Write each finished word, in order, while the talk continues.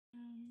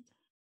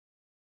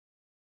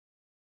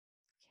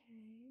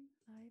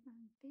live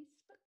on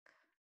Facebook.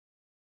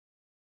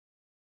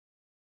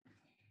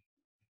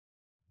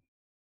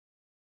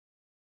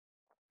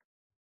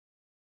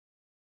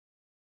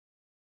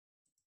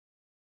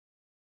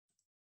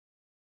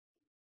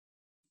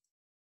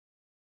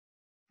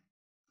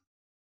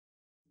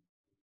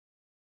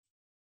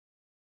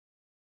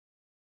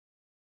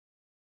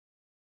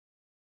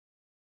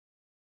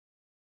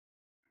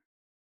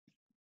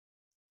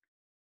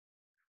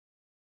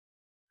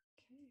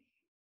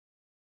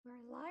 We're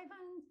live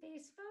on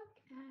Facebook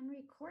and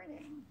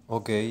recording.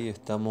 Ok,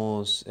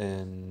 estamos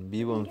en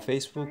vivo en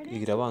Facebook y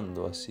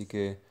grabando, así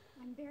que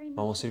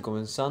vamos a ir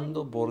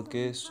comenzando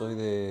porque soy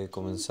de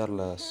comenzar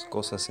las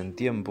cosas en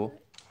tiempo,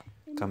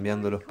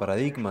 cambiando los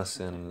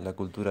paradigmas en la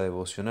cultura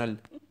devocional.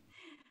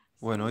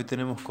 Bueno, hoy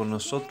tenemos con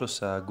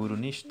nosotros a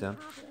Gurunistha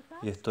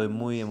y estoy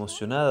muy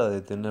emocionada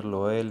de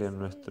tenerlo a él en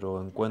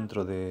nuestro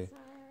encuentro de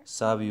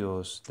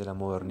Sabios de la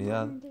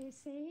modernidad.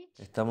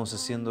 Estamos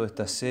haciendo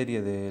esta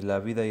serie de la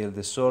vida y el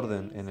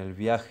desorden en el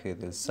viaje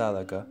del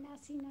Sadhaka,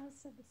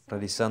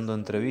 realizando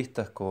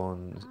entrevistas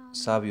con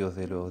sabios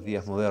de los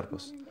días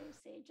modernos.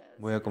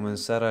 Voy a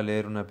comenzar a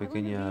leer una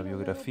pequeña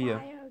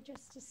biografía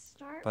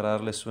para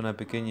darles una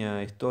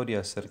pequeña historia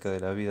acerca de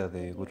la vida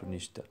de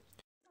Gurunistha.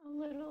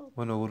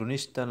 Bueno,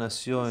 Gurunistha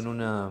nació en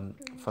una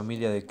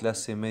familia de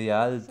clase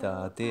media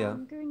alta atea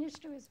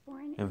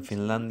en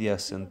Finlandia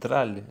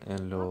central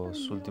en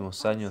los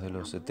últimos años de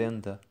los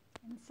 70.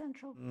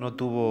 No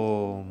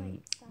tuvo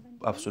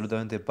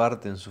absolutamente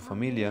parte en su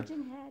familia,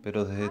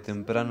 pero desde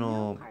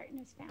temprano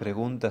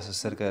preguntas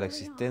acerca de la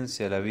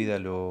existencia de la vida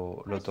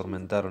lo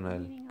atormentaron a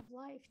él.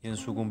 Y en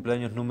su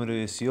cumpleaños número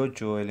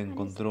 18, él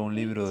encontró un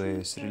libro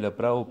de Srila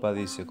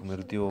Prabhupada y se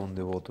convirtió en un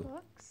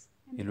devoto.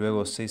 Y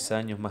luego, 6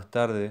 años más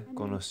tarde,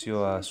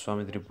 conoció a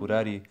Swami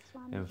Tripurari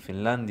en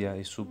Finlandia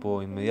y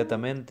supo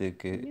inmediatamente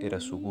que era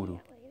su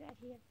guru.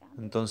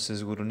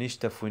 Entonces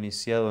Gurunistha fue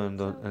iniciado en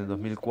el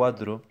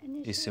 2004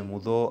 y se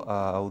mudó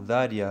a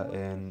Audaria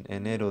en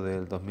enero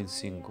del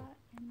 2005.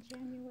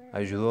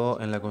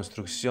 Ayudó en la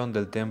construcción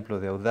del templo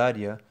de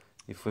Audaria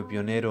y fue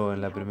pionero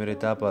en la primera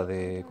etapa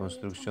de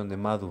construcción de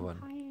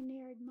Madhuban.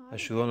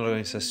 Ayudó en la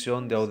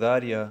organización de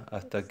Audaria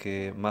hasta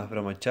que más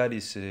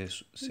brahmacharis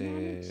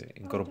se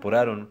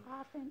incorporaron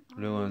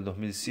luego en el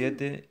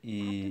 2007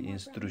 y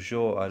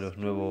instruyó a los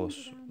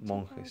nuevos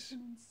monjes.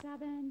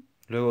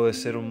 Luego de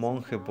ser un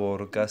monje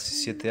por casi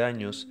 7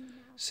 años,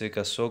 se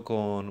casó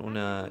con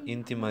una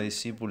íntima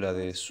discípula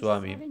de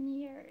Swami,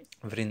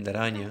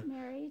 Vrindaranya,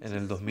 en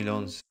el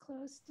 2011.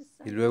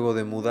 Y luego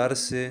de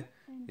mudarse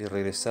y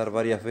regresar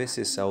varias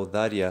veces a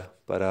Audaria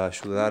para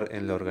ayudar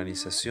en la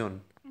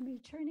organización,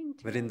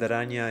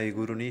 Vrindaranya y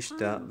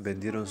Gurunistha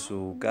vendieron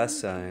su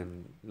casa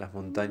en las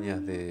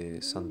montañas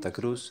de Santa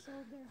Cruz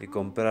y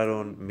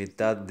compraron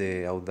mitad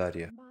de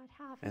Audaria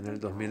en el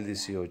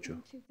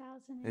 2018.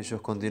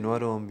 Ellos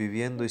continuaron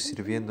viviendo y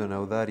sirviendo en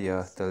Audaria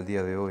hasta el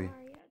día de hoy,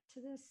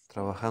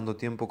 trabajando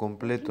tiempo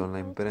completo en la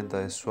imprenta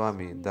de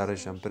Swami,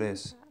 Darshan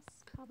Press,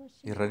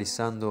 y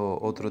realizando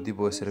otro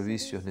tipo de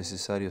servicios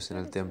necesarios en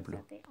el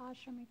templo.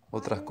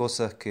 Otras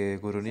cosas que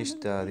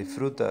Gurunistha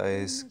disfruta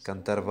es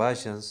cantar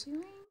bhajans,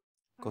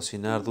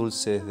 cocinar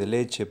dulces de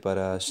leche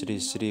para Sri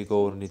Sri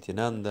Gaur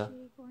Nityananda,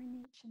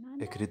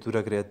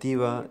 escritura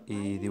creativa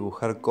y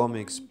dibujar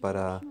cómics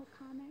para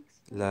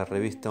la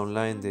revista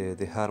online de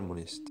The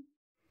Harmonist.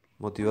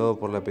 Motivado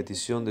por la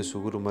petición de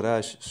su Guru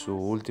Maharaj, su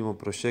último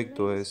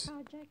proyecto es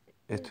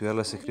estudiar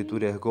las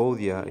escrituras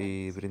Gaudiya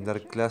y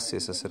brindar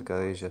clases acerca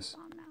de ellas.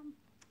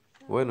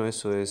 Bueno,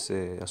 eso es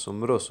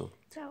asombroso.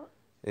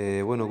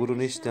 Bueno,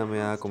 Gurunistha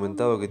me ha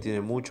comentado que tiene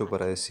mucho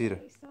para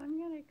decir.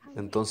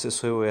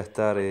 Entonces hoy voy a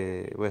estar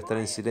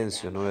en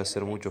silencio, no voy a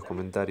hacer muchos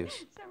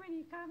comentarios.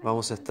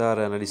 Vamos a estar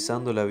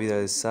analizando la vida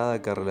de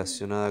Sadhaka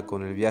relacionada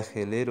con el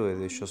viaje del héroe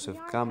de Joseph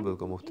Campbell,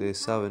 como ustedes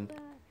saben.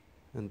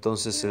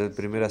 Entonces el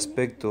primer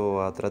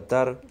aspecto a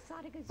tratar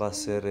va a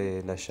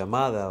ser la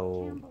llamada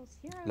o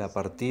la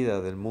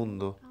partida del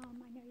mundo.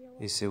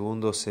 Y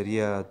segundo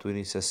sería tu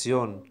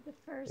iniciación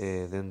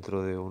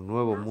dentro de un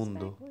nuevo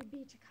mundo.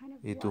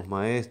 Y tus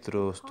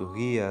maestros, tus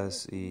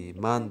guías y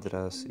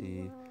mantras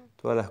y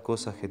todas las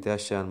cosas que te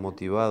hayan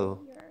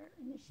motivado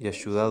y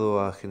ayudado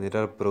a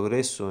generar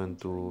progreso en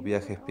tu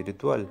viaje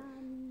espiritual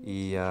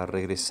y a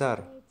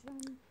regresar.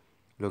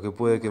 Lo que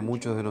puede que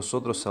muchos de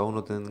nosotros aún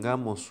no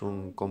tengamos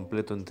un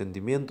completo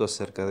entendimiento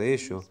acerca de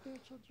ello,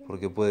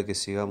 porque puede que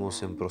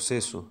sigamos en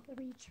proceso.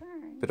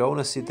 Pero aún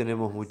así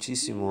tenemos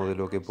muchísimo de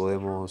lo que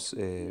podemos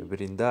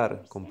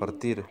brindar,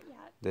 compartir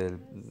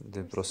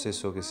del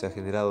proceso que se ha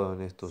generado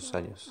en estos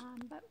años.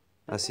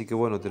 Así que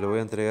bueno, te lo voy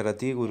a entregar a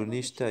ti,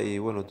 Gurunistha, y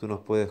bueno, tú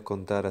nos puedes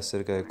contar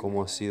acerca de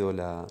cómo ha sido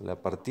la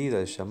partida,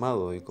 el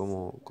llamado y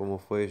cómo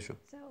fue ello.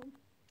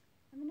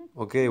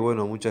 Ok,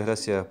 bueno, muchas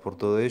gracias por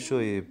todo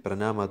ello y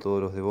pranama a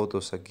todos los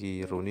devotos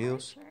aquí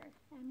reunidos.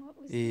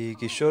 Y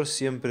Kishore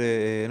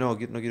siempre, no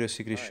quiero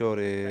decir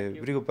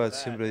Kishore, Prabhupada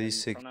siempre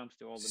dice que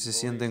si se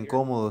sienten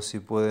cómodos y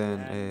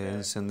pueden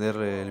encender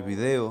el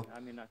video,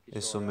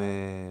 eso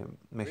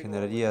me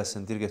generaría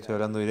sentir que estoy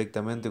hablando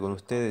directamente con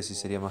ustedes y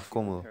sería más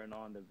cómodo.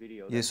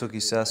 Y eso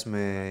quizás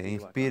me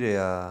inspire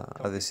a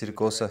decir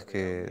cosas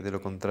que de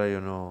lo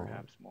contrario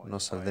no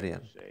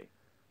saldrían.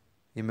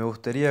 Y me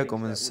gustaría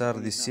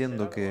comenzar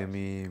diciendo que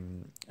mi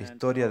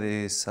historia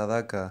de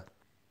Sadaka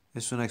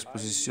es una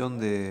exposición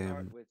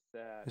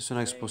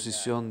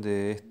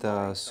de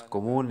estas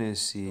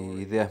comunes y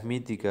ideas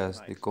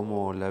míticas de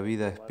cómo la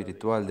vida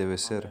espiritual debe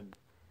ser.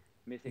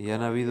 Y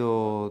han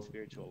habido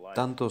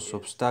tantos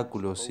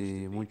obstáculos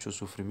y mucho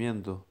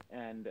sufrimiento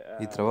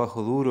y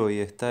trabajo duro, y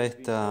está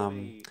esta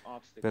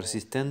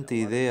persistente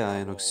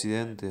idea en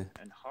Occidente,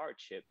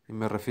 y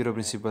me refiero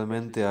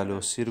principalmente a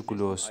los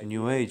círculos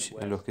New Age,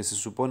 en los que se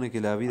supone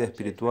que la vida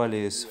espiritual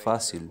es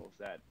fácil.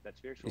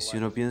 Y si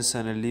uno piensa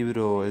en el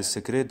libro El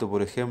Secreto,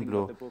 por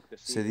ejemplo,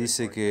 se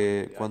dice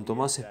que cuanto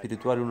más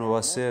espiritual uno va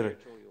a ser,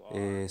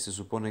 se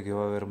supone que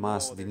va a haber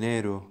más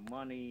dinero,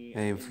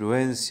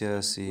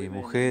 influencias y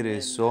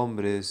mujeres,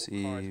 hombres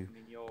y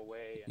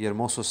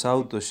hermosos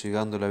autos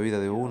llegando a la vida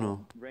de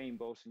uno,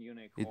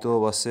 y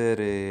todo va a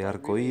ser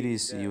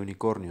arcoíris y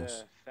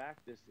unicornios.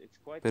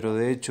 Pero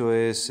de hecho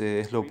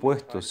es lo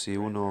opuesto si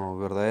uno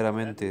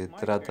verdaderamente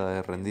trata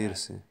de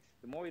rendirse.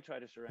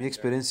 Mi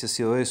experiencia ha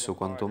sido eso: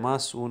 cuanto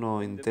más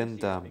uno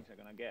intenta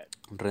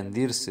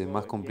rendirse,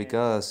 más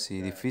complicadas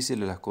y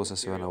difíciles las cosas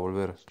se van a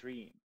volver.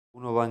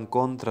 Uno va en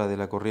contra de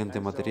la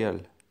corriente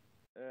material.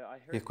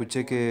 Y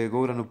escuché que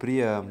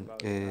Gurunistha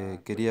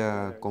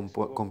quería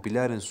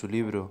compilar en su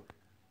libro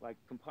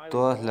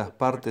todas las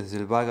partes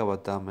del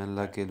Bhagavatam en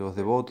la que los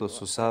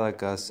devotos o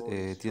sadhakas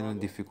tienen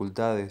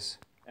dificultades.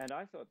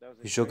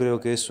 Y yo creo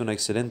que es una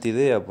excelente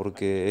idea,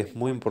 porque es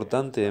muy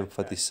importante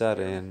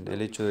enfatizar en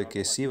el hecho de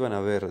que sí van a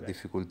haber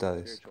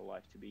dificultades.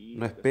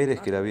 No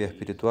esperes que la vida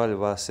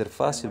espiritual va a ser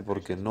fácil,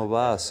 porque no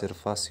va a ser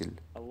fácil.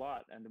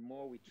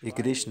 Y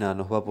Krishna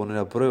nos va a poner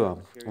a prueba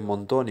un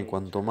montón, y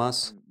cuanto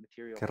más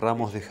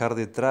querramos dejar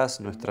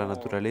detrás nuestra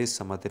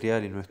naturaleza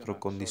material y nuestro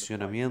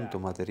condicionamiento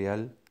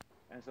material,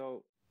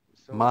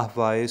 más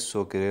va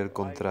eso querer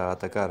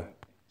contraatacar.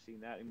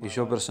 Y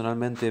yo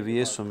personalmente vi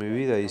eso en mi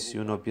vida, y si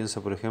uno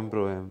piensa, por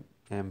ejemplo,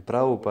 en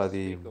Prabhupada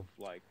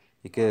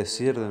y qué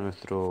decir de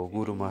nuestro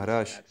Guru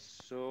Maharaj,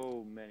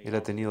 él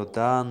ha tenido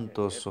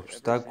tantos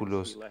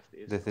obstáculos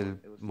desde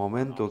el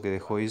momento que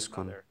dejó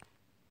ISKCON.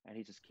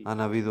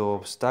 Han habido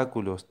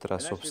obstáculos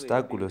tras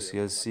obstáculos y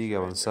él sigue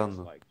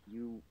avanzando.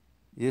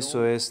 Y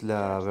eso es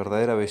la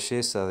verdadera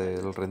belleza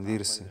del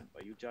rendirse.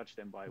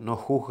 No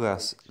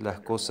juzgas las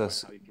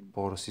cosas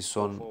por si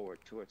son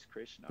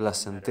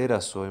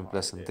placenteras o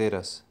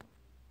implacenteras.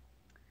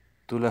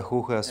 Tú las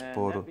juzgas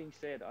por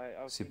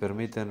si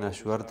permiten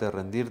ayudarte a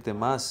rendirte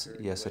más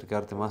y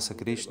acercarte más a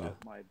Krishna,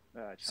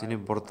 sin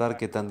importar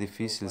qué tan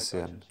difícil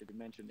sean.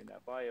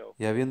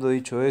 Y habiendo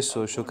dicho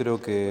eso, yo creo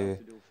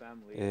que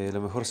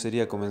lo mejor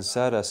sería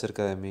comenzar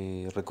acerca de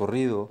mi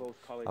recorrido,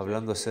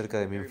 hablando acerca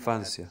de mi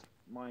infancia.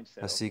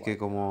 Así que,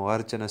 como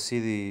Archana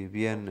Siddhi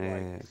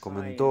bien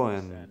comentó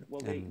en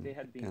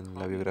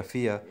la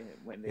biografía,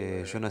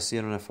 yo nací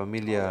en una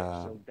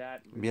familia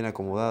bien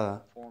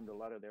acomodada.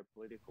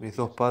 Mis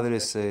dos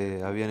padres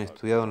habían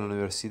estudiado en la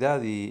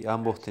universidad, y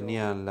ambos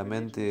tenían la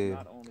mente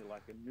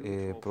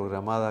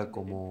programada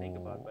como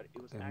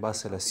en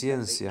base a la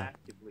ciencia.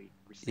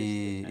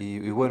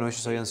 Y bueno,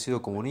 ellos habían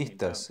sido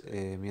comunistas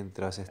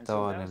mientras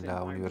estaban en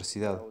la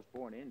universidad.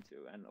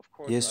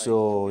 Y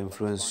eso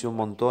influenció un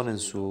montón en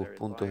sus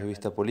puntos de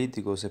vista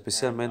políticos,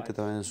 especialmente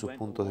también en sus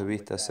puntos de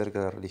vista acerca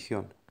de la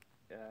religión.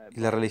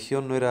 Y la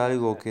religión no era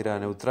algo que era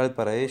neutral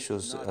para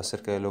ellos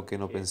acerca de lo que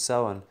no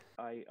pensaban,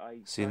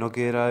 sino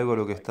que era algo a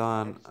lo que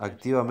estaban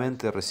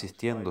activamente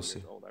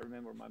resistiéndose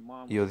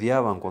y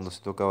odiaban cuando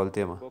se tocaba el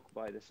tema.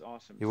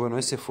 Y bueno,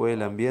 ese fue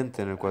el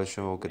ambiente en el cual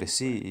yo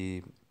crecí,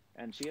 y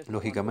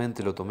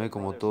lógicamente lo tomé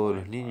como todos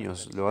los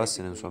niños lo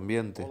hacen en su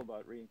ambiente,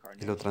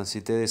 y lo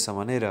transité de esa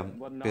manera,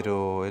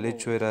 pero el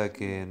hecho era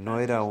que no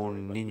era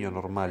un niño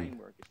normal.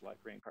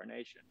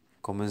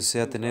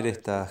 Comencé a tener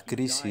estas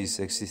crisis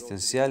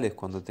existenciales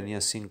cuando tenía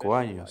 5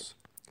 años.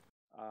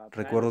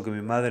 Recuerdo que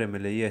mi madre me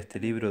leía este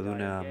libro de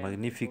una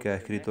magnífica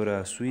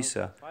escritora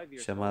suiza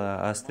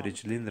llamada Astrid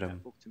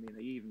Lindgren,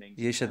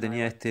 y ella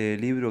tenía este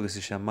libro que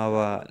se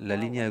llamaba La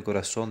línea del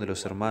corazón de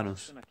los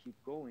hermanos,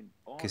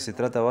 que se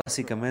trata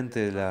básicamente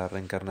de la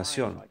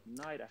reencarnación,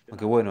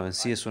 aunque bueno, en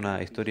sí es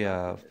una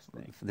historia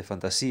de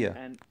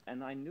fantasía,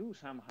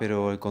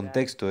 pero el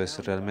contexto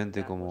es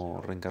realmente como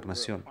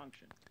reencarnación.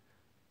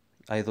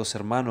 Hay dos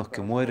hermanos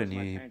que mueren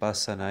y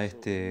pasan a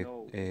este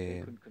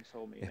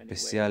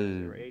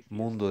especial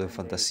mundo de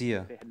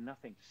fantasía,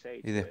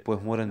 y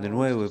después mueren de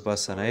nuevo y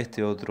pasan a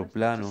este otro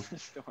plano.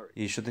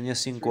 Y yo tenía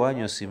 5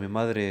 años y mi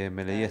madre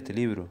me leía este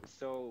libro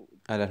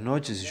a las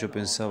noches, y yo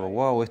pensaba,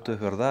 wow, esto es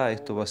verdad,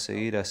 esto va a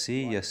seguir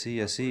así y así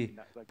y así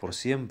por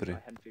siempre.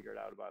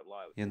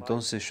 Y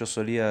entonces yo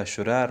solía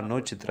llorar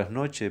noche tras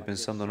noche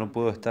pensando, no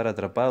puedo estar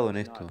atrapado en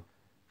esto.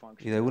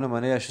 Y de alguna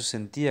manera yo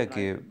sentía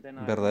que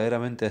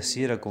verdaderamente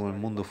así era como el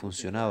mundo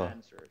funcionaba.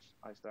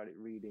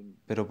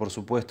 Pero por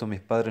supuesto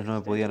mis padres no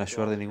me podían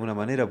ayudar de ninguna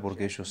manera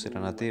porque ellos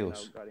eran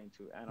ateos.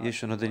 Y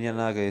ellos no tenían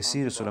nada que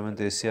decir,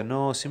 solamente decían,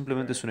 no,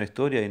 simplemente es una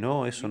historia, y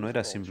no, eso no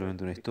era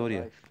simplemente una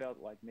historia,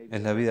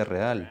 es la vida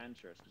real.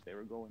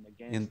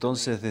 Y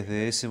entonces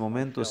desde ese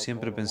momento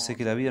siempre pensé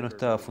que la vida no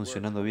estaba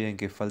funcionando bien,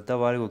 que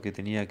faltaba algo que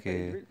tenía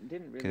que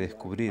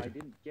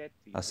descubrir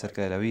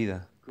acerca de la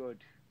vida,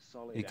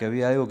 y que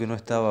había algo que no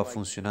estaba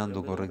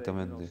funcionando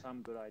correctamente.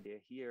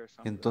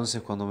 Y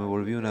entonces cuando me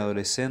volví un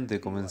adolescente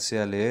comencé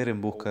a leer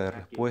en busca de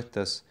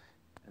respuestas,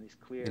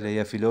 y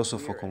leía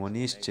filósofos como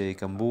Nietzsche y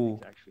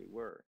Cambú.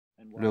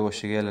 Luego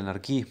llegué al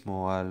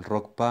anarquismo, al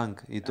rock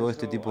punk y todo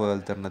este tipo de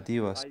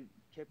alternativas,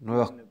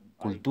 nuevas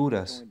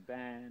culturas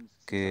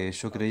que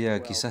yo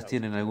creía quizás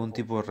tienen algún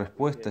tipo de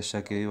respuesta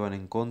ya que iban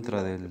en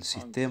contra del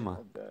sistema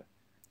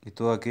y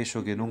todo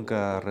aquello que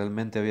nunca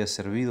realmente había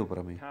servido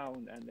para mí.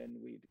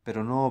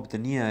 Pero no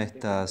obtenía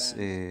estas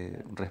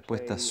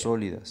respuestas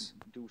sólidas.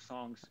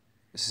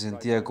 Se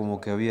sentía como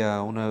que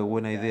había una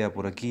buena idea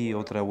por aquí,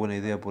 otra buena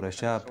idea por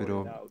allá,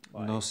 pero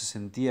no se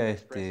sentía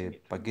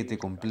este paquete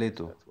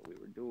completo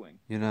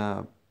y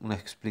una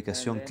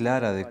explicación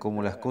clara de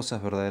cómo las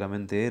cosas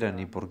verdaderamente eran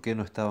y por qué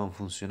no estaban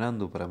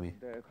funcionando para mí.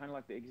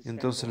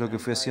 Entonces lo que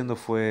fui haciendo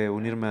fue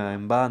unirme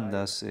en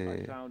bandas,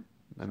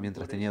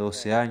 mientras tenía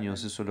 12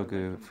 años, eso es lo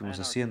que fuimos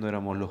haciendo,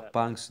 éramos los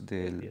punks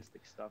del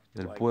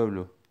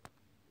pueblo.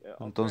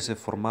 Entonces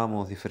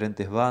formamos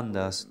diferentes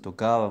bandas,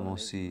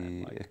 tocábamos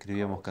y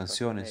escribíamos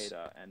canciones.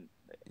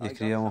 Y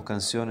escribíamos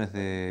canciones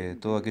de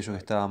todo aquello que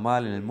estaba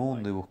mal en el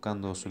mundo y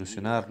buscando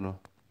solucionarlo.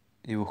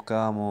 Y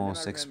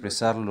buscábamos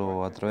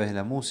expresarlo a través de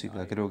la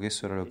música, creo que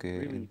eso era lo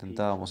que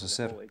intentábamos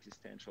hacer.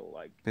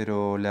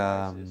 Pero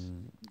la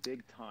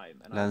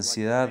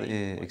ansiedad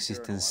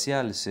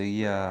existencial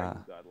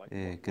seguía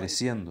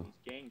creciendo.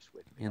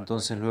 Y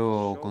entonces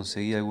luego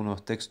conseguí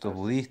algunos textos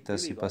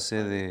budistas y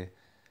pasé de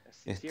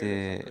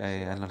este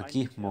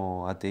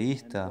anarquismo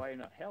ateísta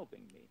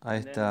a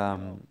esta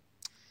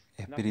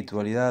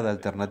espiritualidad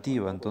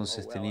alternativa.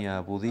 Entonces tenía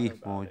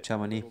budismo,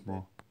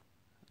 chamanismo,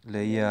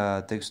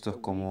 leía textos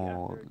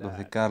como los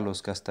de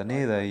Carlos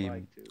Castaneda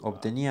y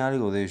obtenía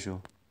algo de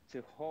ello,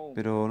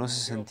 pero no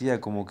se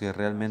sentía como que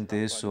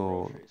realmente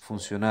eso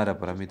funcionara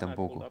para mí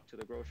tampoco.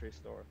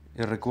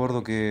 Y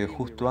recuerdo que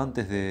justo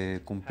antes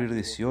de cumplir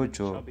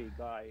 18,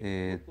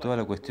 toda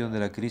la cuestión de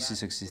la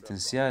crisis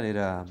existencial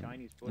era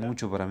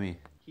mucho para mí.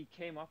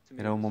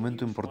 Era un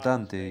momento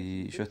importante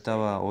y yo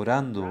estaba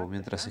orando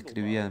mientras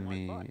escribía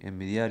en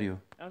mi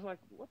diario.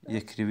 Y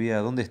escribía,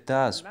 ¿dónde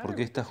estás? ¿Por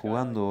qué estás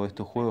jugando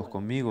estos juegos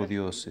conmigo,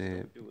 Dios?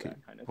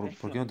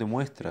 ¿Por qué no te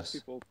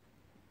muestras?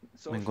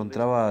 Me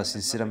encontraba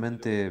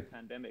sinceramente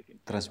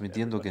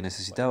transmitiendo que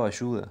necesitaba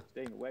ayuda.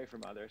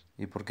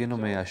 ¿Y por qué no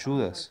me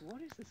ayudas?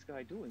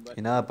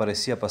 Y nada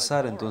parecía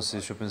pasar,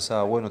 entonces yo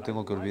pensaba, bueno,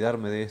 tengo que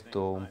olvidarme de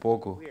esto un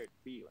poco.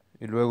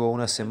 Y luego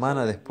una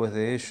semana después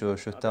de ello,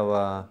 yo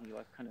estaba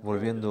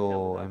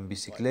volviendo en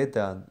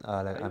bicicleta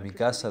a mi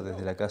casa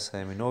desde la casa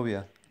de mi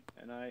novia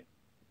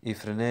y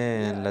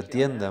frené en la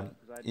tienda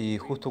y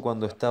justo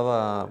cuando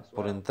estaba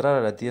por entrar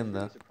a la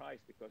tienda,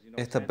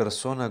 esta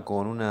persona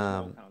con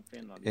una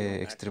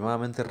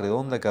extremadamente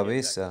redonda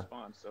cabeza,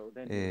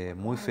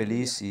 muy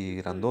feliz y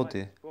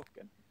grandote,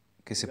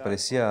 que se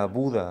parecía a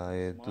Buda,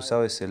 tú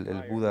sabes,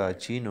 el Buda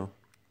chino,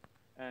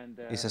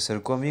 y se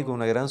acercó a mí con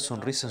una gran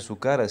sonrisa en su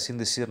cara, sin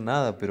decir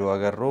nada, pero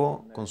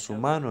agarró con su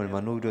mano el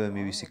manubrio de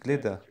mi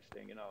bicicleta.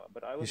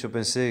 Y yo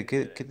pensé,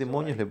 ¿qué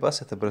demonios le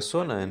pasa a esta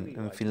persona?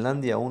 En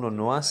Finlandia uno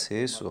no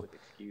hace eso.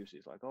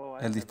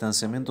 El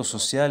distanciamiento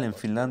social en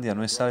Finlandia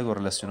no es algo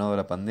relacionado a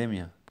la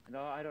pandemia.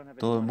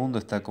 Todo el mundo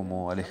está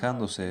como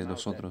alejándose de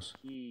los otros.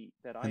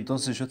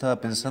 Entonces yo estaba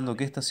pensando,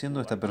 ¿qué está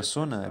haciendo esta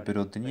persona?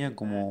 Pero tenía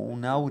como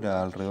un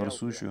aura alrededor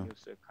suyo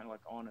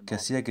que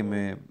hacía que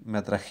me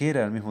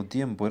atrajera al mismo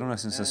tiempo. Era una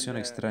sensación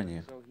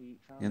extraña.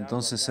 Y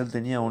entonces él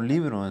tenía un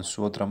libro en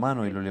su otra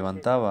mano y lo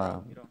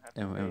levantaba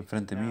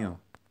enfrente mío.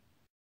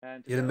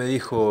 Y él me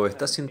dijo,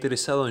 ¿estás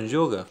interesado en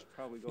yoga?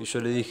 Y yo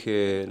le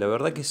dije, la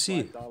verdad que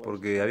sí,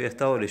 porque había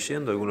estado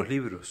leyendo algunos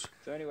libros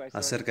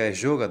acerca de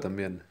yoga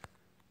también.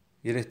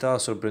 Y él estaba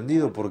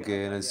sorprendido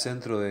porque en el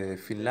centro de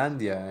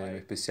Finlandia,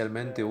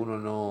 especialmente, uno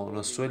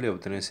no suele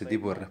obtener ese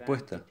tipo de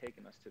respuesta.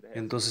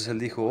 Entonces él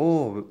dijo,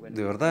 oh,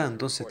 de verdad,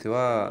 entonces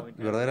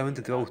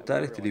verdaderamente te va a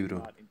gustar este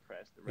libro.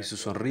 Y su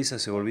sonrisa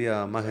se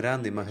volvía más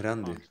grande y más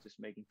grande.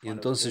 Y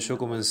entonces yo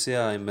comencé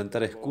a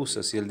inventar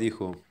excusas y él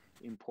dijo,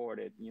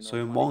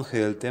 soy un monje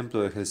del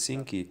templo de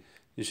Helsinki.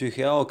 Y yo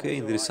dije, ok,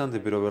 interesante,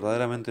 pero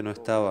verdaderamente no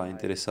estaba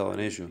interesado en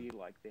ello.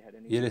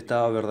 Y él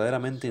estaba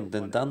verdaderamente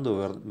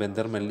intentando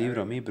venderme el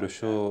libro a mí, pero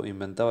yo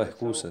inventaba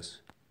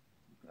excusas.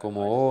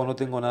 Como, oh, no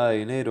tengo nada de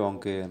dinero,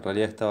 aunque en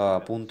realidad estaba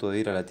a punto de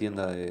ir a la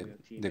tienda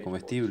de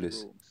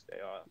comestibles.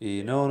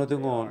 Y no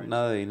tengo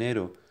nada de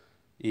dinero.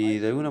 Y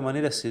de alguna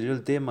manera salió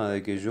el tema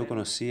de que yo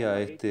conocía a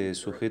este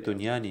sujeto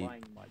ñani,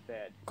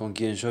 con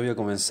quien yo había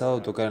comenzado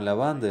a tocar en la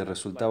banda y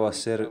resultaba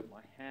ser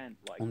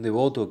un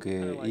devoto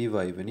que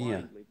iba y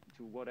venía.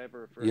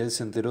 Y él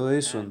se enteró de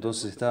eso,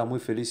 entonces estaba muy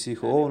feliz y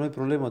dijo, oh, no hay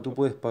problema, tú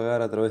puedes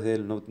pagar a través de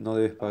él, no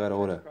debes pagar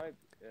ahora.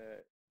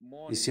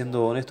 Y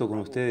siendo honesto con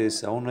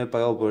ustedes, aún no he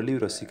pagado por el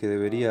libro, así que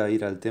debería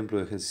ir al templo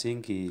de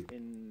Helsinki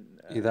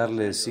y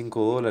darle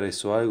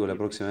 $5 o algo la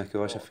próxima vez que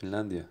vaya a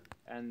Finlandia.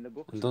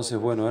 Entonces,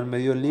 bueno, él me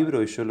dio el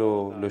libro y yo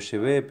lo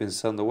llevé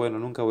pensando, bueno,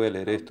 nunca voy a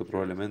leer esto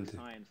probablemente.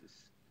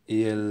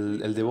 Y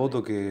el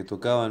devoto que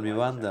tocaba en mi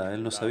banda,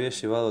 él nos había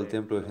llevado al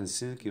templo de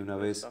Helsinki una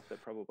vez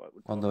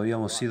cuando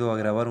habíamos ido a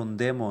grabar un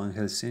demo en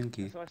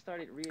Helsinki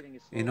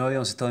y no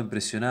habíamos estado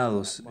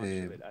impresionados.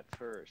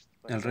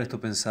 El resto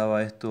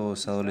pensaba,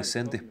 estos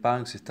adolescentes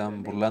punks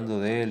están burlando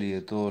de él y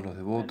de todos los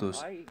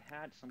devotos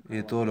y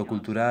de todo lo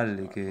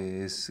cultural y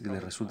que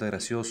les resulta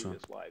gracioso.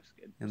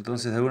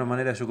 Entonces, de alguna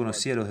manera yo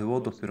conocía a los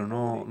devotos, pero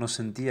no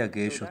sentía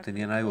que ellos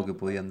tenían algo que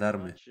podían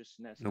darme,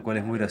 lo cual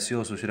es muy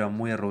gracioso, yo era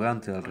muy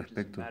arrogante al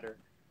respecto.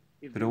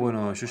 Pero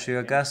bueno, yo llegué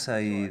a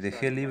casa y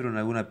dejé el libro en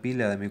alguna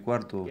pila de mi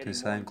cuarto. Ustedes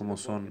saben cómo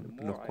son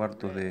los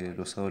cuartos de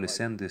los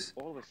adolescentes.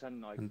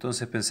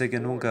 Entonces pensé que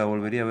nunca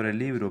volvería a ver el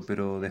libro,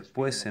 pero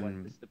después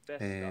en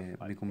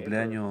mi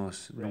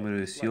cumpleaños número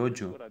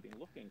 18,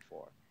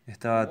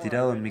 estaba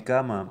tirado en mi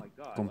cama,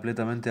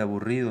 completamente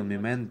aburrido en mi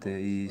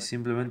mente, y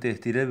simplemente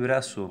estiré el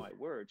brazo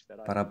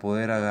para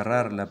poder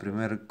agarrar la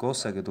primera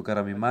cosa que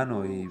tocara mi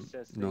mano, y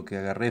lo que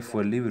agarré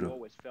fue el libro.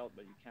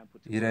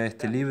 Y era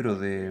este libro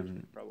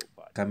de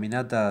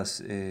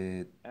caminatas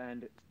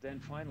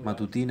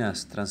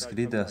matutinas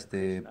transcritas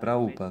de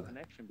Prabhupada,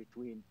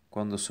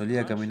 cuando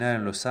solía caminar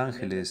en Los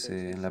Ángeles,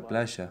 en la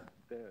playa,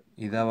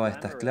 y daba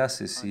estas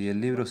clases, y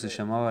el libro se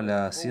llamaba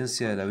La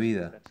ciencia de la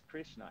vida.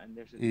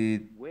 Y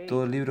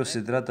todo el libro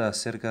se trata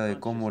acerca de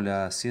cómo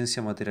la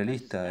ciencia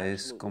materialista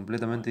es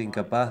completamente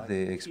incapaz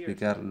de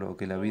explicar lo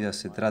que la vida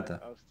se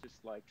trata.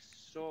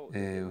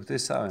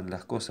 Ustedes saben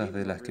las cosas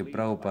de las que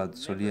Prabhupada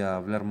solía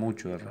hablar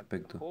mucho al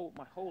respecto.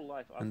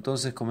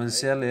 Entonces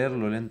comencé a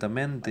leerlo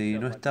lentamente y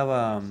no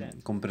estaba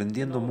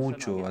comprendiendo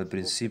mucho al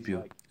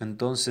principio.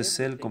 Entonces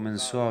él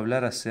comenzó a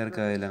hablar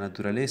acerca de la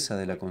naturaleza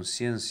de la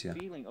conciencia.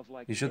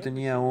 Y yo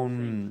tenía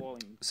un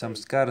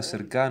samskar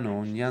cercano,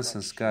 un yan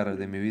samskar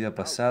de mi vida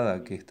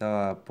pasada que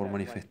estaba por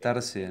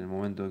manifestarse en el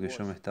momento que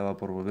yo me estaba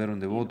por volver un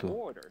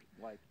devoto.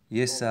 Y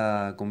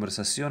esa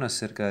conversación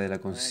acerca de la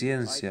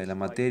conciencia, de la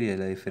materia y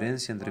la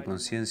diferencia entre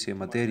conciencia y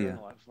materia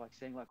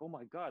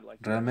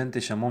realmente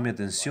llamó mi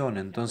atención.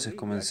 Entonces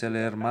comencé a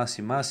leer más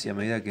y a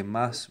medida que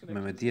más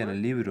me metía en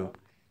el libro.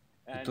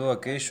 Y todo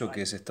aquello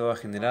que se estaba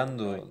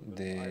generando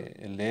de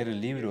el leer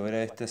el libro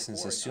era esta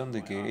sensación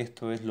de que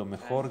esto es lo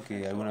mejor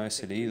que alguna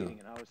vez he leído.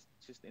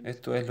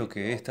 Esto es lo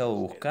que he estado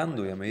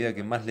buscando y a medida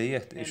que más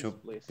leía yo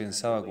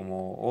pensaba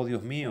como, oh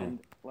Dios mío,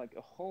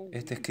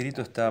 este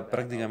escrito está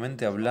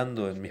prácticamente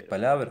hablando en mis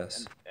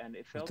palabras.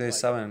 Ustedes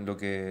saben lo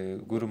que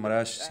Guru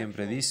Maharaj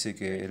siempre dice,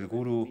 que el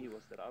Guru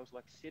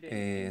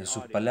en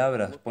sus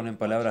palabras pone en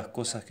palabras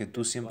cosas que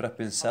tú siempre has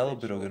pensado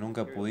pero que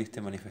nunca pudiste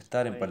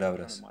manifestar en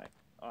palabras.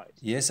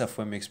 Y esa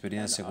fue mi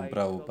experiencia con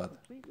Prabhupada.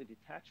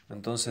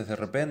 Entonces de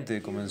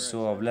repente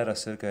comenzó a hablar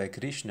acerca de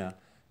Krishna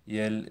y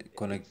él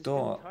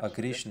conectó a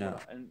Krishna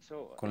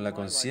con la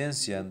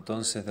conciencia,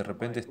 entonces de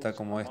repente está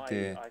como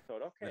este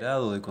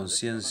grado de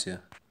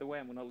conciencia,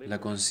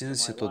 la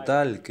conciencia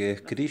total que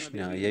es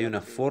Krishna, y hay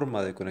una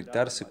forma de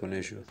conectarse con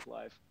ello,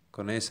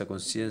 con esa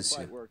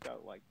conciencia.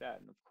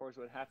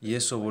 Y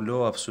eso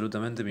voló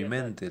absolutamente mi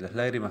mente, las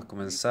lágrimas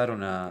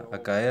comenzaron a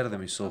caer de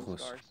mis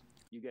ojos.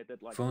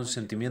 Fue un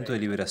sentimiento de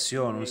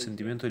liberación, un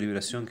sentimiento de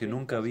liberación que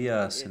nunca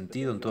había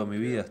sentido en toda mi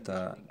vida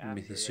hasta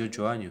mis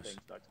 18 años.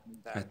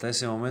 Hasta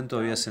ese momento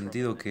había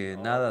sentido que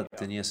nada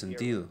tenía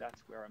sentido.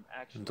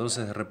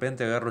 Entonces de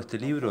repente agarro este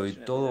libro y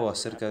todo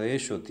acerca de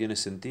ello tiene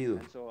sentido.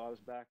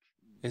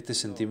 Este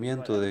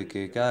sentimiento de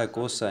que cada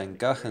cosa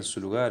encaja en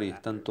su lugar y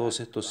están todos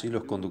estos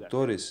hilos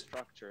conductores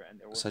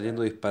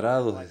saliendo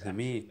disparados desde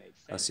mí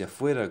hacia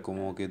afuera,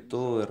 como que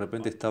todo de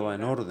repente estaba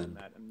en orden.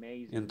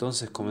 Y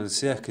entonces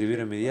comencé a escribir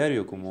en mi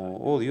diario como,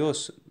 oh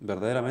Dios,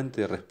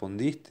 verdaderamente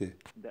respondiste.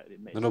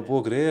 No lo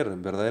puedo creer,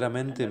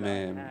 verdaderamente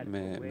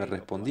me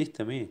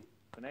respondiste a mí.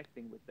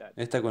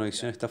 Esta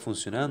conexión está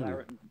funcionando.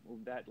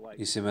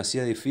 Y se me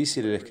hacía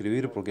difícil el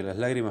escribir porque las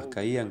lágrimas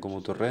caían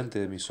como torrente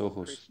de mis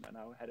ojos.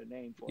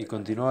 Y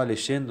continuaba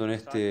leyendo en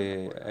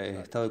este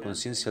estado de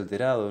conciencia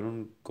alterado, en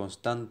un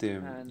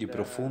constante y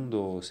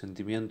profundo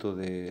sentimiento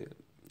de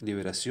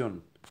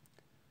liberación.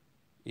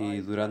 Y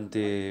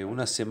durante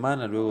una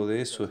semana luego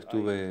de eso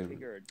estuve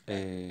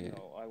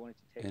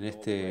en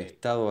este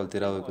estado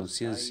alterado de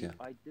conciencia.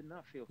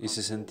 Y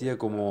se sentía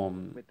como,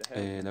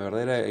 la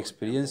verdadera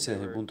experiencia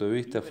desde mi punto de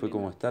vista fue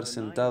como estar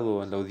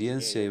sentado en la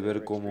audiencia y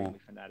ver cómo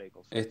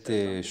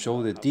este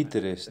show de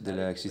títeres de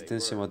la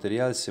existencia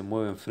material se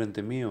mueve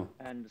enfrente mío.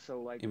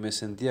 Y me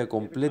sentía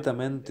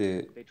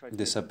completamente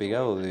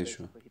desapegado de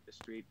ello.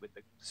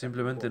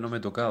 Simplemente no me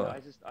tocaba.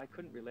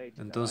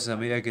 Entonces a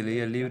medida que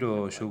leía el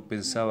libro yo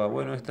pensaba,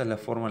 bueno, esta es la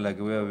forma en la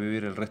que voy a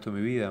vivir el resto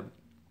de mi vida.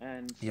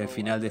 Y al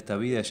final de esta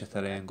vida ya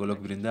estaré en Golok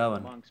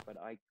Vrindavan.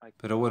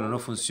 Pero bueno, no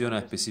funciona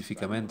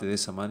específicamente de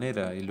esa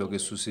manera, y lo que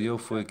sucedió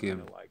fue que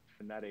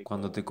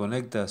cuando te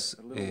conectas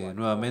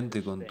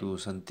nuevamente con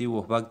tus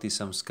antiguos Bhakti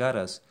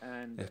Samskaras,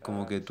 es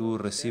como que tú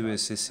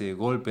recibes ese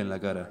golpe en la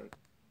cara.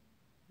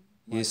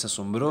 Y es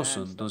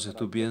asombroso, entonces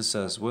tú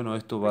piensas, bueno,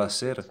 esto va a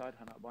ser,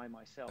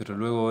 pero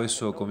luego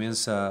eso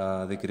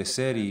comienza a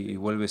decrecer y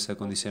vuelves a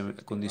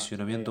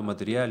condicionamiento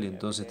material y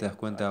entonces te das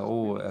cuenta,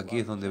 oh, aquí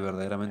es donde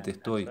verdaderamente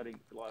estoy.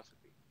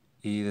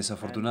 Y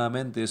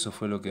desafortunadamente eso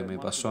fue lo que me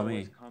pasó a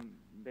mí.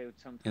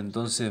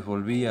 Entonces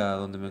volví a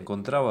donde me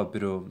encontraba,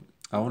 pero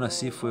aún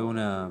así fue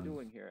una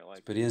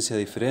experiencia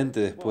diferente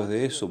después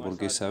de eso,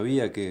 porque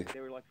sabía que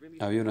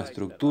había una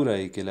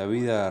estructura y que la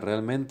vida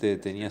realmente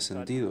tenía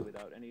sentido.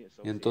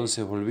 Y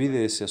entonces volví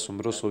de ese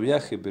asombroso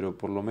viaje, pero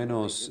por lo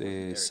menos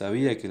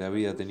sabía que la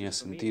vida tenía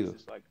sentido.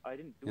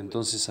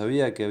 Entonces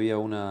sabía que había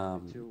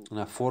una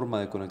forma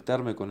de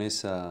conectarme con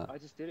esa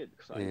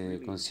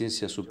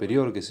conciencia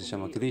superior que se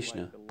llama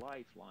Krishna.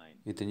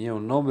 Y tenía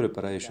un nombre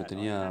para ello,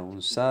 tenía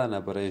un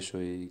sadhana para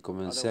ello y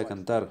comencé a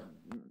cantar.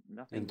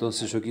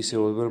 Entonces yo quise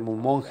volverme un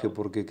monje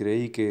porque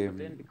creí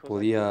que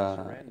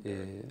podía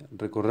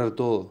recorrer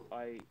todo.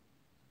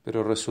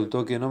 Pero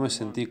resultó que no me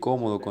sentí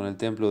cómodo con el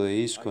templo de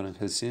Iskon en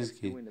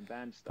Helsinki,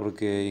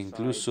 porque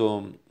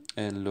incluso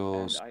en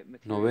los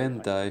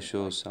 90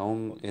 ellos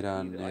aún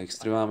eran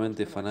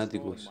extremadamente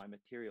fanáticos.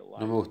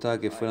 No me gustaba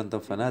que fueran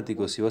tan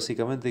fanáticos y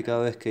básicamente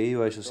cada vez que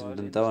iba ellos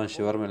intentaban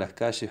llevarme a las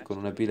calles con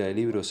una pila de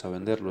libros a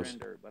venderlos.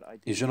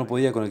 Y yo no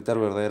podía conectar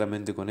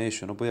verdaderamente con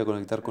ello, no podía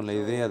conectar con la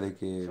idea de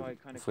que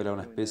fuera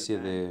una especie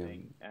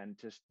de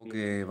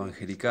enfoque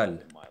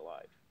evangelical.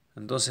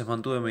 Entonces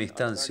mantuve mi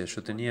distancia.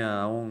 Yo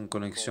tenía aún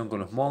conexión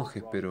con los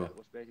monjes,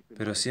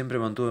 pero siempre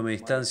mantuve mi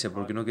distancia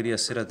porque no quería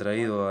ser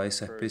atraído a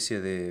esa especie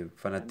de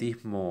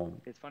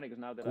fanatismo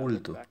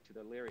culto.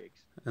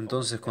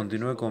 Entonces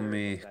continué con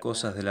mis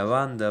cosas de la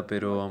banda,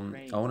 pero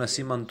aún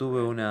así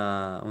mantuve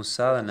un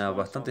sadhana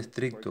bastante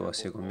estricto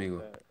hacia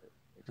conmigo.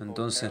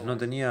 Entonces no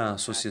tenía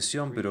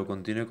asociación, pero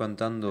continué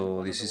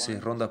cantando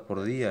 16 rondas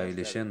por día y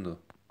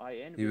leyendo.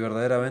 Y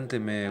verdaderamente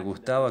me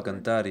gustaba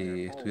cantar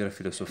y estudiar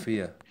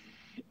filosofía.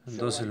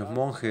 Entonces los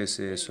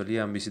monjes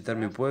solían visitar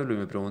mi pueblo y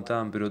me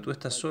preguntaban, pero tú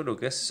estás solo,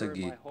 ¿qué haces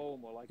aquí?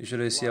 Y yo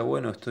les decía,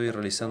 bueno, estoy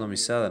realizando mi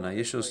sadhana. Y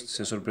ellos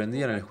se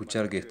sorprendían al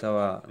escuchar que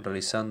estaba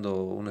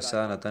realizando una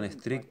sadhana tan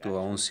estricto,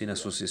 aún sin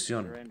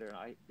asociación.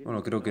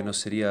 Bueno, creo que no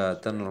sería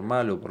tan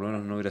normal, o por lo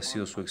menos no hubiera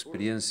sido su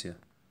experiencia.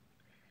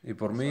 Y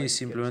por mí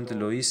simplemente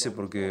lo hice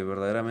porque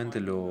verdaderamente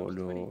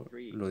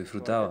lo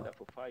disfrutaba.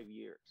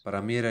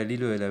 Para mí era el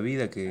hilo de la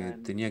vida que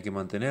tenía que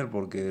mantener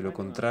porque de lo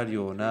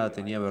contrario nada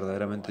tenía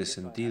verdaderamente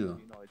sentido.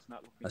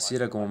 Así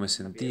era como me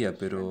sentía,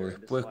 pero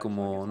después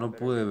como no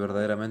pude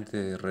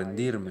verdaderamente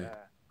rendirme,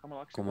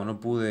 como no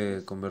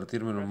pude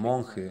convertirme en un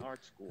monje,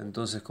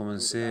 entonces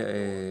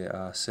comencé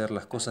a hacer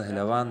las cosas de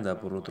la banda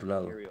por otro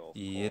lado.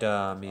 Y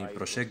era mi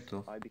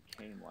proyecto.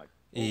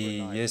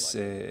 Y es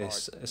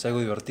algo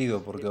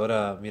divertido porque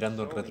ahora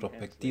mirando en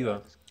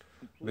retrospectiva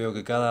veo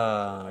que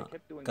cada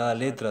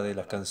letra de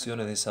las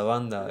canciones de esa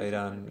banda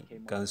eran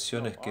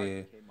canciones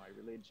que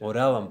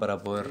oraban para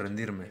poder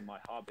rendirme.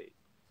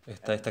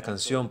 Está esta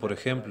canción, por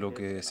ejemplo,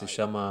 que se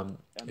llama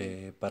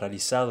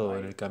Paralizado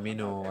en el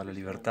camino a la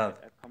libertad.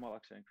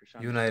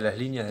 Y una de las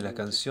líneas de la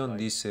canción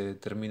dice,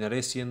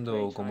 terminaré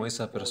siendo como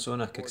esas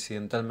personas que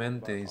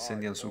accidentalmente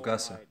incendian su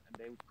casa.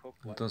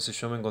 Entonces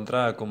yo me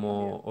encontraba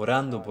como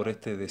orando por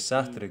este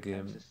desastre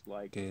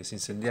que se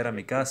incendiara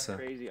mi casa,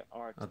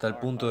 a tal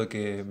punto de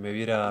que me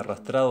viera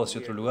arrastrado hacia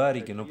otro lugar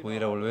y que no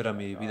pudiera volver a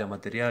mi vida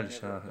material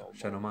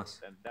ya no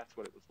más.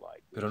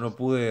 Pero no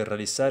pude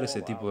realizar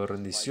ese tipo de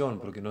rendición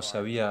porque no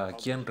sabía a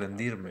quién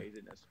rendirme.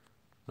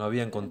 No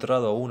había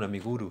encontrado aún a mi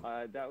gurú.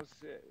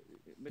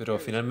 Pero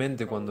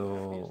finalmente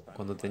cuando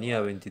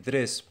tenía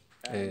 23,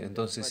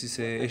 entonces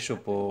hice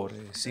ello por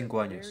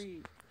 5 años.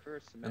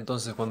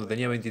 Entonces cuando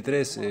tenía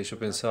 23 yo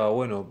pensaba,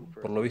 bueno,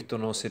 por lo visto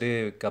no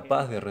seré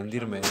capaz de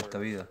rendirme en esta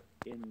vida.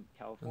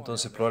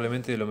 Entonces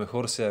probablemente lo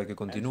mejor sea que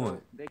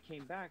continúe.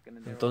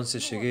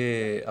 Entonces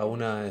llegué a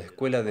una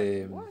escuela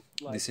de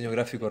diseño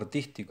gráfico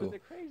artístico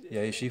y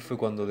allí fue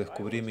cuando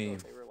descubrí mi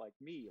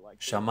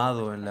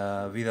llamado en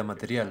la vida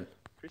material.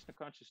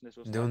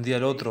 De un día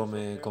al otro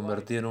me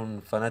convertí en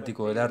un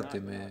fanático del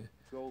arte,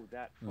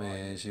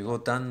 me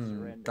llegó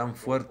tan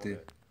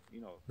fuerte,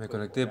 me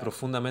conecté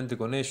profundamente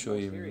con ello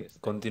y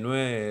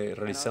continué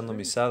realizando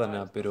mi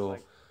sadhana, pero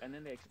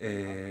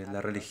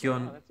la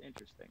religión,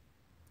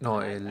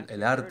 no,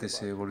 el arte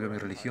se volvió mi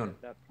religión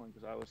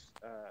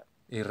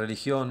y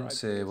religión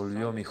se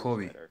volvió mi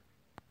hobby.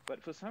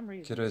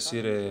 Quiero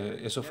decir,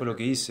 eso fue lo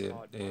que hice.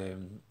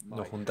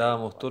 Nos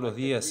juntábamos todos los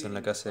días en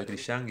la casa de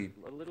Krishangi.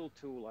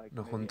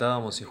 Nos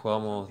juntábamos y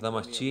jugábamos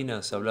damas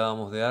chinas,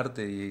 hablábamos de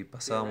arte y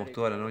pasábamos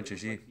toda la noche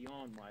allí.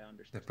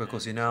 Después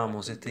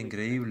cocinábamos este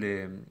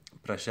increíble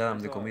prayadam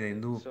de comida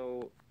hindú.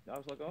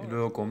 Y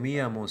luego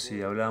comíamos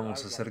y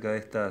hablábamos acerca de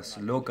estas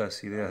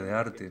locas ideas de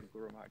arte.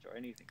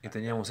 Y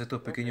teníamos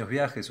estos pequeños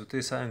viajes.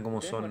 Ustedes saben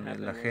cómo son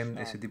la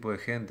gente, ese tipo de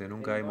gente.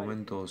 Nunca hay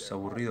momentos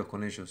aburridos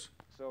con ellos.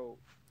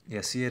 Y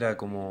así era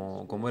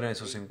como eran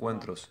esos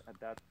encuentros,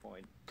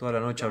 toda la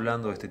noche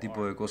hablando de este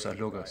tipo de cosas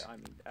locas.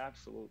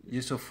 Y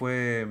eso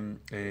fue,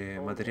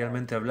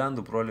 materialmente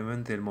hablando,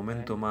 probablemente el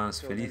momento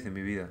más feliz de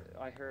mi vida.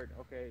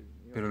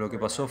 Pero lo que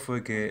pasó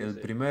fue que el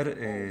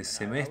primer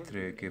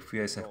semestre que fui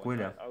a esa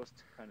escuela,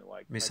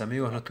 mis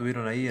amigos no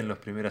estuvieron ahí en las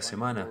primeras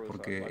semanas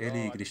porque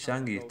él y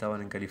Krishangi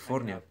estaban en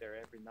California,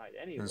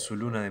 en su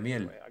luna de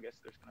miel.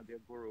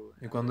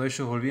 Y cuando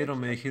ellos volvieron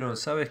me dijeron,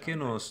 ¿sabes qué?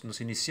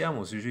 Nos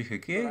iniciamos. Y yo dije,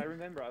 ¿qué?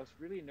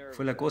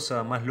 Fue la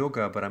cosa más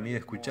loca para mí de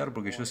escuchar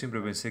porque yo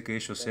siempre pensé que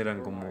ellos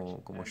eran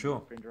como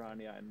yo,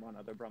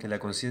 que la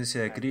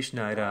conciencia de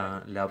Krishna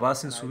era la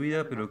base en su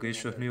vida, pero que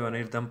ellos no iban a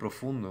ir tan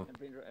profundo,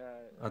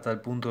 a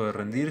tal punto de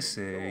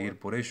rendirse e ir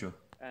por ello,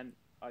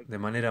 de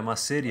manera más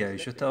seria. Y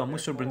yo estaba muy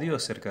sorprendido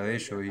acerca de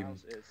ello y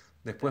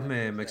después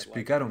me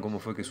explicaron cómo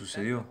fue que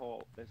sucedió.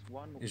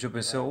 Y yo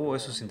pensé, oh,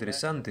 eso es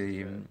interesante.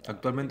 Y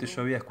actualmente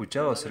yo había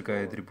escuchado acerca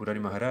de Tripurari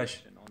Maharaj.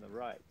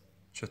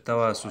 Yo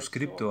estaba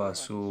suscripto a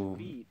su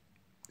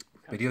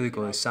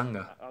periódico de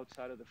Sangha,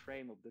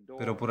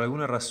 pero por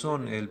alguna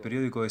razón el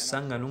periódico de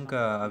Sangha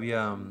nunca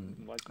había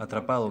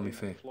atrapado mi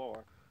fe.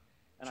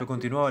 Yo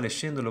continuaba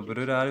leyéndolo,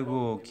 pero era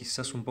algo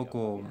quizás un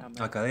poco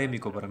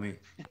académico para mí.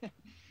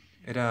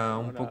 Era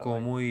un poco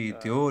muy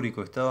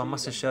teórico, estaba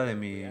más allá de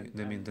mi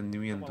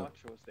entendimiento.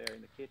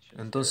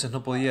 Entonces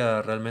no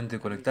podía realmente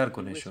conectar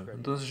con ello.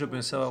 Entonces yo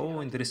pensaba,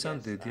 oh,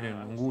 interesante, tienen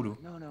un gurú.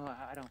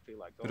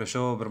 Pero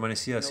yo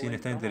permanecía sin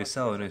estar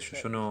interesado en ello.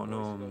 Yo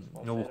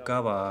no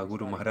buscaba a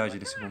Guru Maharaj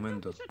en ese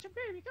momento.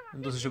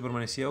 Entonces yo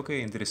permanecía, ok,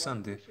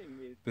 interesante.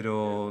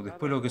 Pero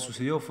después lo que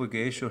sucedió fue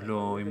que ellos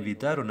lo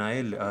invitaron a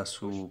él a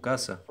su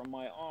casa.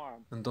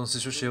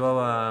 Entonces yo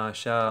llevaba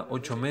ya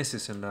 8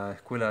 meses en la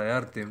escuela de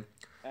arte.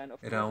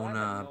 Era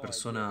una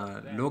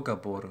persona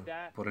loca por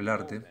el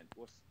arte,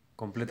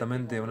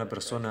 completamente una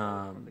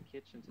persona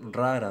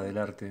rara del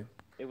arte.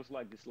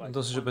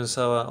 Entonces yo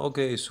pensaba, ok,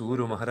 su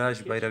Guru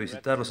Maharaj va a ir a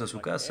visitarlos a su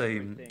casa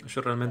y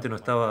yo realmente no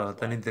estaba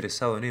tan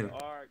interesado en ir.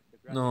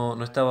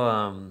 No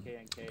estaba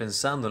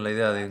pensando en la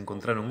idea de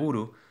encontrar un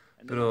guru,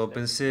 pero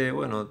pensé,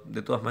 bueno,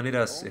 de todas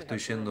maneras estoy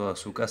yendo a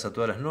su casa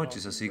todas las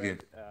noches, así que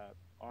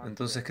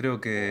entonces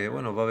creo que,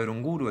 bueno, va a haber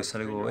un guru, es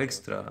algo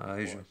extra a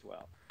ello.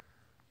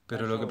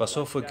 Pero lo que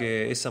pasó fue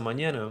que esa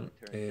mañana,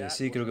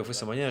 sí, creo que fue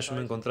esa mañana, yo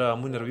me encontraba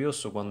muy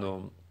nervioso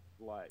cuando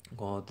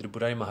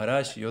Tripurari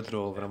Maharaj y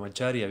otro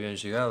brahmachari habían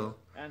llegado.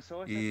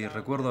 Y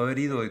recuerdo haber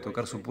ido y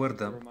tocar su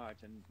puerta.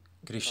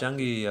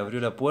 Krishangi abrió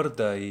la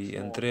puerta y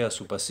entré a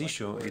su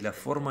pasillo y la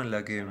forma en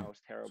la que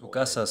su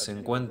casa se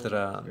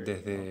encuentra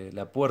desde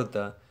la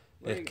puerta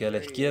es que a la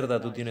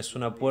izquierda tú tienes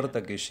una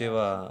puerta que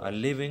lleva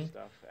al living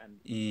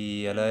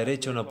y a la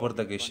derecha una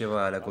puerta que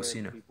lleva a la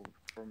cocina.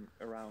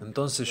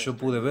 Entonces yo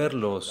pude ver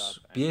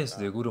los pies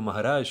de Guru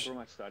Maharaj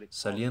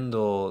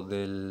saliendo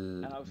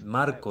del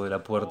marco de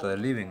la puerta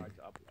del living.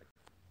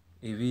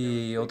 Y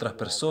vi otras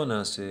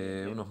personas,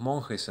 unos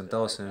monjes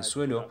sentados en el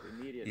suelo,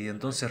 y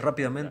entonces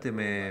rápidamente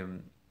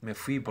me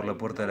fui por la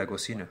puerta de la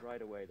cocina,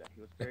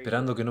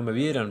 esperando que no me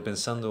vieran,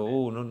 pensando,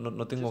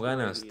 no tengo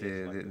ganas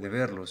de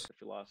verlos.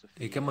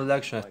 Y Kamal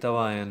Daksha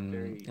estaba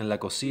en la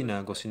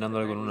cocina, cocinando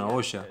algo en una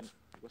olla,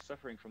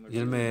 y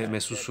él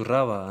me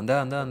susurraba,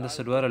 anda a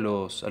saludar a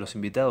los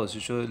invitados. Y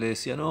yo le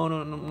decía,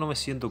 no me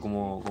siento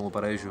como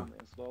para ello.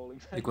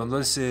 Y cuando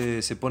él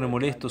se pone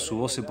molesto, su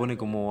voz se pone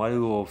como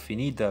algo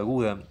finita,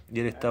 aguda. Y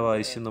él estaba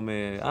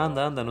diciéndome,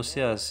 anda, no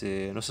seas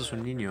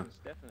un niño.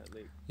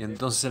 Y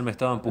entonces él me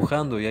estaba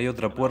empujando y hay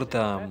otra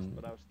puerta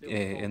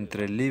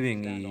entre el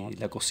living y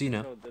la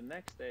cocina.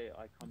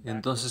 Y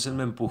entonces él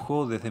me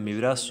empujó desde mi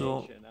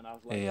brazo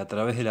a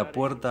través de la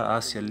puerta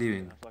hacia el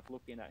living.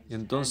 Y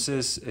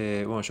entonces,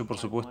 bueno, yo por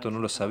supuesto no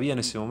lo sabía en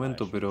ese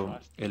momento, pero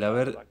el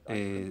haber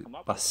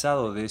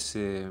pasado de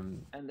ese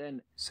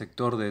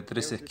sector de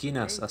 3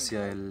 esquinas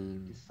hacia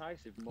el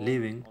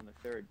living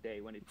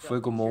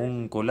fue como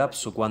un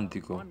colapso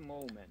cuántico.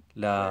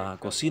 La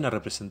cocina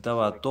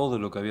representaba todo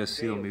lo que había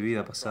sido mi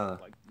vida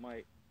pasada.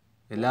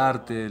 El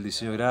arte, el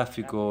diseño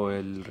gráfico,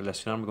 el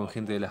relacionarme con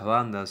gente de las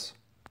bandas.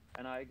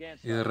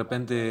 Y de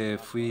repente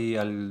fui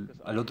al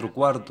otro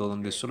cuarto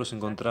donde solo se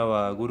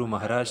encontraba Guru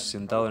Maharaj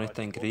sentado en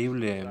esta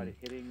increíble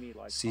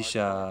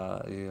silla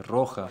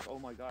roja,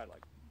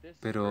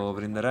 pero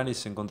Brindarani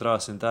se encontraba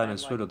sentada en el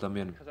suelo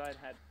también.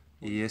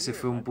 Y ese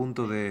fue un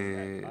punto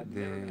de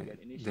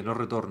no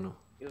retorno.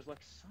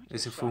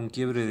 Ese fue un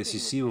quiebre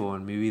decisivo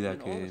en mi vida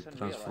que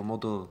transformó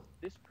todo.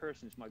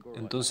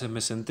 Entonces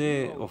me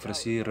senté,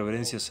 ofrecí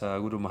reverencias a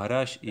Guru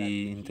Maharaj e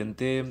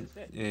intenté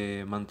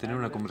mantener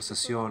una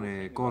conversación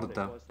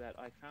corta,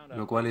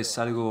 lo cual es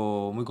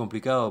algo muy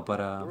complicado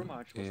para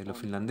los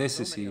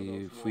finlandeses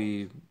y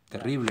fui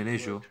terrible en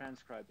ello.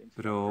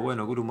 Pero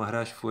bueno, Guru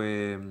Maharaj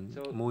fue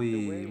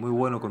muy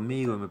bueno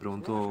conmigo y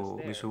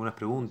me hizo algunas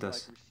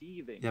preguntas.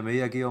 Y a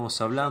medida que íbamos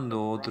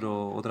hablando,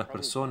 otras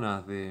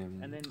personas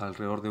de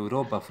alrededor de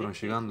Europa fueron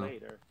llegando.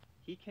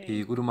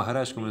 Y Guru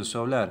Maharaj comenzó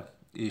a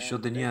hablar. Y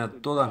yo tenía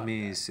todas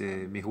mis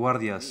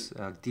guardias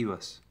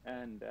activas.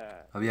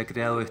 Había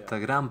creado esta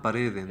gran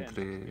pared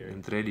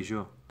entre él y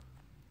yo.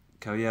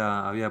 que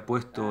había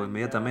puesto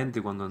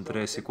inmediatamente cuando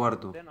entré a ese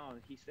cuarto.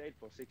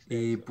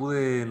 Y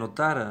pude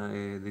notar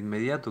de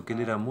inmediato que él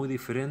era muy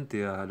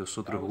diferente a los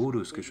otros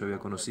gurús que yo había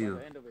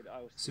conocido,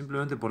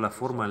 simplemente por la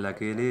forma en la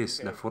que él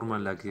es, la forma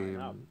en la que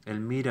él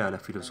mira a la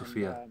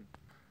filosofía.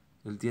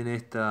 Él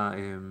tiene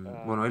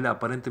bueno, él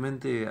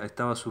aparentemente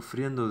estaba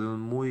sufriendo de un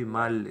muy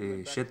mal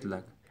jet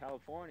lag,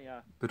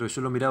 pero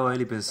yo lo miraba a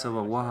él y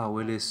pensaba, wow,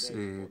 él es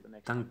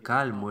tan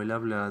calmo, él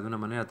habla de una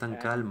manera tan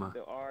calma,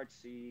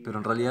 pero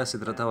en realidad se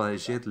trataba de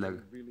jet lag.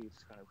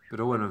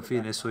 Pero bueno, en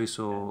fin,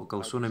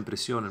 causó una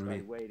impresión en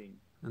mí.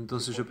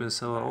 Entonces yo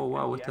pensaba, oh,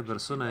 wow, esta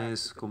persona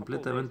es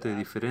completamente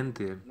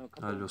diferente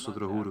a los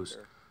otros gurús,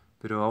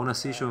 pero aún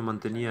así yo me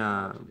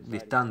mantenía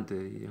distante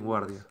y en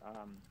guardia.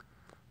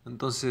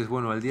 Entonces,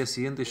 bueno, al día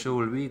siguiente yo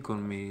volví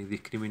con mi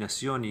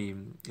discriminación y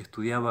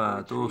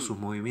estudiaba todos sus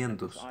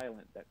movimientos.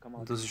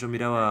 Entonces yo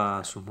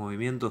miraba sus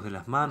movimientos de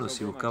las manos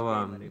y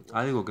buscaba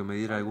algo que me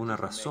diera alguna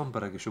razón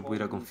para que yo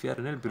pudiera confiar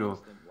en él,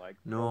 pero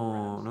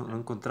no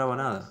encontraba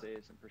nada.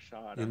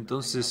 Y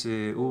entonces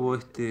hubo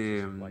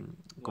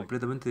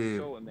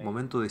completamente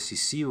momento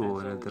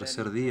decisivo en el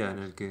tercer día,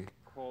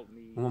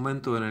 un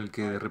momento en el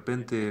que de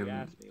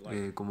repente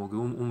como que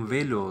un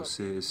velo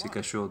se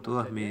cayó,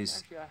 todos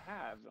mis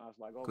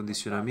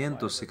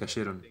condicionamientos se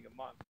cayeron.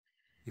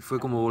 Y fue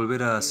como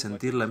volver a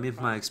sentir la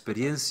misma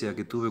experiencia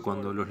que tuve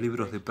cuando los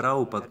libros de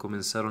Prabhupada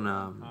comenzaron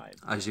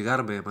a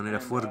llegarme de manera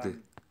fuerte.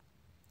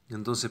 Y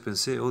entonces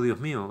pensé, oh Dios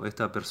mío,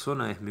 esta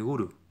persona es mi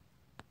gurú.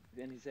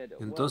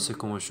 Entonces,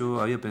 como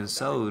yo había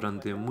pensado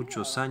durante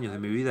muchos años de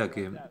mi vida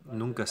que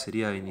nunca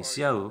sería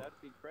iniciado,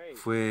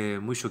 fue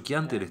muy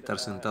choqueante el estar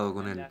sentado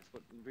con él.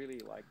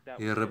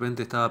 Y de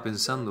repente estaba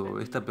pensando,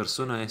 esta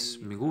persona es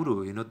mi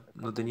gurú y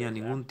no tenía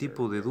ningún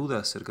tipo de duda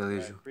acerca de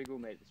ello.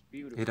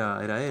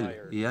 Era él.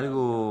 Y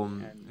algo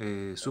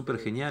súper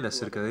genial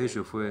acerca de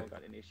ello fue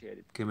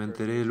que me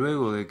enteré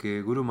luego de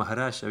que Guru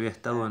Maharaj había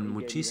estado en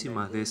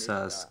muchísimas de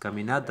esas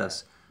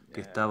caminatas que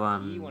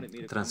estaban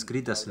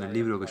transcritas en el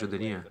libro que yo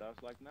tenía.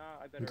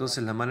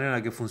 Entonces la manera en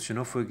la que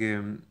funcionó fue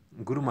que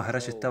Guru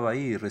Maharaj estaba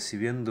ahí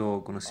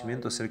recibiendo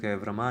conocimiento acerca de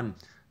Brahman,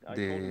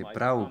 de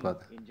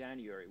Prabhupada.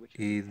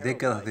 Y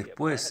décadas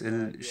después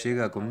él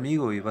llega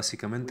conmigo y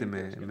básicamente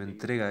me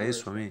entrega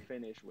eso a mí.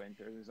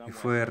 Y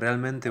fue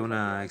realmente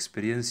una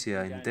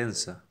experiencia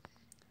intensa.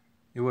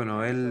 Y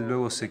bueno, él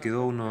luego se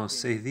quedó unos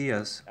 6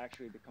 días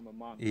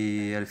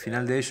y al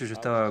final de ello yo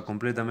estaba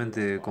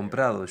completamente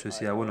comprado. Yo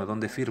decía, bueno,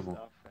 ¿dónde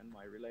firmo?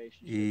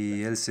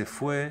 Y él se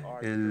fue,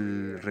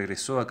 él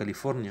regresó a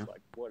California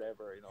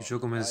y yo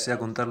comencé a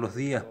contar los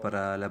días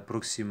para la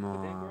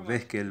próxima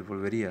vez que él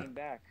volvería.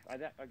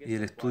 Y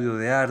el estudio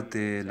de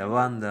arte, la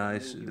banda,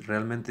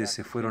 realmente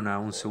se fueron a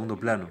un segundo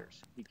plano.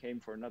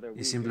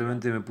 Y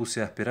simplemente me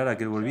puse a esperar a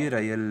que él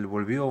volviera y él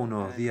volvió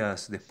unos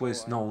días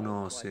después, no,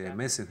 unos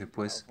meses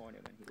después.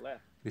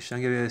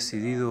 Yang había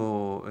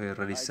decidido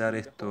realizar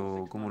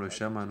esto, ¿cómo lo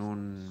llaman?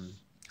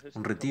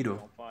 Un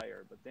retiro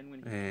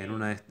en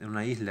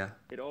una isla.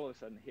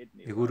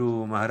 Y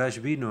Guru Maharaj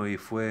vino y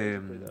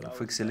fue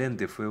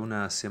excelente, fue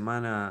una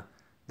semana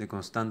de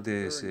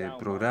constantes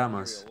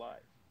programas,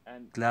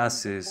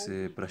 clases,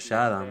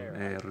 prayadam,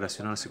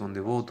 relacionarse con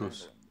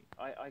devotos.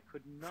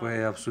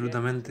 Fue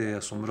absolutamente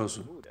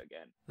asombroso.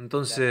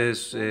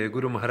 Entonces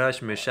Guru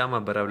Maharaj me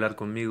llama para hablar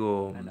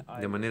conmigo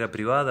de manera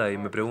privada y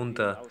me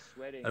pregunta,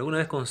 ¿alguna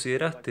vez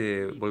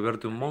consideraste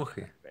volverte un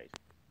monje?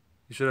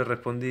 Y yo le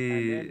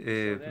respondí,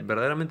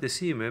 verdaderamente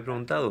sí, me he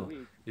preguntado.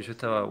 Y yo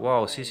estaba,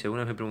 wow, sí, si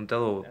alguna vez me he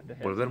preguntado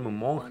volverme un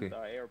monje.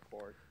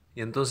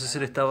 Y entonces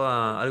él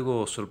estaba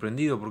algo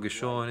sorprendido porque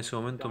yo en ese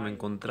momento me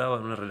encontraba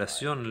en una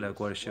relación en la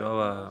cual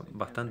llevaba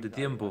bastante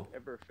tiempo.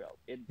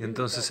 Y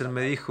entonces él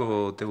me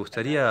dijo, ¿te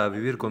gustaría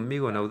vivir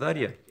conmigo en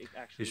Audaria?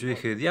 Y yo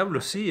dije,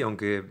 diablo, sí,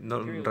 aunque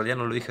en realidad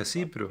no lo dije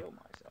así,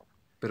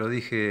 pero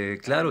dije,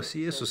 claro,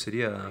 sí, eso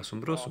sería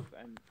asombroso.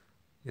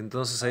 Y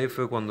entonces ahí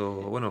fue cuando,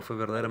 bueno, fue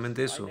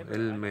verdaderamente eso.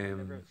 Él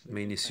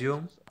me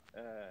inició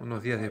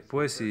unos días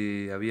después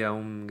y había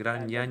un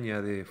gran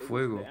ñaña de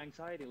fuego.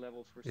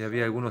 Y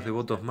había algunos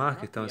devotos más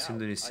que estaban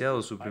siendo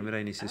iniciados, su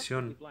primera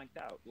iniciación.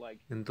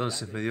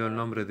 Entonces me dio el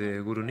nombre de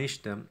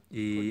Gurunistha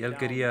y él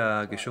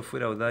quería que yo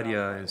fuera a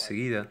Audaria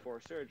enseguida.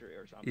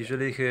 Y yo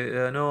le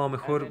dije, no,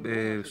 mejor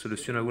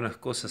soluciono algunas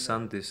cosas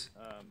antes.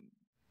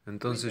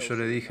 Entonces yo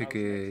le dije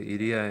que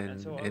iría en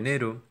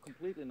enero,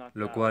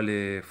 lo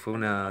cual fue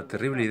una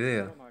terrible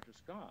idea.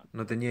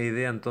 No tenía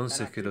idea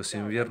entonces que los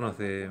inviernos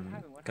de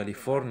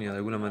California de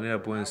alguna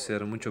manera pueden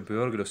ser mucho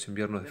peor que los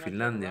inviernos de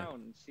Finlandia.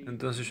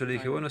 Entonces yo le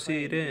dije, bueno, sí,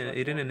 iré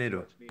en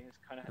enero.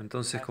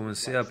 Entonces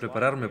comencé a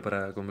prepararme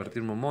para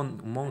convertirme en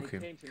un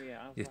monje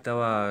y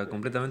estaba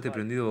completamente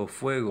prendido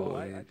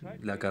fuego,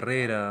 la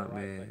carrera,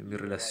 mi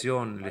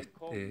relación,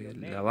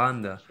 la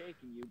banda,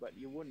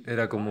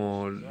 era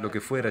como lo que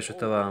fuera, yo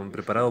estaba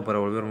preparado para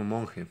volverme un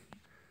monje.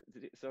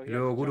 Y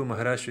luego Guru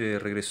Maharaj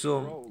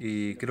regresó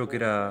y creo que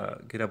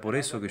era por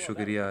eso que yo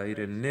quería ir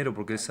en enero,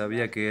 porque él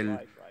sabía que él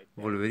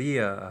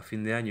volvería a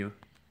fin de año.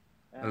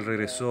 Él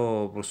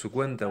regresó por su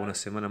cuenta una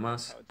semana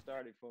más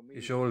y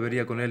yo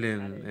volvería con él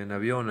en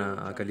avión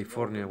a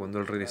California cuando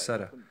él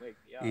regresara.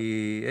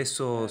 Y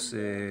esos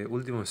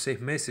últimos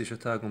 6 meses yo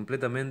estaba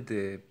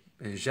completamente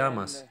en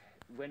llamas.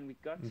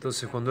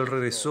 Entonces cuando él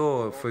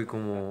regresó fue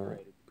como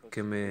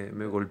que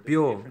me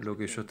golpeó lo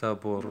que yo estaba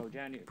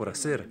por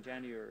hacer.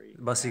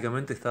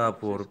 Básicamente estaba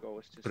por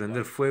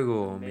prender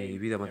fuego mi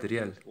vida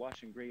material.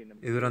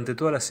 Y durante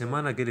toda la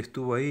semana que él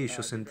estuvo ahí,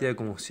 yo sentía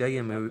como si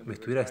alguien me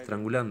estuviera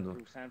estrangulando.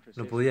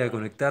 No podía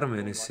conectarme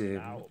en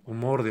ese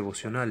humor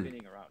devocional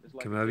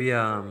que me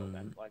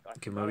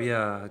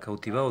había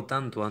cautivado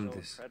tanto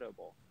antes.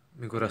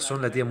 Mi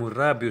corazón latía muy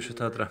rápido, yo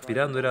estaba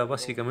transpirando, era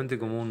básicamente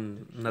como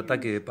un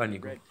ataque de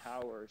pánico.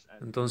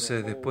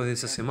 Entonces, después de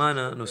esa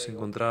semana, nos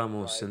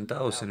encontrábamos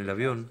sentados en el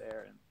avión,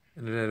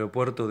 en el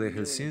aeropuerto de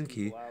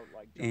Helsinki,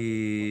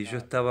 y yo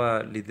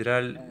estaba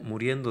literal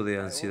muriendo de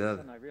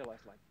ansiedad.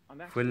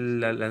 Fue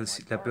la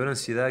peor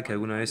ansiedad que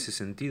alguna vez he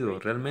sentido.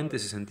 Realmente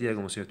se sentía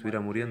como si me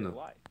estuviera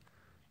muriendo.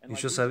 Y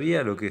yo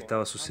sabía lo que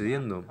estaba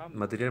sucediendo.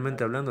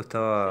 Materialmente hablando,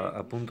 estaba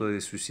a punto de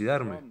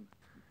suicidarme.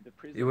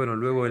 Y bueno,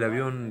 luego el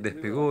avión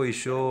despegó y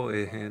yo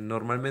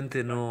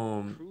normalmente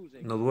no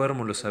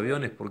duermo en los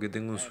aviones porque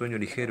tengo un sueño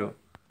ligero.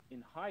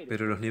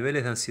 Pero los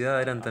niveles de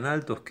ansiedad eran tan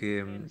altos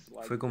que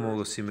fue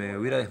como si me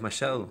hubiera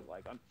desmayado.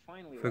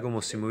 Fue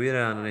como si me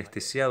hubieran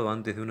anestesiado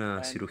antes de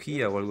una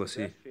cirugía o algo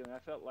así.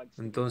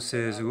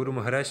 Entonces Guru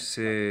Maharaj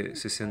se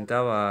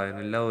sentaba en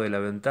el lado de la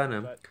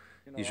ventana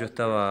y yo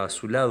estaba a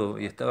su lado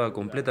y estaba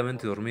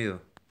completamente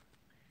dormido.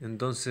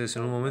 Entonces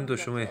en un momento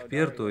yo me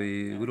despierto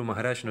y Guru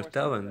Maharaj no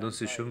estaba,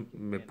 entonces yo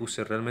me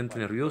puse realmente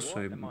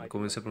nervioso y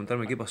comencé a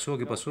preguntarme qué pasó,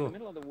 qué pasó.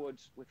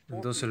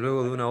 Entonces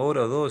luego de una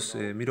hora o dos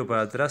miro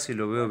para atrás y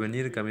lo veo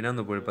venir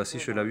caminando por el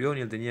pasillo del avión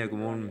y él tenía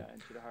como un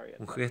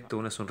gesto,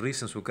 una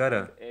sonrisa en su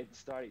cara.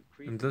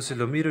 Entonces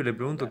lo miro y le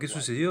pregunto qué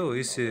sucedió. Y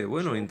dice,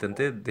 bueno,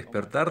 intenté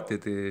despertarte,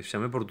 te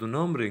llamé por tu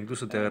nombre,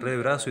 incluso te agarré de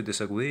brazo y te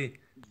sacudí.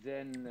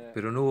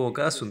 Pero no hubo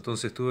caso,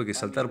 entonces tuve que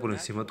saltar por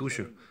encima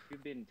tuyo.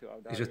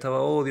 Y yo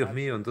estaba, oh Dios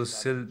mío,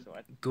 entonces él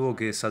tuvo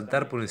que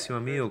saltar por encima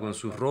mío con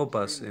sus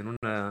ropas en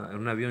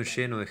un avión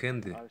lleno de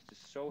gente.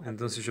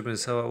 Entonces yo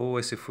pensaba, oh,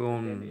 ese fue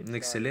un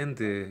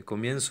excelente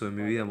comienzo de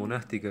mi vida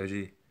monástica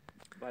allí.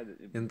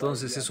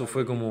 Entonces eso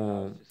fue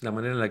como la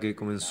manera en la que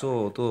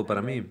comenzó todo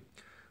para mí.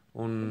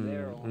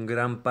 Un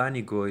gran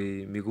pánico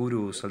y mi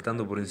guru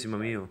saltando por encima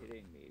mío,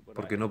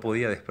 porque no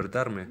podía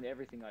despertarme.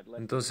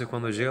 Entonces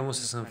cuando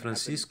llegamos a San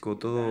Francisco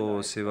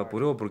todo se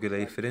evaporó porque la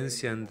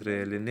diferencia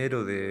entre el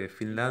enero de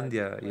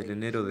Finlandia y el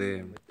enero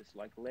de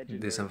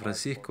San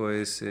Francisco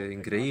es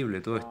increíble,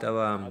 todo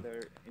estaba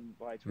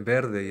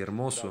verde y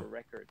hermoso.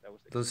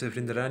 Entonces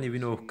Brindarani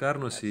vino a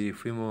buscarnos y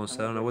fuimos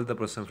a dar una vuelta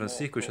por San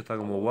Francisco y yo estaba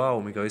como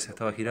wow, mi cabeza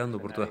estaba girando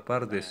por todas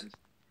partes.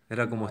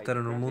 Era como estar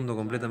en un mundo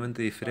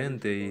completamente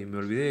diferente y me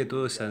olvidé de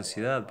toda esa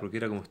ansiedad porque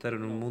era como estar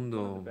en un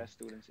mundo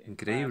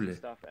increíble.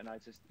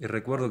 Y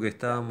recuerdo que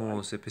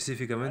estábamos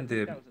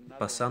específicamente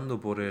pasando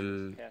por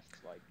el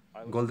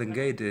Golden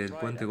Gate, el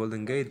puente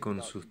Golden Gate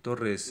con sus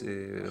torres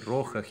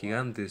rojas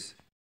gigantes.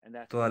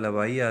 Toda la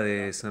bahía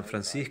de San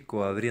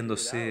Francisco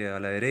abriéndose a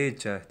la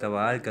derecha,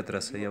 estaba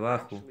Alcatraz ahí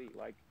abajo,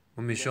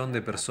 1 millón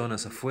de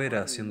personas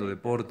afuera haciendo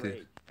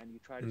deporte.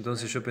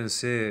 Entonces yo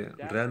pensé,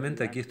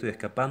 realmente aquí estoy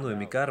escapando de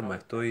mi karma,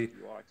 estoy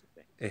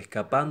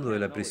escapando de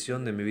la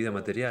prisión de mi vida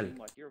material.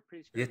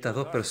 Y estas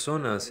dos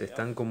personas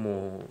están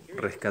como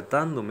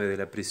rescatándome de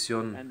la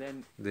prisión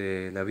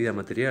de la vida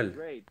material.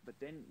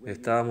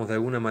 Estábamos de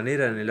alguna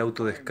manera en el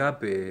auto de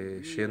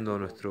escape yendo a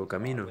nuestro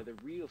camino.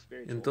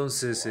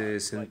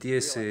 Entonces sentí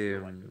ese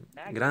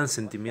gran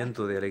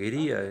sentimiento de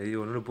alegría y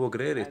digo, no lo puedo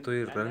creer,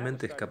 estoy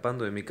realmente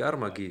escapando de mi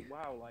karma aquí.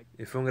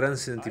 Y fue un gran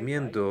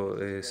sentimiento,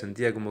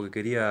 sentía como que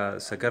quería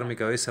sacar mi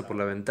cabeza por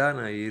la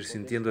ventana e ir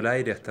sintiendo el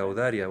aire hasta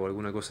Audaria o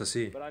alguna cosa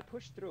así.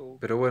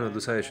 Pero bueno, tú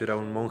sabes, yo era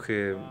un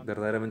monje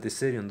verdaderamente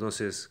serio,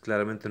 entonces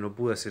claramente no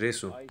pude hacer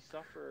eso.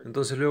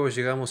 Entonces luego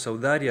llegamos a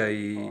Audaria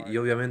y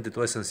obviamente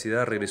toda esa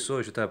ansiedad regresó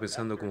y yo estaba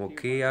pensando como,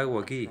 ¿qué hago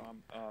aquí?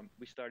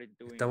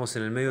 Estamos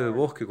en el medio del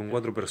bosque con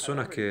 4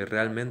 personas que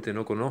realmente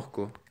no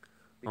conozco,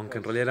 aunque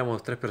en realidad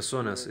éramos 3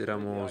 personas,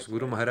 éramos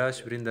Guru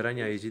Maharaj,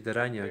 Brindaranya y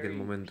Jitaraña en aquel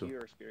momento.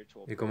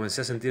 Y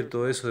comencé a sentir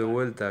todo eso de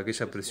vuelta,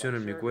 aquella presión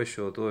en mi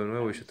cuello, todo de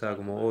nuevo, y yo estaba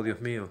como, oh Dios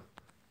mío.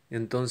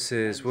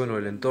 Entonces, bueno,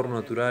 el entorno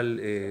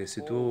natural,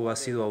 si tú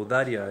has ido a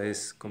Audaria,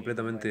 es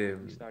completamente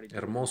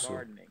hermoso.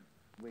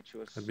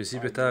 Al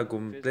principio estaba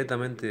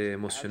completamente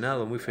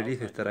emocionado, muy feliz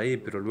de estar ahí,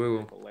 pero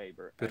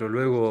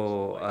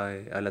luego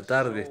a la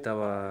tarde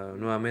estaba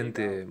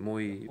nuevamente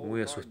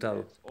muy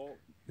asustado.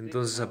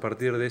 Entonces, a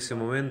partir de ese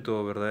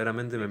momento,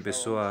 verdaderamente me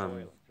empezó a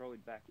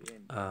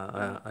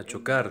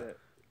chocar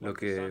lo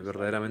que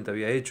verdaderamente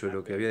había hecho,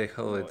 lo que había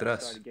dejado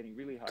detrás,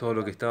 todo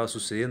lo que estaba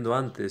sucediendo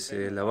antes.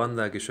 La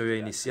banda que yo había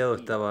iniciado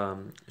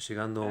estaba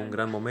llegando a un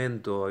gran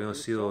momento, habíamos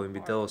sido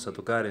invitados a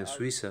tocar en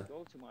Suiza,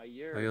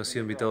 habíamos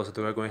sido invitados a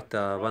tocar con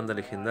esta banda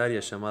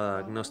legendaria llamada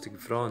Agnostic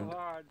Front.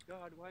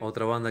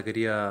 Otra banda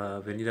quería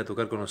venir a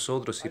tocar con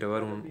nosotros y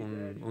grabar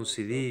un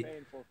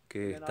CD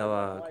que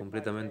estaba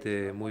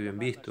completamente muy bien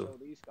visto.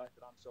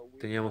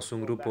 teníamos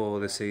un grupo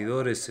de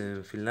seguidores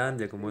en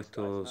Finlandia, como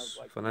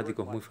estos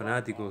fanáticos muy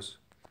fanáticos.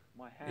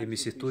 Y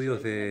mis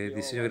estudios de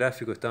diseño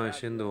gráfico estaban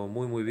yendo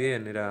muy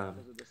bien, era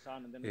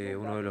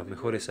uno de los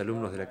mejores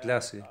alumnos de la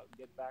clase.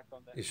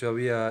 Y yo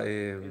había,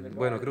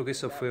 bueno, creo que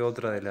eso fue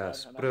otra de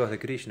las pruebas de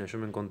Krishna. Yo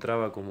me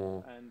encontraba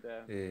como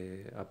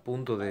a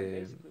punto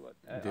de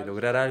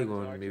lograr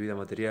algo en mi vida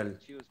material.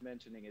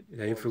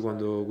 Y ahí fue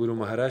cuando Guru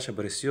Maharaj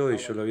apareció y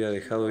yo lo había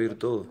dejado ir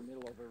todo.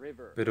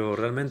 Pero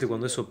realmente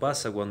cuando eso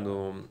pasa,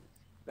 cuando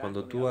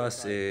tú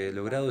has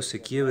logrado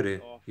ese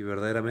quiebre y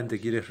verdaderamente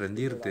quieres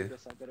rendirte,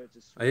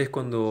 ahí es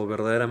cuando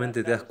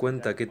verdaderamente te das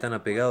cuenta qué tan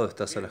apegado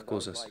estás a las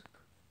cosas.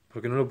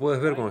 Porque no lo puedes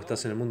ver cuando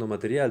estás en el mundo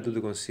material, tú te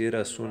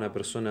consideras una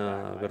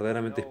persona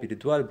verdaderamente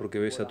espiritual porque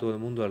ves a todo el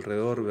mundo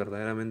alrededor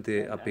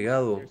verdaderamente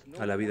apegado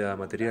a la vida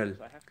material.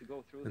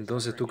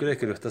 Entonces tú crees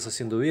que lo estás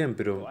haciendo bien,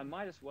 pero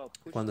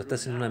cuando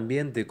estás en un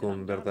ambiente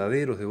con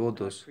verdaderos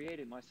devotos,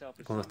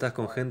 cuando estás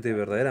con gente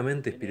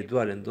verdaderamente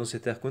espiritual, entonces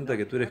te das cuenta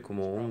que tú eres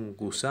como un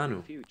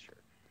gusano.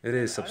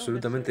 Eres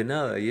absolutamente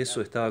nada y eso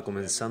estaba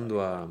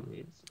comenzando a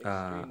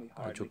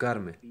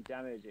chocarme.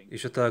 Y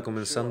yo estaba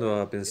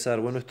comenzando a pensar,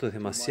 bueno, esto es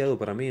demasiado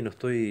para mí, no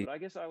estoy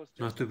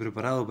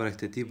preparado para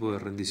este tipo de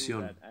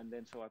rendición.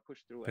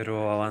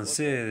 Pero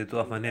avancé de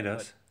todas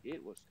maneras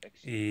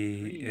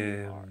y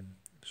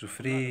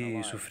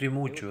sufrí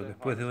mucho.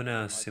 Después de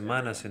unas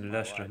semanas en el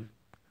ashram,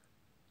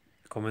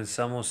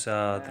 comenzamos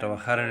a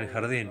trabajar en el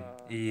jardín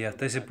y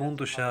hasta ese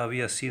punto ya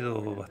había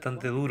sido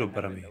bastante duro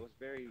para mí,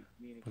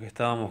 porque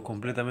estábamos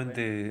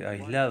completamente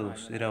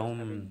aislados. Era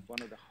un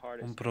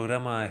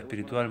programa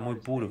espiritual muy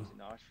puro.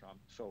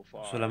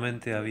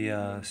 Solamente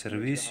había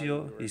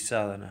servicio y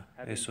sadhana,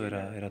 eso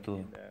era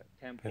todo.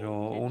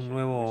 Pero un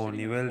nuevo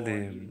nivel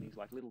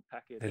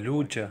de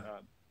lucha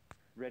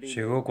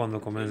llegó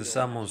cuando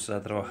comenzamos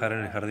a trabajar en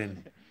el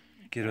jardín.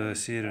 Quiero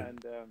decir,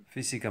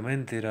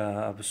 físicamente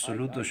era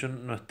absoluto. Yo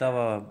no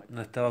estaba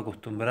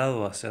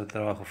acostumbrado a hacer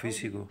trabajo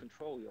físico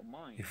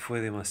y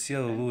fue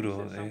demasiado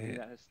duro.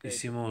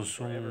 Hicimos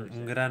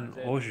un gran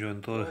hoyo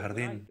en todo el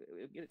jardín,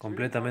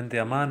 completamente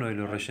a mano, y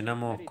lo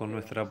rellenamos con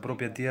nuestra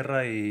propia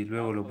tierra y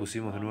luego lo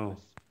pusimos de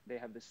nuevo.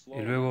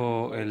 Y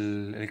luego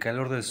el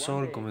calor del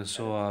sol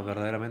comenzó a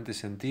verdaderamente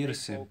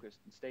sentirse.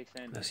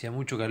 Hacía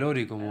mucho calor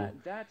y como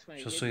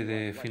yo soy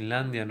de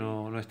Finlandia,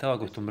 no estaba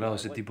acostumbrado a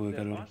ese tipo de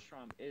calor.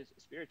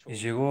 Y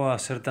llegó a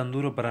ser tan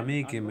duro para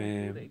mí que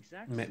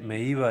me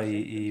iba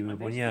y me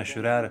ponía a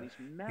llorar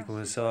y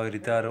comenzaba a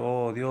gritar,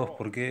 oh Dios,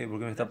 ¿por qué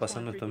me está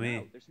pasando esto a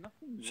mí?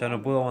 Ya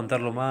no puedo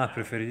aguantarlo más,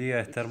 preferiría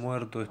estar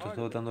muerto, esto es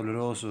todo tan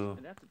doloroso.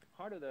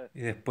 Y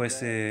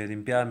después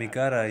limpiaba mi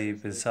cara y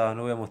pensaba,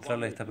 no voy a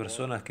mostrarle a estas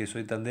personas que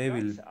soy tan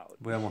débil,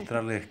 voy a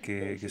mostrarles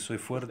que soy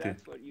fuerte.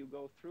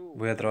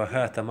 Voy a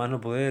trabajar hasta más no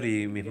poder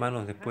y mis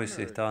manos después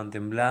estaban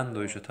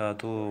temblando y yo estaba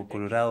todo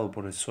colorado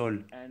por el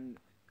sol.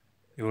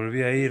 Y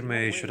volví a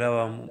irme y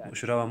lloraba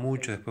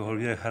mucho, después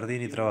volví al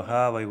jardín y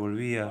trabajaba y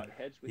volvía,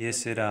 y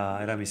ese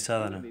era mi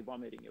sadhana.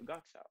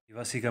 Y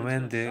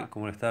básicamente,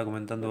 como le estaba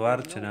comentando a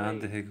Archana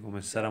antes de que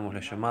comenzáramos la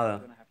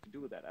llamada,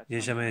 y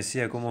ella me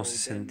decía cómo se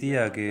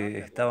sentía que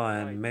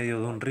estaba en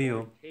medio de un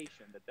río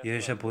y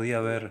ella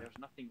podía ver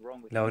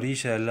la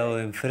orilla del lado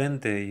de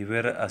enfrente y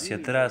ver hacia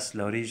atrás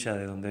la orilla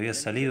de donde había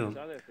salido.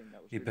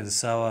 Y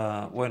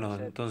pensaba, bueno,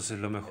 entonces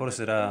lo mejor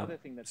será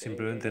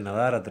simplemente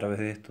nadar a través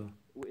de esto.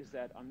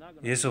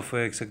 Y eso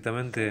fue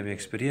exactamente mi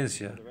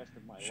experiencia.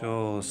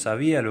 Yo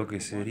sabía lo que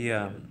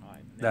sería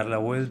dar la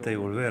vuelta y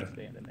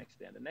volver.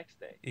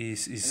 Y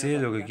sé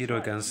lo que quiero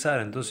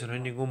alcanzar, entonces no hay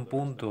ningún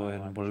punto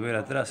en volver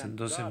atrás.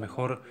 Entonces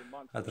mejor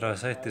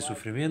atravesar este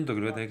sufrimiento que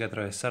lo voy a tener que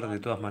atravesar de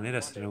todas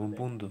maneras en algún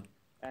punto.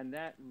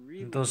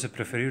 Entonces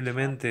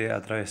preferiblemente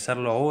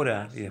atravesarlo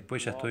ahora y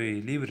después ya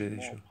estoy libre de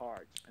ello.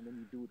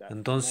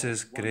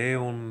 Entonces creé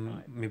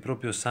mi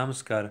propio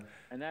samskar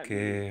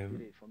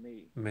que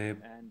me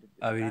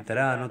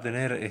habilitará a no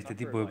tener este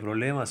tipo de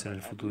problemas en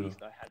el futuro.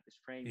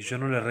 Y yo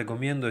no le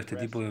recomiendo este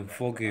tipo de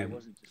enfoque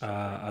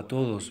a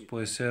todos.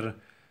 Puede ser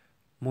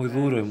muy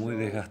duro y muy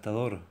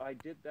desgastador.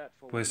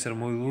 Puede ser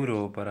muy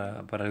duro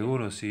para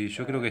algunos. Y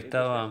yo creo que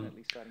estaba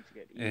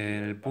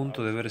en el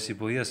punto de ver si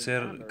podía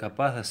ser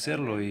capaz de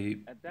hacerlo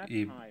y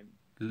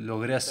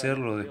logré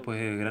hacerlo después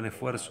de gran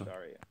esfuerzo.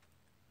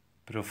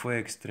 Pero fue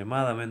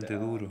extremadamente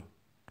duro.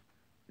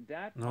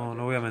 No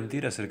voy a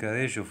mentir acerca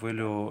de ello, fue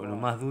lo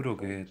más duro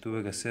que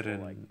tuve que hacer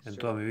en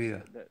toda mi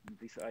vida.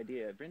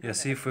 Y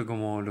así fue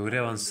como logré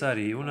avanzar.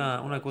 Y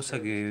una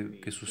cosa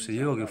que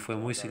sucedió que fue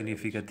muy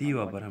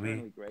significativa para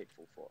mí,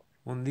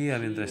 un día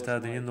mientras estaba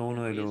teniendo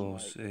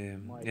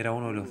era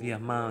uno de los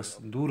días más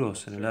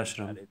duros en el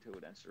ashram,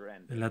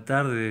 en la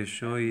tarde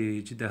yo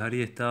y Chita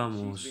Hari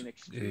estábamos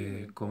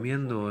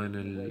comiendo en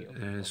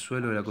el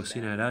suelo de la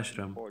cocina del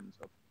ashram.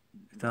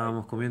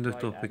 Estábamos comiendo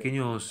estos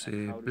pequeños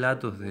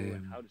platos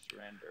de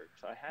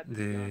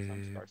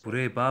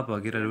puré de papa,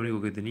 que era lo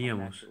único que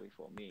teníamos.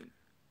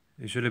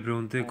 Y yo le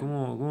pregunté,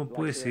 cómo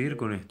puedes seguir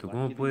con esto?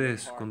 ¿Cómo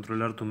puedes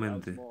controlar tu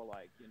mente?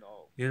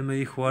 Y él me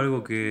dijo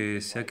algo que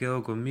se ha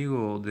quedado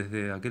conmigo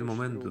desde aquel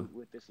momento.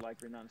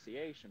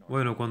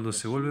 Bueno, cuando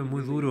se vuelve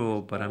muy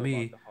duro para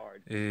mí,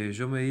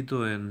 yo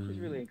medito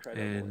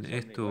en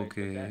esto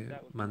que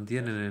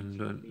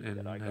mantienen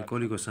en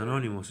Alcohólicos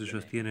Anónimos.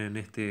 Ellos tienen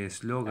este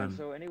eslogan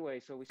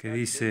que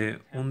dice,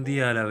 un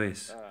día a la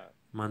vez,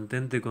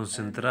 mantente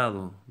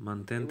concentrado,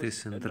 mantente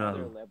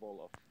centrado.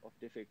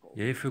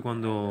 Y ahí fue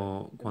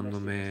cuando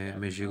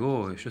me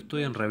llegó. Yo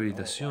estoy en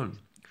rehabilitación.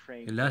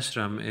 El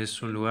ashram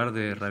es un lugar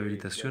de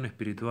rehabilitación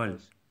espiritual.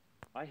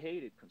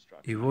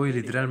 Y voy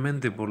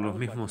literalmente por los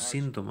mismos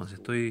síntomas.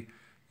 Estoy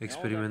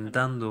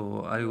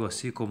experimentando algo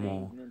así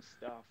como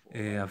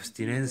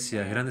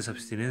abstinencias, grandes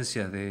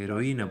abstinencias de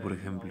heroína, por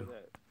ejemplo.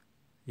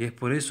 Y es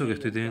por eso que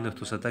estoy teniendo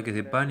estos ataques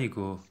de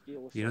pánico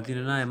y no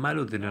tiene nada de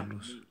malo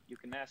tenerlos.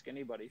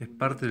 Es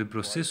parte del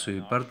proceso y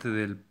parte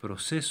del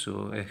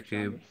proceso es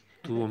que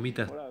tú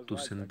vomitas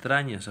tus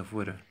entrañas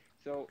afuera.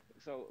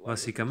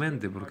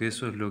 Básicamente, porque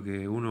eso es lo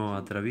que uno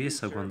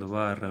atraviesa cuando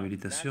va a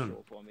rehabilitación.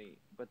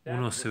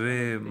 Uno se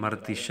ve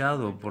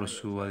martillado por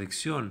su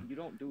adicción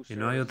y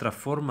no hay otra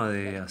forma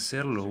de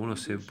hacerlo. Uno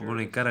se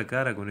pone cara a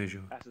cara con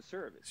ello.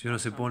 Si uno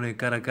se pone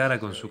cara a cara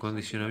con su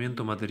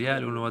condicionamiento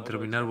material, uno va a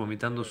terminar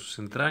vomitando sus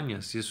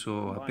entrañas y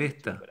eso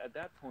apesta.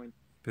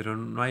 Pero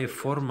no hay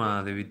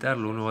forma de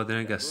evitarlo, uno va a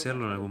tener que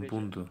hacerlo en algún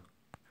punto.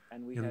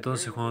 Y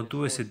entonces cuando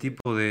tuve ese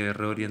tipo de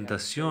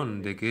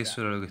reorientación de que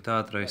eso era lo que estaba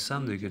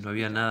atravesando y que no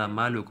había nada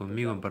malo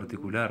conmigo en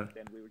particular,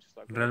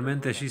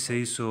 realmente allí se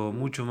hizo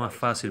mucho más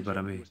fácil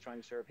para mí.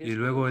 Y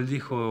luego él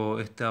dijo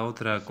esta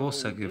otra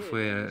cosa que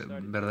fue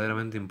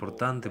verdaderamente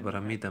importante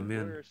para mí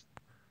también.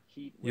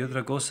 Y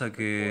otra cosa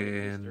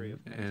que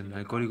en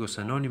Alcohólicos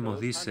Anónimos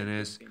dicen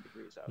es,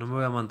 no me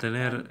voy a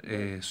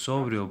mantener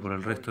sobrio por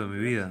el resto de mi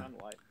vida.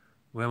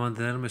 Voy a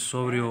mantenerme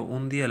sobrio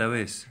un día a la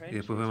vez y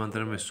después voy a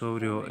mantenerme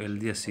sobrio el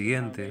día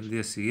siguiente, el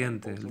día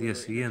siguiente, el día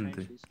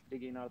siguiente.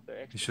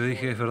 Y yo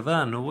dije, es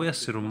verdad, no voy a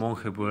ser un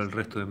monje por el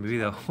resto de mi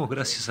vida. Oh,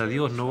 gracias a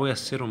Dios, no voy a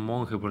ser un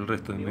monje por el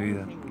resto de mi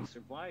vida.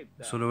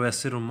 Solo voy a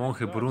ser un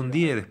monje por un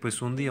día y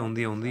después un día, un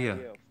día, un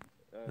día.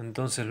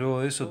 Entonces luego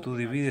de eso tú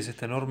divides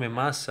esta enorme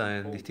masa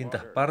en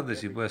distintas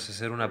partes y puedes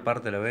hacer una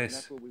parte a la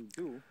vez.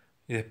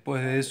 Y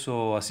después de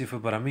eso, así fue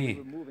para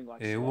mí.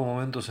 Hubo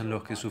momentos en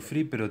los que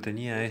sufrí, pero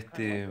tenía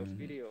este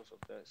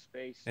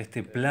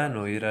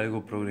plano y era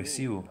algo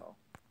progresivo.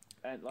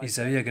 Y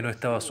sabía que no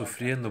estaba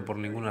sufriendo por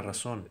ninguna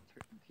razón.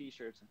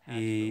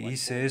 Y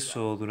hice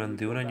eso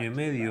durante un año y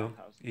medio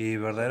y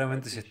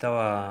verdaderamente se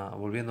estaba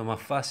volviendo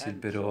más fácil,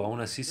 pero aún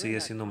así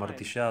seguía siendo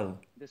martillado.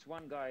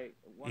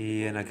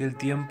 Y en aquel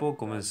tiempo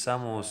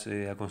comenzamos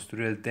a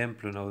construir el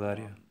templo en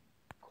Audaria.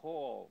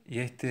 Y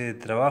este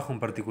trabajo en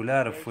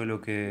particular fue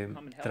lo que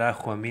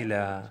trajo a mí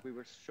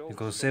el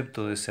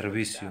concepto de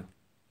servicio.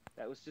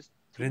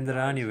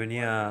 Vrindavan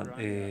venía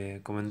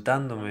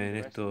comentándome en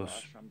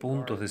estos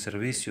puntos de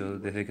servicio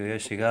desde que había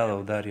llegado a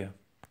Audaria.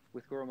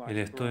 Y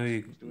le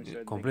estoy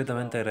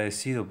completamente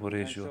agradecido por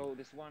ello.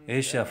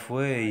 Ella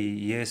fue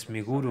y es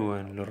mi gurú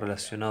en lo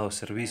relacionado a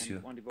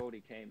servicio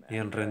y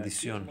en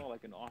rendición.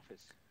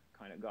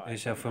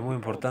 Ella fue muy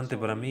importante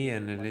para mí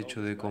en el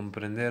hecho de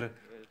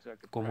comprender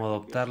cómo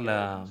adoptar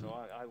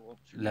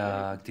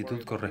la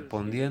actitud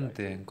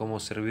correspondiente, en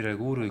cómo servir al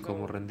gurú y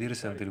cómo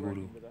rendirse ante el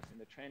gurú.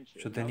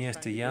 Yo tenía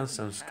este Yan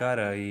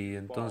Samskara y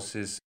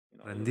entonces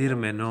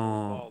rendirme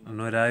no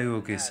era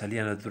algo que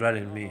salía natural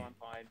en mí,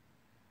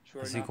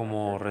 así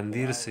como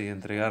rendirse y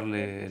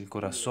entregarle el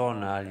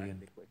corazón a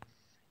alguien.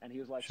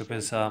 Yo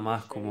pensaba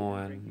más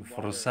como en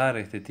forzar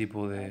este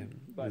tipo de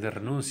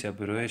renuncia,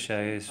 pero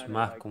ella es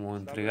más como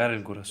entregar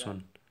el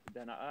corazón.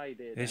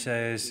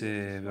 Ella es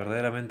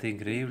verdaderamente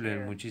increíble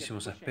en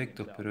muchísimos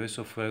aspectos, pero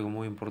eso fue algo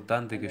muy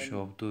importante que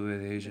yo obtuve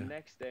de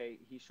ella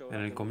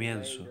en el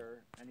comienzo.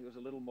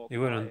 Y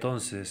bueno,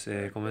 entonces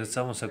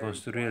comenzamos a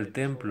construir el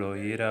templo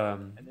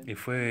y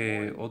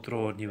fue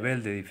otro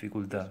nivel de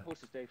dificultad.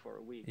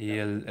 Y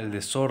el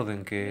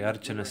desorden que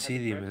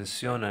Archanasidi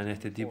menciona en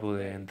este tipo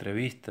de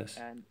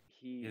entrevistas.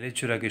 El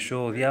hecho era que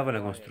yo odiaba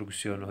la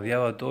construcción,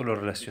 odiaba todo lo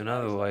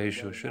relacionado a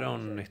ello. Yo era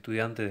un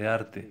estudiante de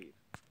arte.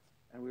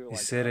 Y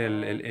ser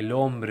el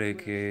hombre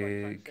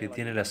que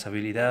tiene las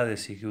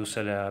habilidades y que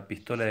usa la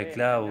pistola de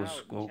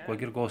clavos o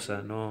cualquier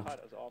cosa, no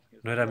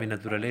era mi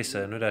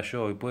naturaleza, no era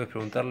yo. Y puedes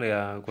preguntarle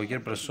a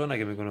cualquier persona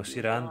que me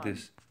conociera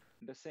antes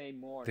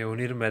de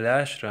unirme al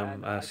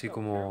ashram, así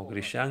como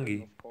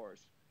Grishangi,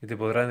 y te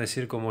podrán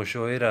decir cómo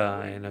yo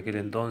era en aquel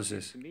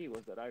entonces.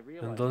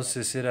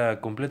 Entonces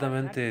era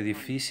completamente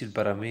difícil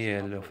para mí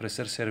el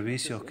ofrecer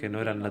servicios que no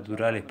eran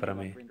naturales para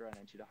mí.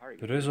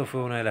 Pero eso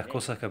fue una de las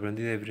cosas que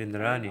aprendí de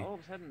Vrindarani.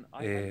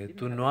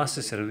 Tú no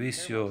haces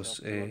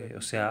servicios,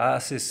 o sea,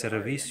 haces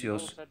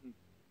servicios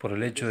por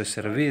el hecho de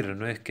servir,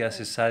 no es que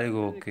haces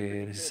algo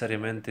que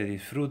necesariamente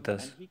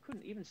disfrutas.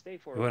 Y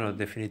bueno,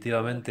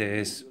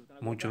 definitivamente es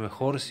mucho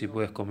mejor si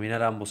puedes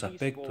combinar ambos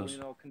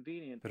aspectos,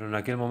 pero en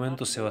aquel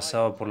momento se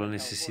basaba por la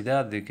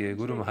necesidad de que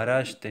Guru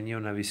Maharaj tenía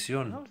una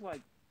visión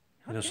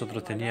y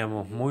nosotros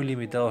teníamos muy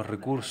limitados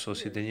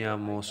recursos y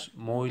teníamos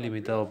muy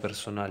limitado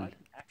personal.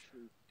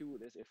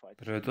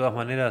 Pero de todas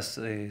maneras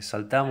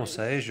saltamos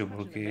a ello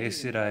porque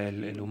ese era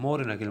el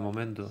humor en aquel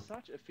momento.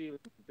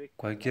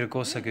 Cualquier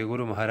cosa que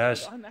Guru Maharaj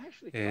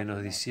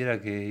nos dijera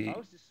que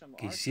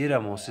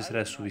hiciéramos, esa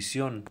era su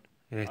visión.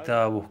 Él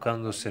estaba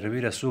buscando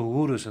servir a sus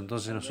gurus,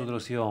 entonces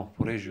nosotros íbamos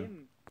por ello.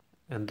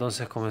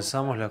 Entonces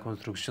comenzamos la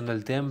construcción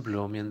del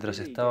templo mientras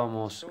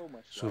estábamos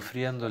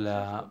sufriendo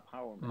la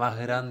más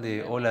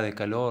grande ola de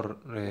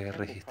calor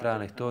registrada en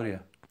la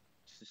historia.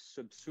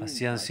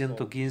 Hacían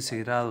 115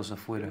 grados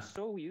afuera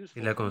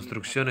y la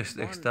construcción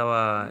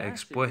estaba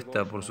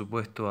expuesta, por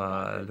supuesto,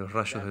 a los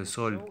rayos del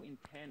sol.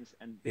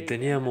 Y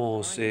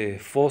teníamos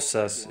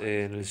fosas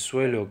en el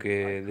suelo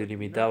que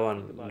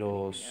delimitaban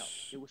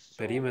los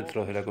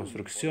perímetros de la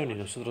construcción y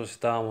nosotros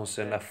estábamos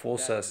en las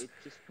fosas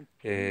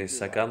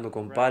sacando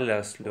con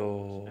palas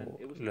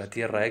la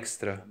tierra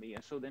extra.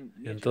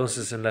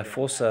 Entonces en las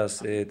fosas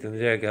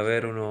tendría que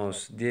haber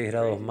unos 10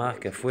 grados más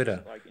que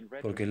afuera,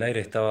 porque el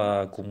aire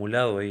estaba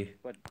acumulado ahí.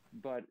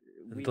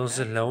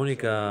 Entonces la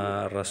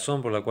única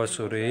razón por la cual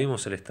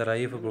sobrevivimos al estar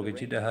ahí fue porque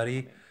Chita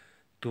Hari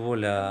tuvo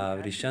la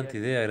brillante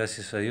idea,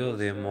 gracias a Dios,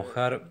 de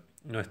mojar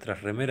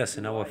nuestras remeras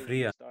en agua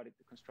fría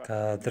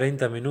cada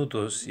 30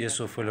 minutos y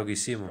eso fue lo que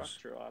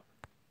hicimos.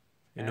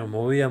 Y nos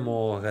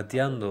movíamos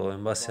gateando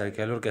en base al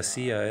calor que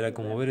hacía. Era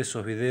como ver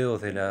esos videos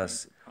de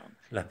las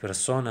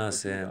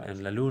personas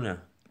en la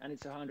luna.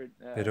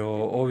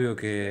 Pero obvio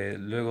que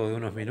luego de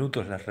unos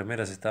minutos las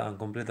remeras estaban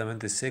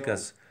completamente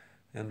secas.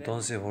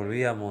 Entonces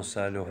volvíamos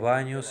a los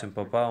baños,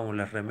 empapábamos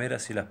las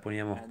remeras y las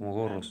poníamos como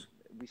gorros.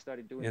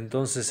 Y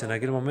entonces en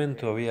aquel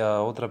momento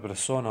había otra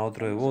persona,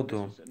 otro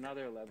devoto,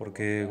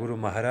 porque Guru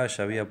Maharaj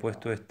había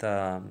puesto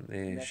esta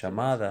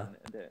llamada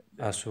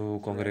a su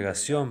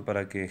congregación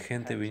para que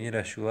gente viniera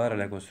a ayudar a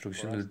la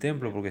construcción del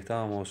templo porque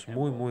estábamos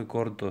muy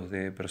cortos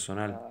de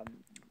personal.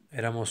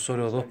 Éramos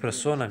solo 2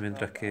 personas,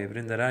 mientras que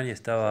Brindarani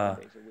estaba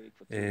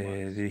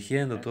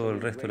dirigiendo todo el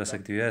resto de las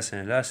actividades en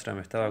el ashram,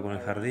 estaba con el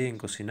jardín,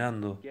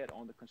 cocinando,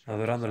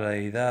 adorando a la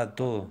deidad,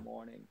 todo.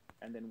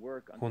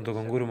 Junto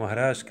con Guru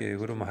Maharaj, que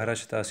Guru Maharaj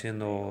estaba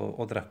haciendo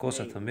otras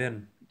cosas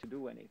también.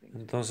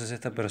 Entonces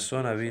esta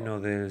persona vino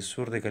del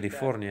sur de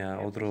California,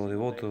 otro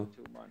devoto,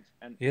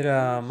 y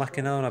era más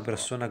que nada una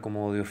persona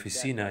como de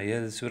oficina, y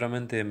él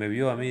seguramente me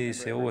vio a mí y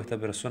dice, esta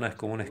persona es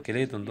como un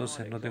esqueleto,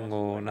 entonces no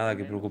tengo nada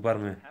que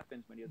preocuparme,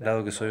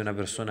 dado que soy una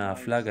persona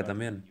flaca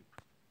también.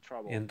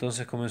 Y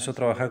entonces comenzó a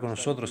trabajar con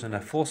nosotros en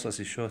las fosas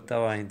y yo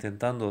estaba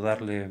intentando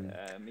darle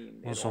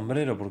un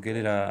sombrero porque él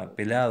era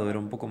pelado, era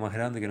un poco más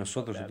grande que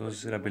nosotros,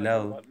 entonces era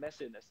pelado.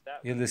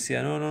 Y él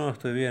decía, no,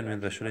 estoy bien,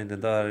 mientras yo le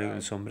intentaba dar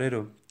el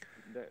sombrero.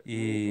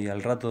 Y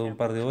al rato de un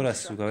par de horas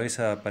su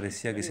cabeza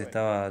parecía que se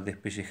estaba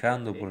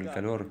despellejando por el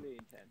calor.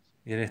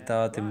 Y él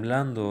estaba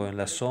temblando en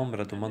la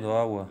sombra tomando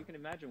agua.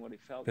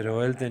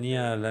 Pero él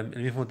tenía el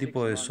mismo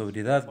tipo de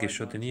sobriedad que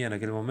yo tenía en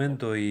aquel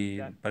momento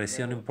y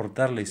parecía no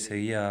importarle y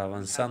seguía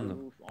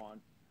avanzando.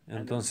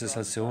 Entonces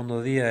al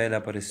segundo día él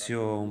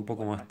apareció un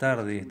poco más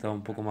tarde y estaba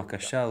un poco más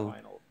callado.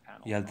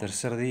 Y al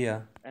tercer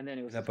día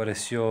él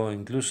apareció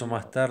incluso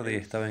más tarde y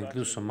estaba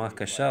incluso más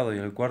callado. Y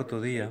al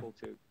cuarto día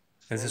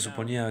él se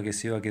suponía que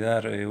se iba a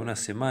quedar una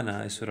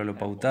semana, eso era lo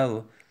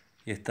pautado.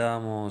 Y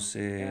estábamos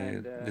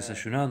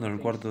desayunando en el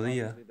cuarto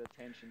día.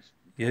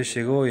 Y él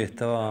llegó y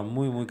estaba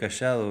muy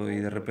callado y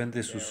de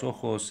repente sus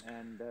ojos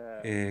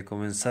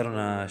comenzaron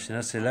a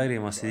llenarse de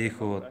lágrimas y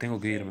dijo,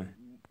 tengo que irme.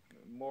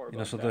 Y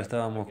nosotros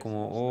estábamos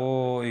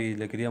como, y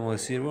le queríamos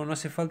decir, bueno, no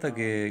hace falta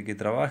que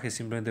trabajes,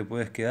 simplemente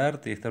puedes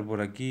quedarte y estar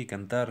por aquí y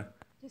cantar.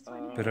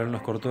 Pero él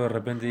nos cortó de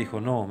repente y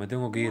dijo, no, me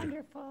tengo que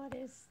ir.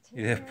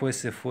 Y después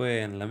se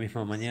fue en la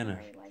misma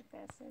mañana.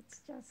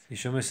 Y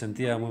yo me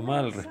sentía muy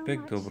mal al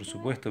respecto, por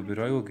supuesto,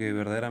 pero algo que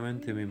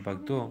verdaderamente me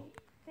impactó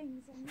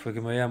fue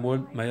que me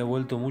había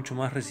vuelto mucho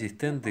más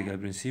resistente que al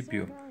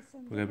principio,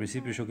 porque al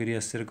principio yo quería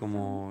ser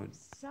como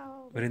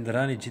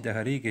Brindarani y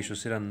Chitahari, que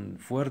ellos eran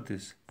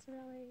fuertes.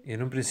 Y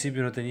en un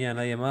principio no tenía a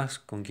nadie más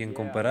con quien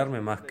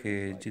compararme más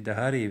que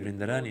Chitahari y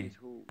Brindarani.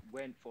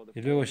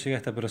 Y luego llega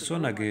esta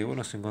persona que,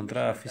 se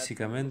encontraba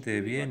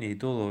físicamente bien y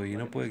todo, y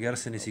no puede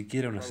quedarse ni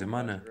siquiera una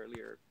semana.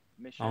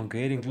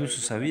 Aunque él incluso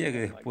sabía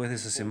que después de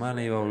esa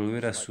semana iba a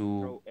volver a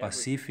su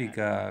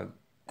pacífica,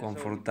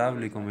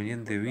 confortable y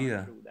conveniente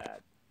vida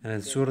en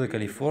el sur de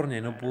California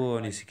y no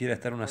pudo ni siquiera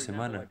estar una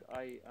semana.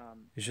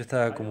 Y yo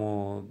estaba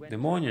como,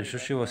 demonio, yo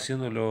llevo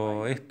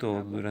haciéndolo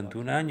esto durante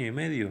 1 año y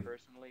medio.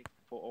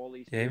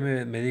 Y ahí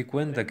me di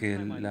cuenta que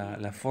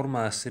la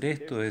forma de hacer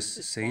esto es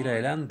seguir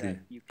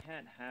adelante.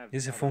 Y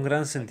ese fue un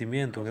gran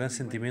sentimiento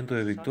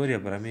de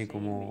victoria para mí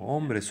como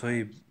hombre.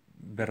 Soy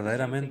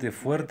verdaderamente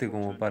fuerte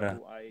como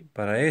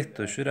para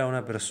esto. Yo era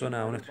una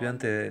persona, un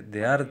estudiante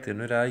de arte,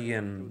 no era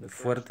alguien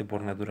fuerte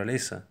por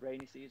naturaleza.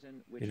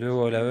 Y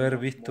luego el haber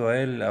visto a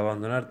él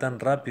abandonar tan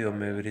rápido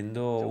me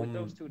brindó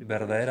un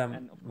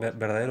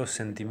verdadero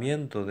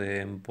sentimiento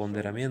de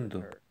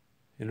empoderamiento.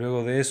 Y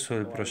luego de eso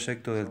el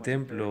proyecto del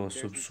templo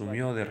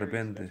subsumió de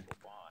repente.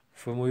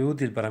 Fue muy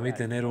útil para mí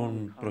tener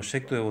un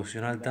proyecto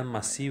devocional tan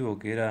masivo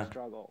que era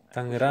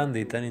tan grande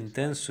y tan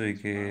intenso y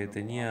que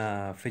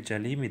tenía fecha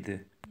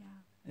límite.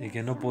 y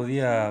que no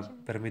podía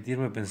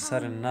permitirme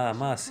pensar en nada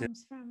más. Era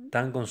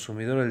tan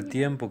consumidor el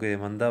tiempo que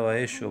demandaba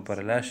ello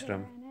para el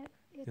ashram.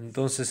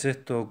 Entonces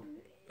esto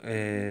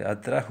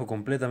atrajo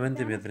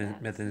completamente mi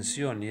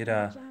atención y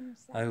era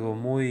algo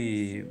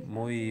muy,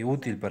 muy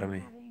útil para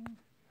mí.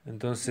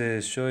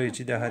 Entonces yo y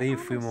Chita Hari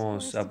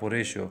fuimos a por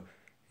ello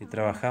y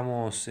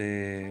trabajamos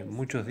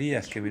muchos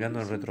días que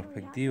mirando en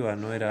retrospectiva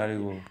no era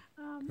algo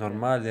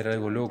normal, era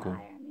algo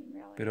loco,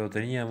 pero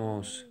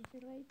teníamos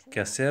que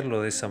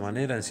hacerlo de esa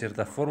manera en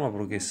cierta forma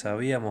porque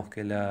sabíamos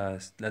que la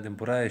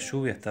temporada de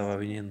lluvia estaba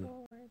viniendo.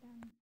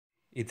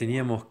 Y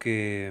teníamos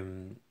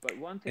que...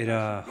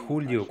 Era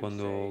julio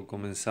cuando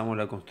comenzamos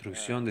la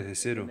construcción desde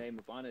cero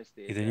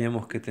y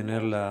teníamos que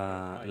tener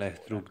la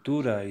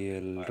estructura y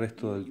el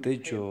resto del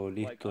techo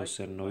listos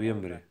en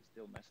noviembre,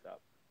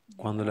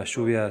 cuando las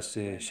lluvias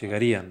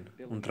llegarían,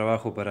 un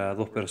trabajo para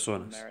 2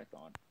 personas.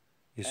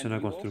 Y es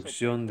una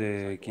construcción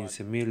de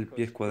 15.000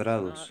 pies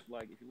cuadrados,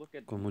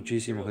 con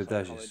muchísimos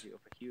detalles.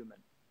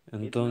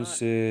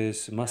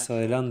 Entonces, más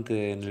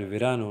adelante en el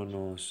verano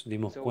nos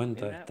dimos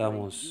cuenta,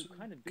 estábamos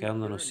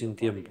quedándonos sin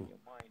tiempo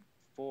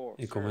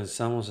y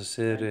comenzamos a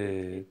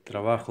hacer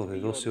trabajos de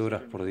 12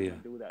 horas por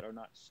día.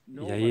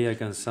 Y ahí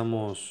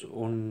alcanzamos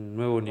un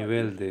nuevo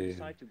nivel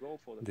de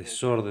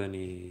desorden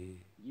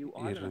y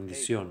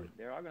rendición,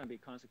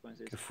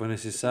 que fue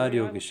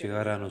necesario que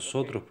llegara a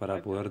nosotros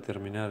para poder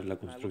terminar la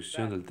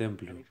construcción del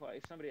templo.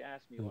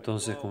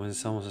 Entonces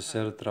comenzamos a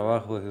hacer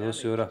trabajos de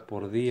 12 horas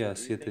por día,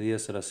 7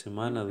 días a la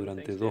semana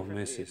durante 2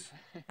 meses.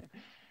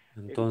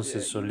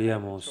 Entonces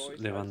solíamos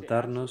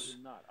levantarnos,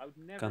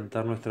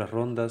 cantar nuestras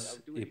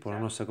rondas y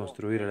ponernos a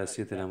construir a las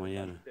 7 de la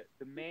mañana.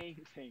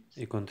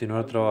 Y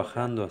continuar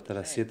trabajando hasta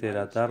las 7 de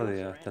la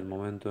tarde, hasta el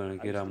momento en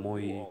el que era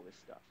muy,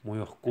 muy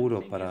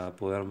oscuro para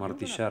poder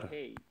martillar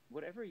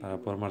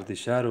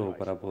o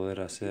para poder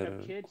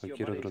hacer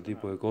cualquier otro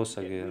tipo de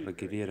cosa que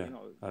requiriera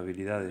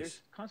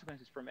habilidades.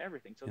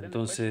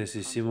 Entonces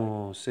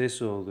hicimos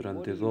eso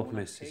durante 2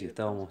 meses y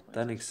estábamos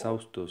tan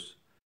exhaustos.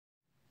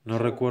 No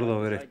recuerdo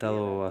haber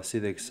estado así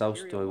de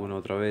exhausto alguna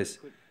otra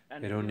vez.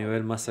 Era un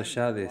nivel más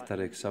allá de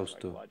estar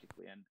exhausto.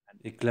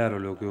 Y claro,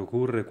 lo que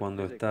ocurre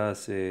cuando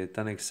estás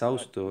tan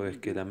exhausto es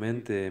que la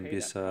mente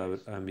empieza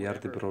a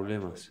enviarte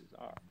problemas.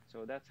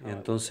 Y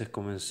entonces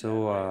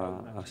comenzó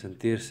a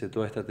sentirse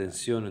toda esta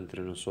tensión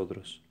entre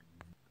nosotros.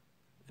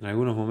 En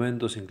algunos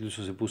momentos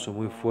incluso se puso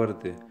muy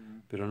fuerte,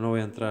 pero no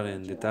voy a entrar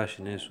en detalle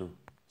en eso.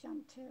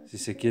 Si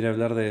se quiere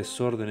hablar de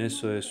desorden,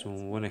 eso es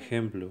un buen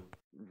ejemplo.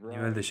 A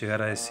nivel de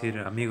llegar a decir,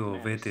 amigo,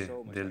 vete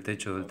del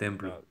techo del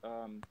templo.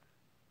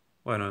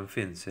 Bueno, en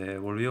fin, se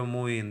volvió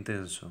muy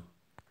intenso.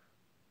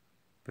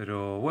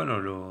 Pero bueno,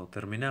 lo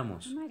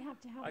terminamos.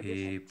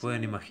 Y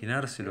pueden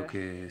imaginarse lo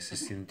que se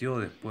sintió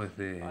después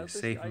de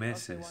 6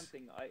 meses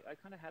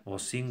o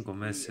 5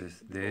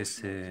 meses de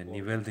ese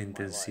nivel de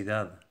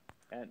intensidad.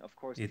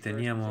 Y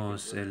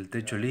teníamos el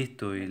techo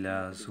listo y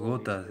las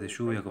gotas de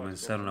lluvia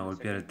comenzaron a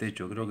golpear el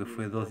techo. Creo que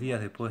fue 2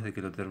 días después de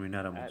que lo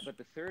termináramos,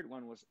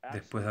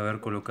 después de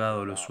haber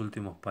colocado los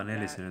últimos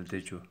paneles en el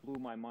techo.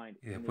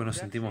 Y después nos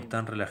sentimos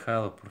tan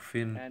relajados, por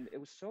fin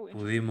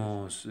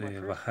pudimos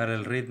bajar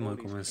el ritmo y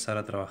comenzar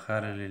a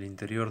trabajar en el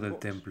interior del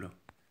templo.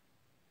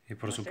 Y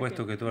por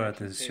supuesto que toda la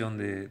tensión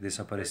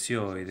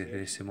desapareció y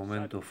desde ese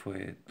momento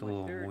fue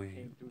todo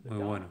muy, muy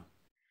bueno.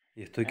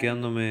 Y estoy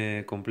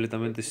quedándome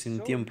completamente sin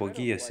tiempo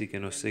aquí, así que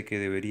no sé qué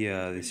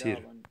debería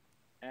decir.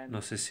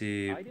 No sé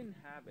si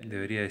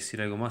debería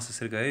decir algo más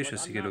acerca de ello,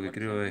 así que lo que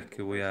creo es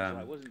que voy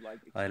a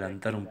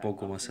adelantar un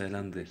poco más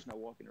adelante.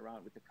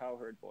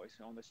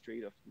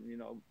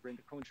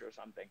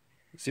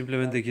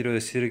 Simplemente quiero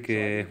decir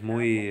que es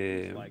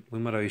muy, muy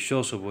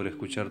maravilloso poder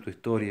escuchar tu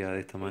historia de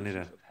esta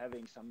manera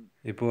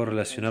y puedo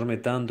relacionarme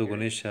tanto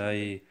con ella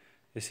y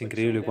es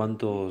increíble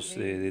cuántos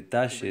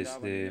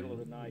detalles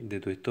de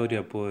tu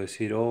historia puedo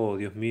decir, oh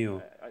Dios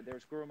mío,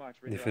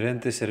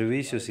 diferentes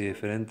servicios y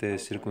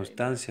diferentes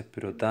circunstancias,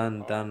 pero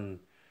tan,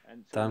 tan,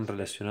 tan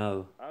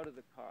relacionado.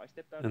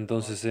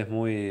 Entonces es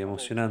muy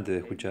emocionante de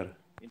escuchar.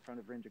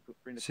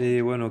 Sí,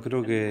 bueno,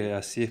 creo que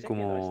así es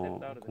como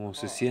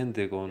se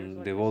siente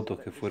con devotos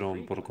que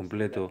fueron por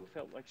completo,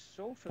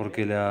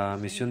 porque la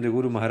misión de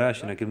Guru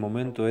Maharaj en aquel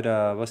momento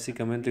era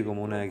básicamente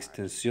como una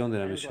extensión de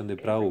la misión de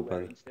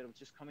Prabhupada,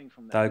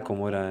 tal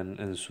como era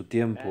en su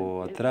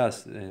tiempo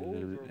atrás,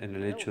 en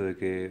el hecho de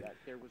que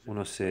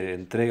uno se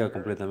entrega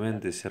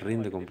completamente, se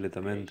rinde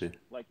completamente.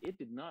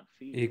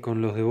 Y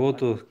con los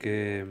devotos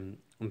que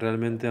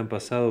realmente han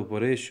pasado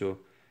por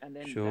ello,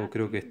 yo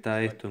creo que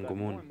está esto en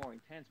común.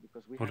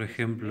 Por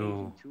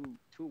ejemplo,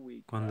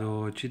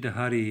 cuando Chita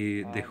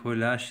Hari dejó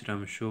el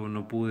ashram, yo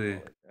no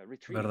pude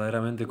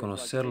verdaderamente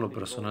conocerlo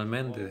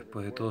personalmente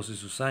después de todos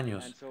esos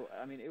años,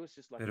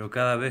 pero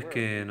cada vez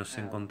que nos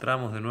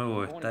encontramos de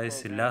nuevo está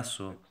ese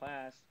lazo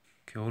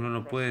que uno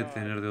no puede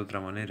tener de otra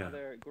manera,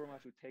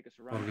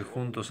 porque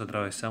juntos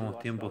atravesamos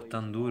tiempos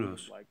tan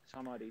duros,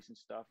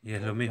 y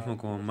es lo mismo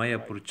con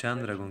Maya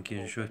Purchandra, con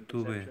quien yo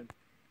estuve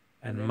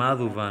en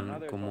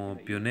Madhuban como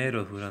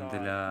pioneros durante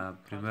la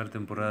primera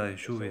temporada de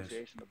lluvias,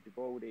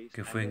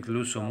 que fue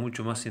incluso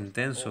mucho más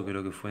intenso que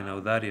lo que fue en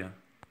Audaria.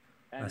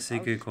 Así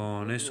que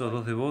con esos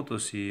dos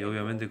devotos y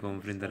obviamente con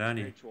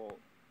Vrindarani,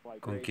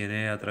 con quien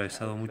he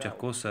atravesado muchas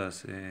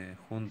cosas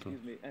junto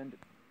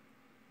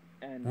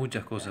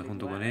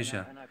con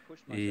ella,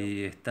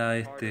 y está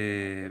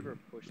este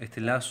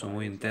lazo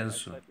muy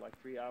intenso,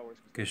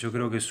 que yo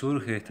creo que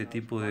surge de este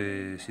tipo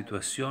de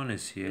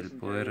situaciones y el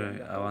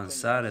poder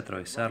avanzar,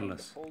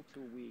 atravesarlas,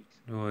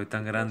 luego de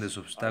tan grandes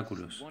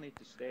obstáculos.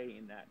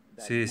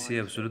 Sí, sí,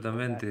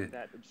 absolutamente.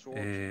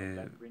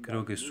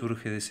 Creo que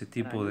surge de ese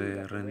tipo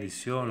de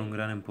rendición, un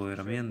gran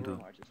empoderamiento,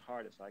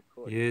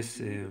 y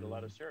es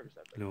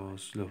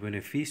los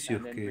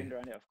beneficios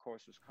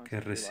que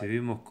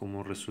recibimos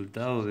como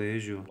resultado de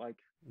ello,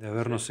 de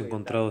habernos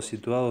encontrado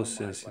situados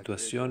en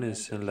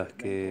situaciones en las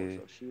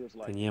que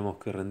teníamos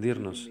que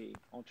rendirnos.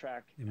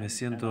 Y me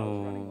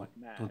siento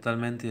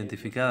totalmente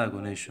identificada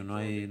con ello, no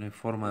hay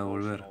forma de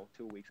volver.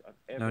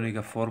 La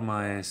única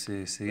forma es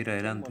seguir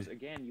adelante.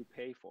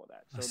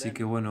 Así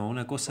que bueno,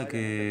 una cosa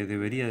que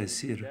debería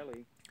decir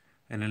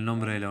en el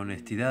nombre de la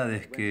honestidad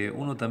es que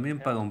uno también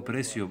paga un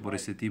precio por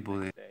ese tipo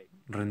de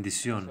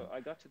rendición.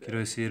 Quiero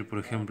decir, por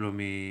ejemplo,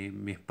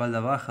 mi espalda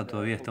baja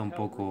todavía está un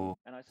poco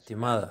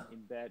lastimada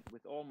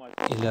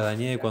y la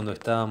dañé cuando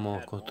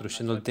estábamos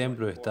construyendo el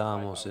templo y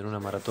estábamos en una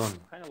maratón.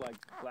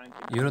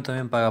 Y uno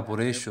también paga por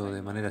ello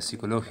de manera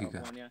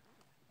psicológica,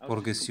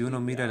 porque si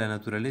uno mira la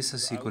naturaleza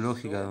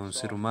psicológica de un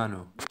ser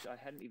humano,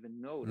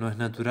 no es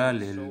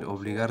natural el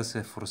obligarse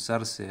a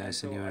esforzarse a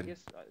ese nivel.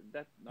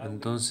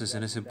 Entonces,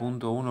 en ese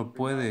punto uno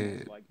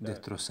puede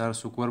destrozar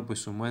su cuerpo y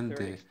su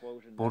mente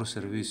por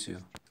servicio.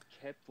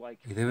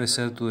 Y debe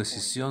ser tu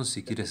decisión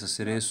si quieres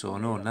hacer eso o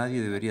no.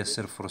 Nadie debería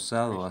ser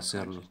forzado a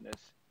hacerlo.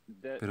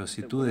 Pero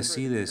si tú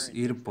decides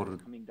ir por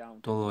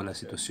toda la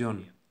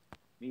situación,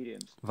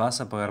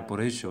 vas a pagar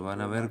por ello,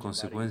 van a haber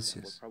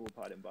consecuencias.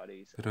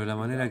 Pero de la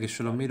manera que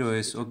yo lo miro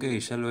es, ok,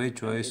 ya lo he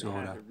hecho a eso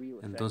ahora.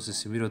 Entonces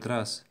si miro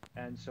atrás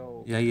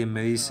y alguien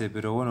me dice,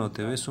 pero bueno,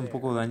 te ves un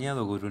poco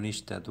dañado,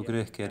 Gurunistha, ¿tú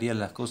crees que harías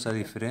las cosas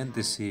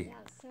diferentes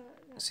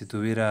si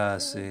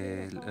tuvieras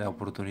la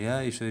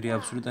oportunidad? Y yo diría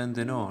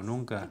absolutamente no,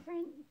 nunca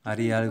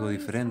haría algo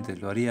diferente,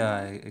 lo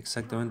haría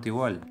exactamente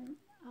igual.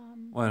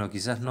 Bueno,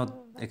 quizás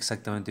no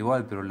exactamente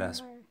igual, pero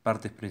las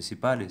partes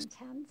principales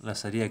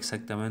las haría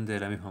exactamente de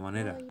la misma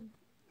manera.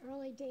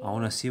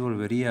 Aún así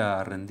volvería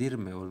a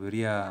rendirme,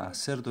 volvería a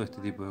hacer todo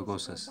este tipo de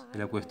cosas. Y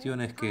la cuestión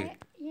es que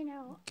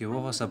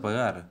vos vas a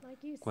pagar.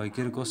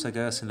 Cualquier cosa que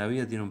hagas en la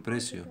vida tiene un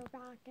precio.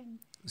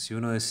 Si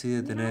uno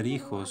decide tener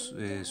hijos,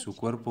 su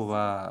cuerpo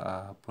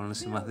va a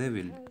ponerse más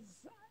débil.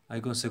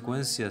 Hay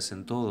consecuencias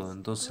en todo.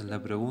 Entonces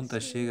la pregunta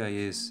llega y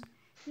es,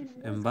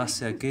 ¿en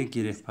base a qué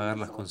quieres pagar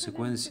las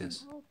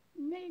consecuencias?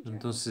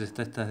 Entonces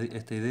está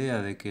esta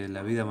idea de que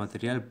la vida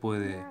material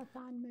puede,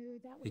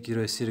 y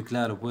quiero decir,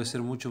 claro, puede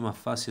ser mucho más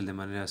fácil de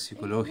manera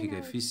psicológica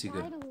y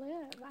física,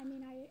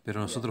 pero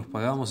nosotros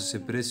pagamos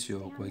ese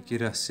precio,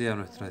 cualquiera sea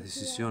nuestra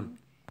decisión.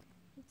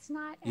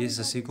 Y es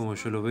así como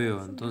yo lo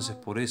veo, entonces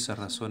por esas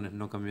razones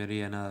no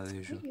cambiaría nada de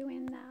ello.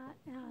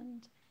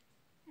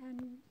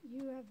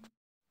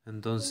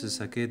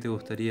 Entonces, ¿a qué te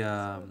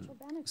gustaría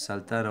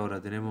saltar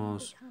ahora?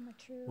 Tenemos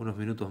unos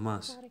minutos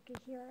más.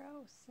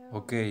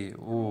 Ok,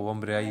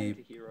 hombre,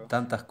 hay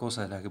tantas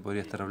cosas de las que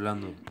podría estar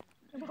hablando.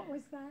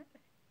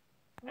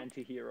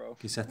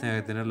 Quizás tenga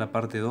que tener la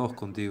parte 2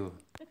 contigo.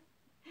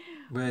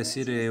 Voy a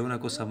decir una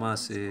cosa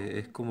más,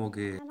 es como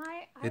que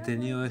he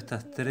tenido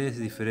estas tres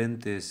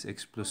diferentes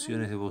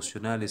explosiones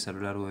devocionales a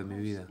lo largo de mi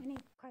vida.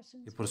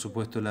 Y por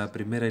supuesto la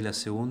primera y la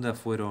segunda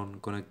fueron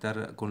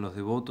conectar con los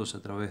devotos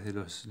a través de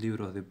los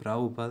libros de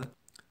Prabhupada.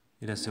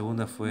 Y la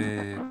segunda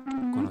fue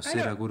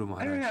conocer a Guru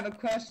Maharaj.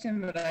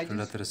 Pero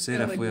la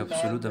tercera fue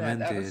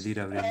absolutamente el ir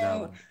a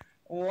Vrindavan.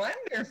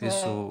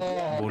 Eso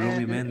voló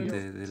mi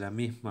mente de la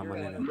misma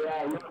manera.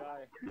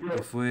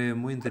 Y fue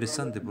muy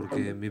interesante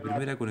porque mi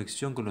primera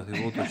conexión con los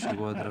devotos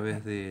llegó a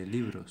través de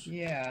libros.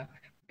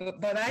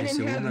 Mi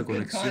segunda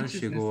conexión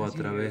llegó a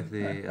través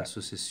de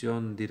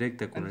asociación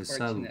directa con el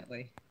sadhu.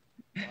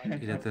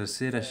 Y la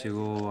tercera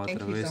llegó a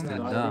través del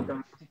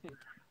Dham.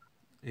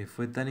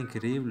 Fue tan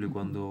increíble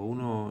cuando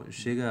uno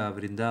llega a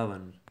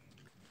Vrindavan.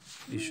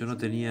 Y yo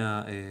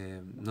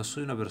no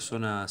soy una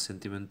persona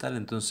sentimental,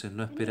 entonces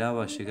no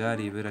esperaba llegar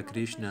y ver a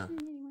Krishna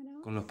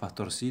con los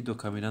pastorcitos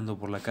caminando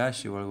por la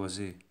calle o algo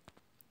así.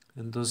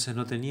 Entonces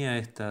no tenía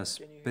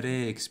estas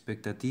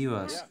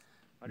pre-expectativas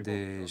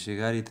de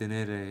llegar y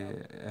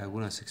tener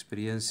algunas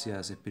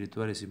experiencias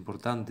espirituales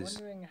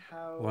importantes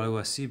o algo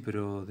así,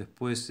 pero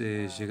después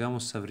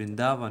llegamos a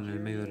Vrindavan en el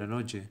medio de la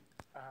noche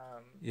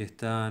y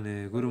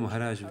están Guru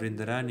Maharaj,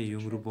 Vrindarani y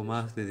un grupo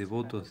más de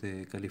devotos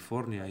de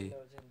California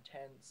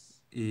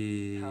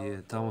y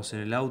estábamos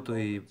en el auto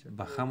y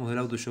bajamos del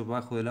auto, yo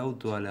bajo del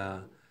auto a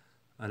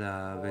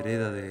la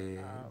vereda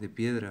de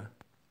piedra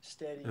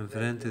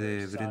enfrente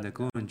de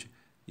Vrindakunj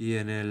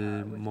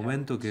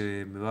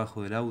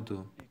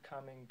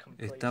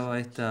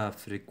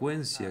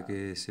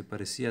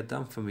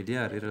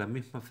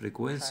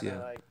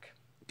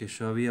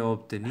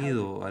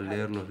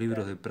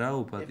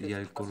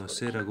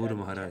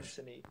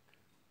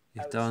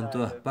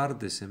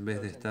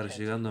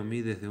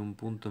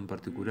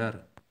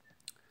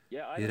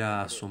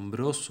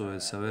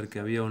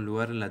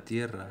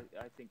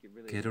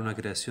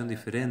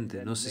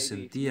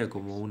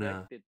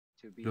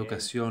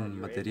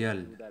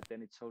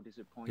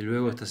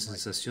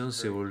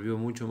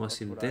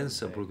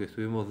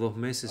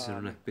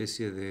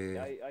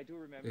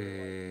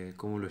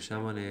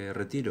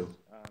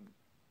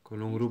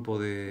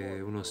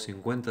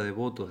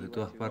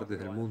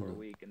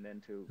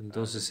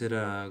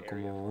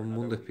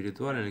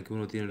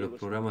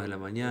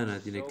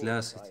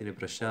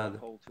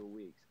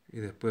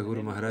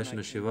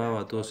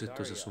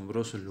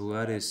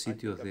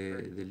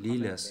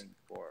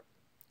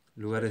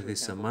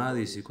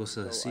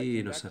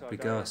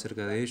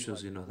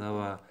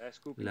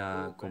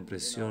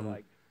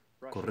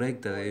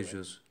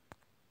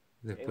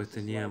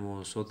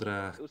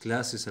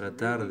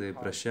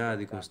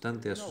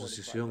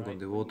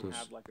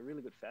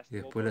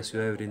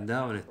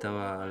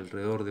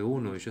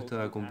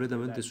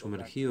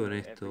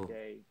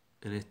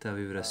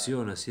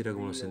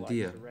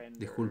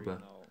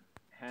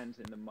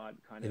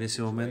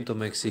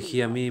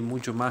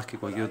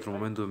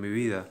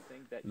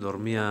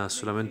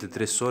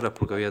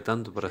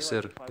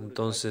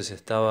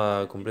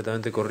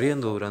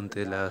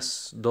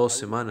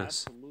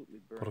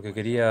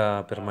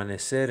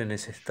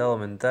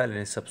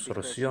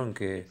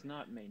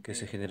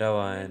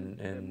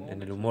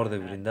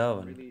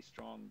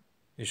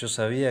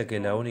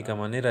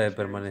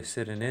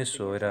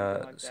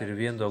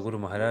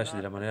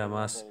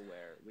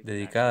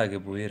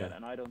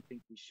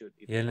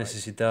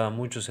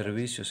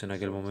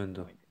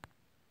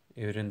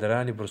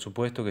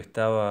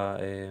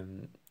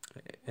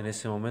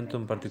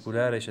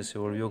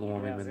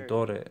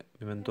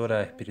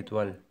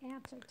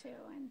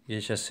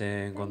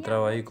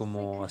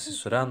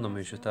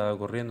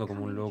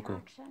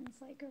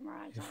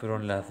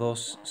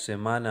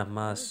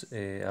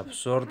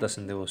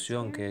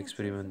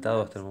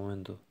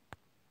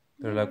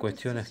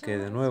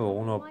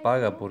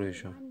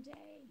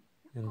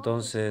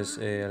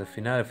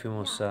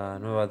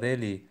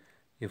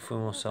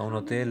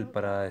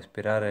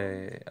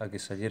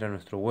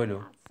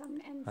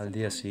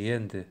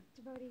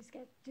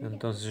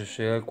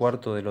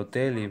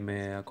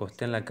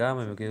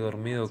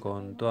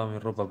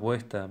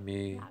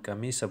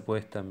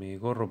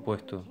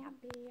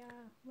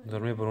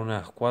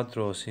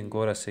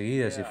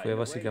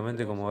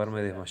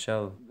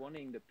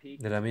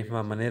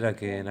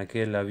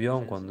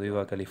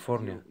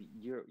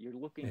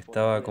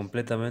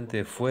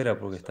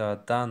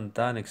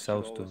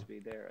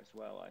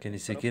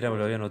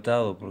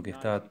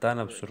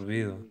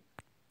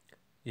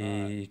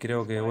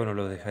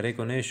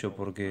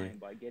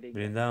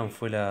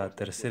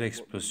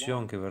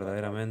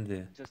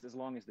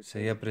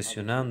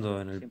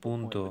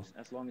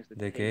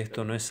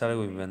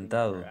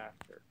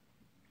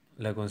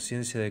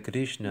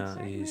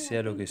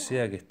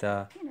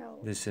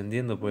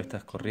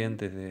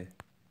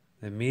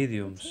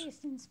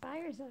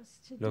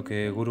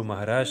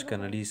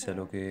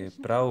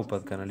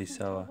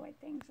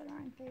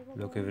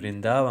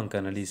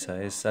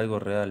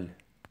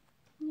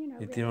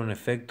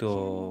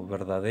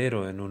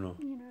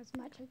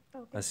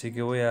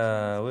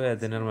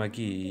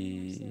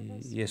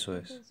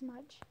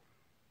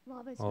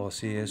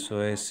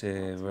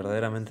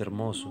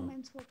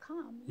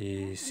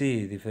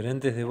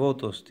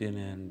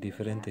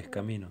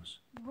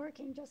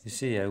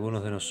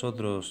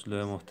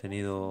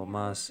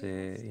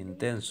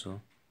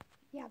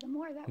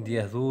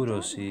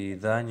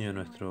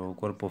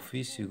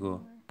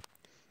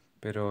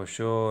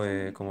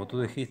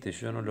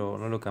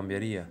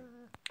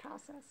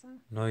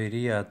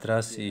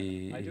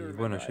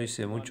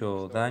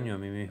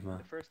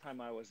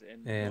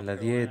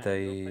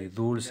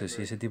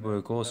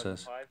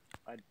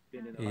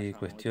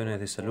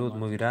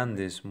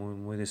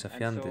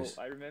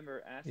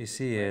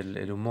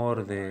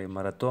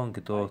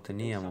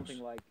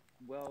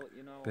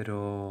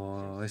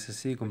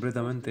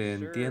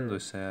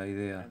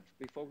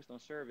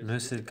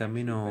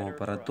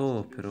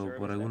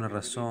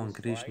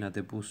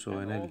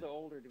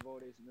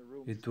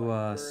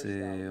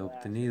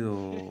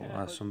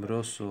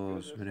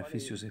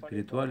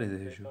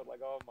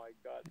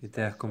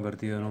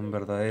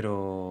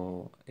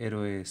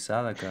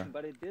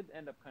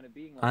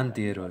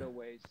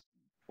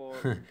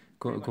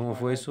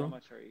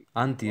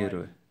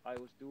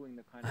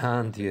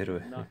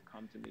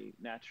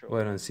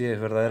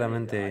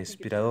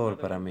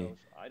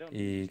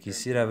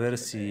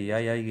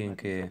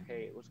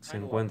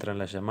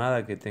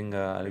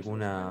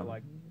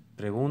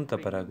pregunta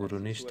para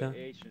Gurunistha.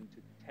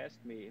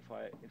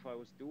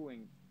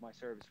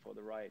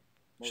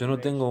 Yo no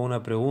tengo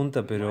una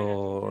pregunta,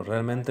 pero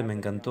realmente me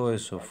encantó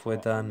eso. Fue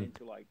tan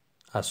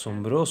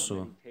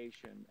asombroso.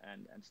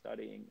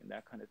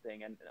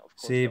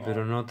 Sí,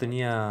 pero no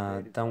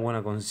tenía tan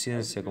buena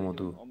conciencia como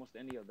tú,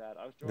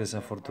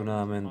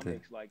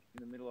 desafortunadamente.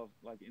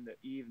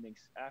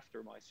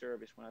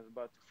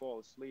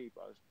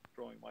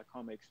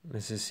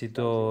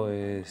 Necesito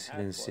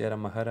silenciar a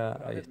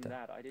Mahara. Ahí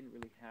está.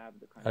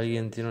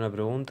 ¿Alguien tiene una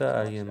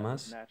pregunta? ¿Alguien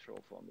más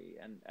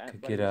que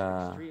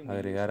quiera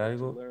agregar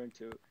algo?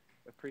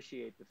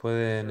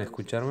 ¿Pueden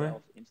escucharme?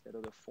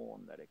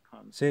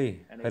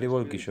 Sí,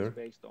 Haribol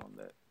Kishore.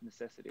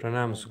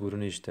 Pranams,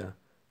 Gurunistha.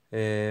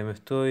 Me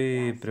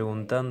estoy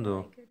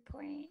preguntando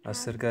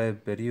acerca del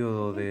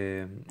periodo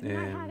de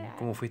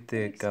cómo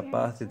fuiste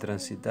capaz de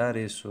transitar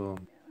esos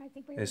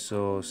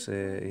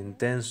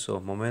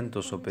intensos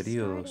momentos o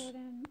periodos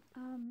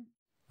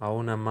a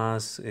una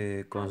más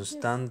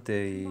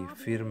constante y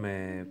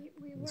firme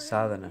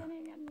sadhana,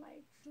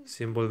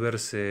 sin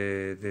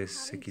volverse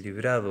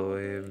desequilibrado.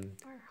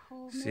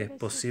 Si es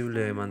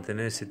posible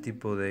mantener ese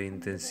tipo de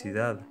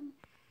intensidad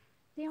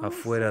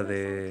afuera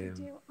de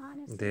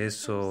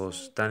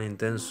esos tan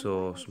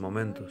intensos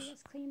momentos.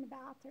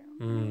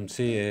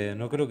 Sí,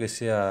 no creo que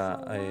sea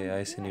a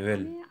ese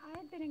nivel.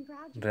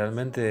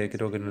 Realmente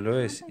creo que no lo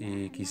es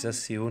y quizás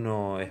si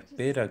uno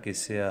espera que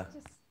sea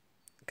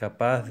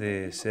capaz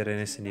de ser en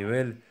ese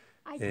nivel,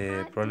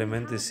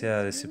 probablemente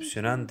sea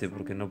decepcionante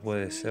porque no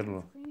puede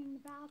serlo.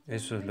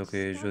 Eso es lo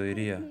que yo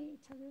diría.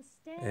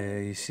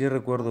 Y sí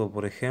recuerdo,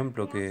 por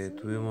ejemplo, que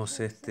tuvimos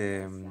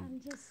este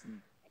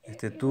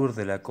tour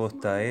de la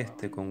costa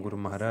este con Guru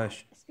Maharaj.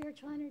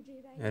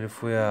 Él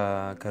fue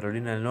a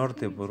Carolina del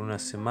Norte por una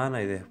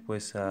semana y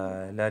después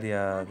al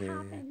área de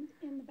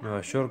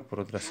Nueva York por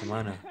otra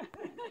semana.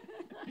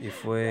 Y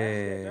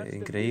fue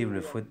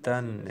increíble, fue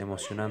tan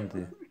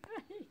emocionante.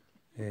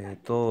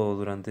 Todo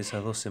durante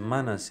esas 2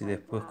 semanas y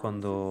después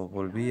cuando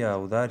volví a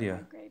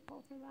Audaria.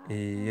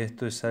 Y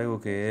esto es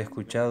algo que he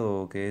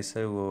escuchado, que es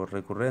algo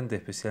recurrente,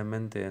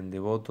 especialmente en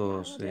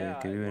devotos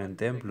que viven en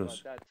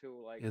templos.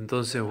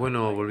 Entonces,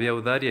 bueno, volví a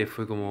Audaria y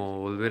fue como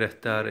volver a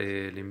estar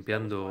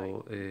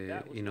limpiando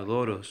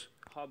inodoros.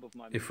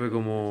 Y fue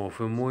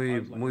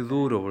muy, muy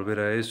duro volver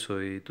a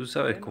eso. Y tú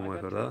sabes cómo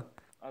es, ¿verdad?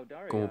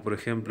 Como por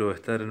ejemplo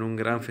estar en un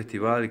gran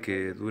festival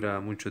que dura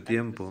mucho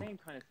tiempo.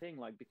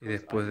 Y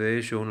después de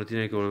ello uno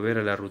tiene que volver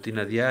a la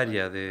rutina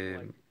diaria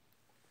de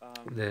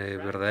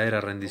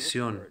verdadera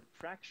rendición,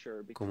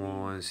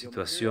 como en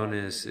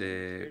situaciones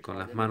con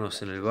las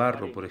manos en el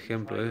barro, por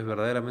ejemplo. Es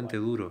verdaderamente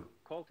duro.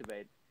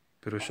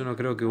 Pero yo no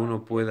creo que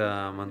uno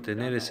pueda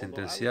mantener esa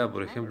intensidad.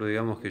 Por ejemplo,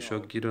 digamos que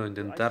yo quiero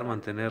intentar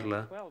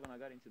mantenerla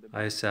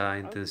a esa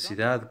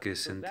intensidad que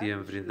sentí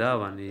en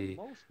Vrindavan y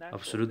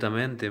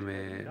absolutamente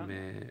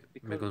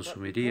me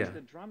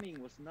consumiría,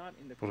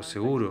 por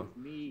seguro,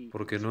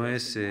 porque no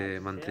es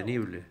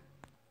mantenible.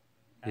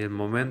 Y en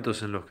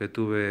momentos en los que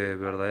tuve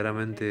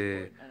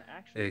verdaderamente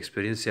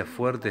experiencias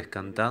fuertes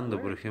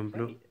cantando, por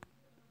ejemplo,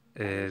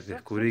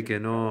 descubrí que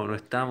no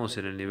estamos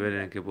en el nivel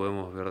en el que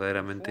podemos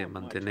verdaderamente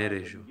mantener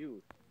ello.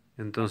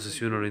 Entonces,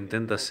 si uno lo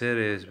intenta hacer,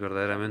 es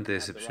verdaderamente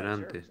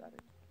decepcionante.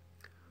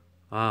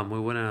 Muy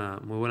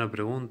buena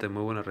pregunta y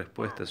muy buena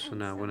respuesta. Es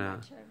una buena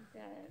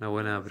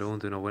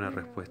pregunta y una buena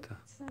respuesta.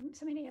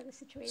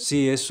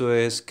 Sí, eso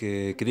es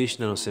que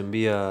Krishna nos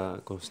envía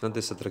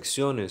constantes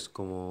atracciones,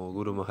 como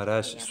Guru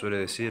Maharaj suele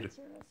decir,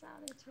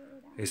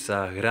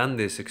 esas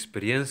grandes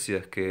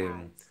experiencias que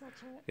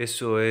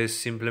eso es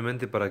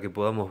simplemente para que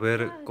podamos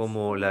ver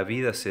cómo la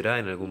vida será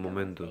en algún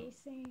momento.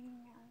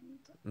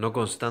 No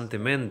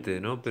constantemente,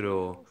 ¿no?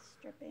 Pero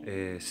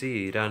sí,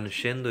 irán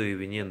yendo y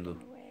viniendo.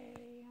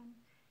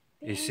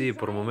 Y sí,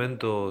 por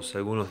momentos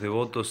algunos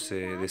devotos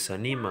se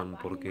desaniman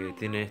porque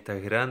tienen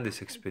estas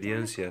grandes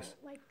experiencias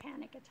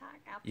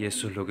y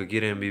eso es lo que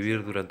quieren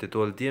vivir durante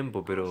todo el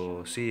tiempo,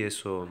 pero sí,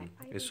 eso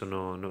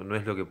no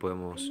es lo que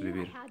podemos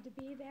vivir,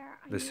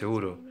 de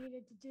seguro.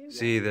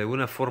 Sí, de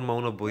alguna forma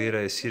uno pudiera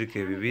decir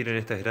que vivir en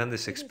estas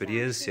grandes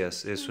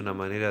experiencias es una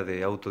manera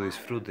de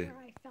autodisfrute,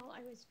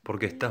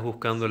 porque estás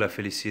buscando la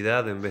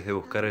felicidad en vez de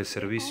buscar el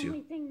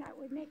servicio.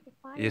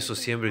 Y eso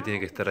siempre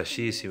tiene que estar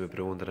allí, si me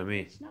preguntan a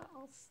mí.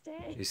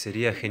 Y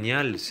sería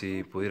genial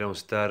si pudiéramos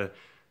estar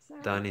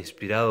tan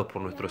inspirados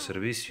por nuestro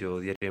servicio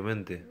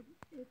diariamente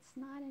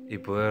y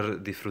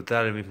poder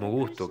disfrutar el mismo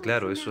gusto.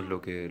 Claro, eso es lo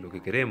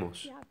que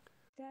queremos.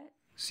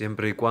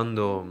 Siempre y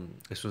cuando,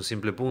 es un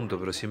simple punto,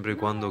 pero siempre y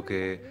cuando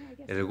que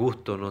el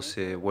gusto no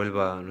se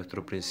vuelva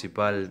nuestro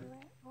principal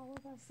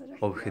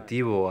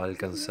objetivo a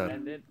alcanzar.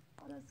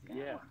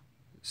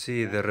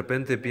 Sí, de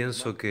repente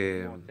pienso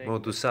que,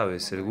 bueno, tú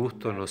sabes, el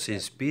gusto nos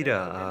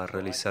inspira a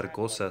realizar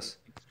cosas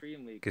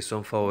que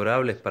son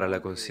favorables para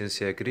la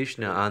conciencia de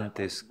Krishna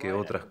antes que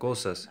otras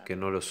cosas que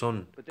no lo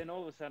son.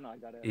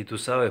 Y tú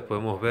sabes,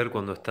 podemos ver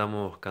cuando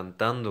estamos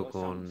cantando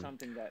con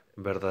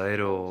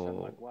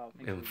verdadero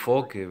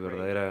enfoque,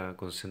 verdadera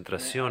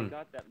concentración,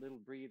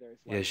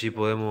 y allí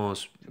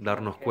podemos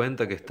darnos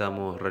cuenta que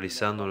estamos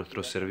realizando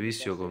nuestro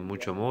servicio con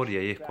mucho amor y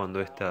ahí es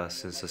cuando estas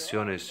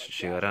sensaciones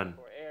llegarán.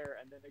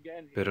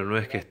 pero no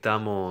es que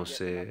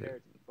estamos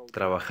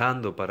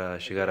trabajando para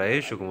llegar a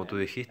ello, como tú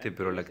dijiste,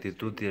 pero la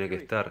actitud tiene que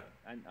estar.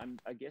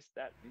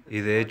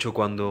 Y de hecho,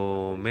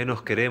 cuando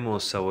menos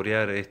queremos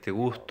saborear este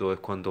gusto es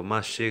cuando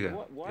más llega.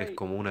 Es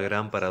como una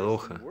gran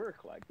paradoja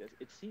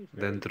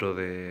dentro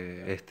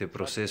de este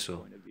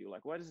proceso.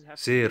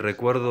 Sí,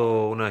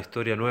 recuerdo una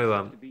historia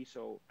nueva.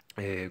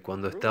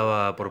 Cuando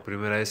estaba por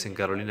primera vez en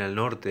Carolina del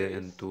Norte,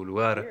 en tu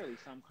lugar,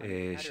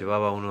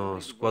 llevaba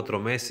unos 4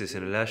 meses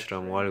en el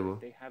ashram o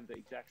algo.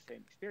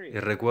 Y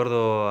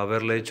recuerdo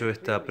haberle hecho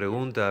esta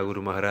pregunta a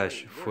Guru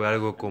Maharaj. Fue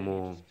algo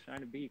como,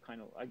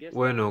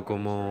 bueno,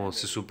 como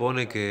se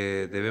supone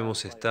que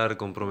debemos estar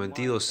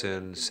comprometidos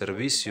en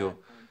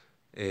servicio,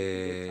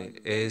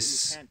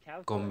 ¿es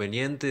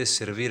conveniente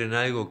servir en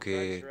algo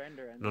que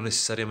no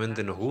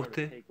necesariamente nos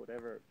guste?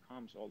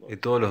 Y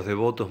todos los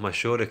devotos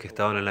mayores que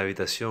estaban en la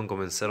habitación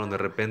comenzaron de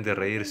repente a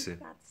reírse.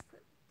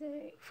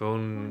 Fue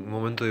un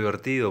momento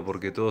divertido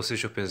porque todos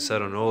ellos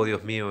pensaron, oh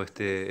Dios mío,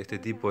 este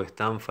tipo es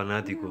tan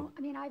fanático.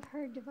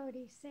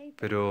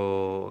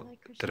 Pero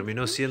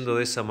terminó siendo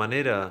de esa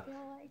manera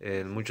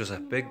en muchos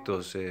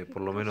aspectos,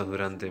 por lo menos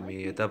durante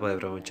mi etapa de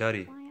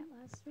brahmachari.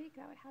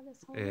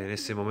 En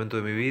ese momento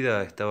de mi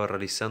vida estaba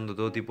realizando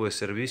todo tipo de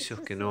servicios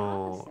que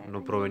no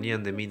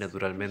provenían de mí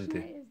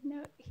naturalmente.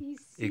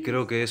 Y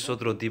creo que es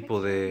otro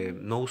tipo de,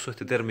 no uso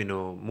este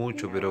término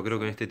mucho, pero creo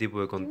que en este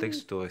tipo de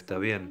contexto está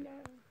bien.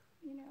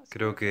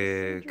 Creo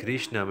que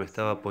Krishna me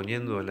estaba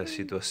poniendo en la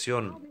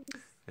situación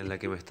en la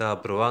que me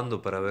estaba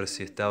probando para ver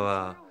si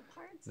estaba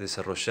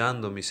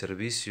desarrollando mi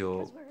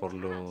servicio por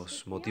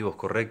los motivos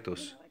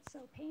correctos.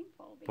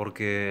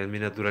 Porque en mi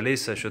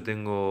naturaleza yo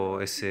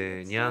tengo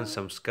ese ñan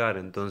samskar,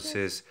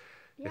 entonces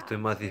estoy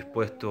más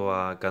dispuesto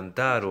a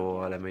cantar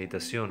o a la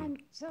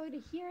meditación,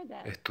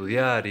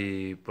 estudiar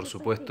y por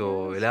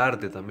supuesto el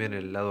arte también,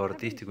 el lado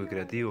artístico y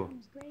creativo.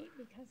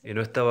 Y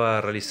no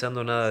estaba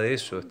realizando nada de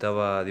eso,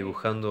 estaba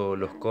dibujando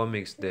los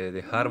cómics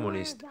de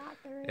Harmonist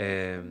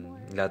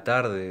la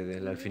tarde,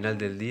 al final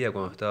del día,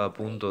 cuando estaba a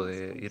punto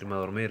de irme a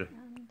dormir.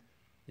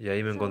 Y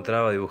ahí me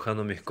encontraba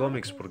dibujando mis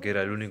cómics porque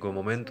era el único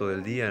momento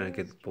del día en el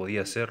que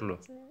podía hacerlo.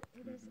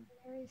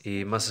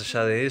 Y más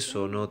allá de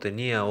eso, no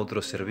tenía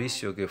otro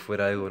servicio que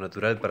fuera algo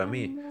natural para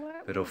mí,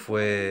 pero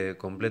fue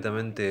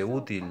completamente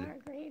útil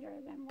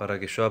para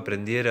que yo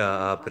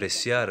aprendiera a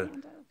apreciar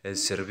el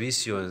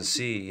servicio en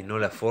sí y no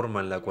la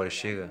forma en la cual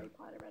llega.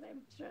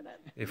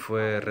 Y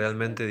fue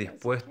realmente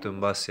dispuesto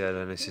en base a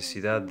la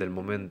necesidad del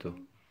momento.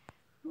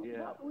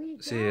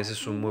 Sí, ese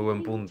es un muy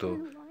buen punto.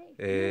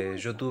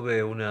 Yo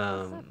tuve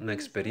una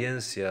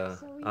experiencia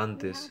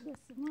antes,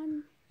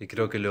 y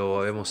creo que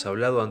lo hemos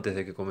hablado antes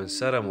de que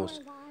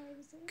comenzáramos,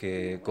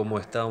 que cómo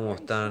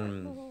estábamos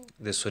tan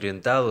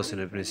desorientados en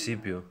el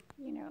principio,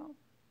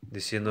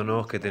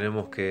 diciéndonos que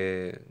tenemos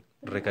que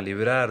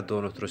recalibrar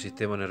todo nuestro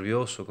sistema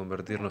nervioso,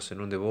 convertirnos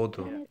en un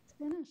devoto.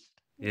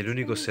 Y el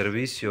único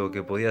servicio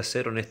que podía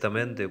hacer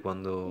honestamente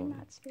cuando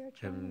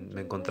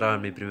me encontraba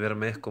en mi primer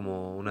mes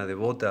como una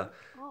devota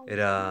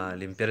era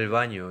limpiar el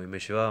baño y me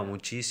llevaba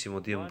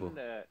muchísimo tiempo.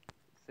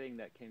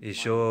 Y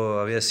yo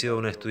había sido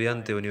una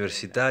estudiante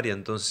universitaria,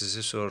 entonces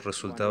eso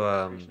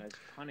resultaba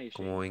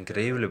como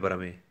increíble para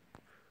mí.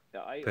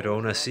 Pero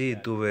aún así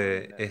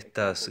tuve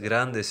estas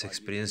grandes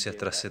experiencias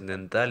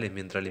trascendentales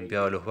mientras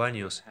limpiaba los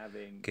baños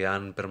que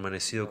han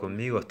permanecido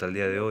conmigo hasta el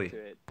día de hoy.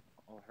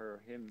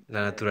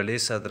 La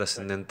naturaleza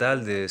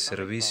trascendental de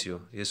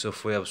servicio, y eso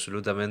fue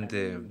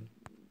absolutamente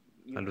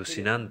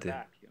alucinante.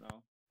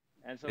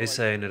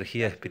 Esa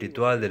energía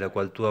espiritual de la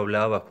cual tú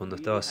hablabas cuando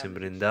estabas en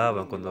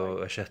Vrindavan, cuando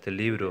hallaste el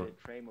libro,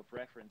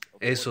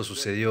 eso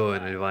sucedió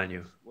en el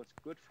baño.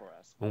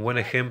 Un buen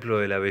ejemplo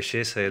de la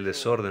belleza y el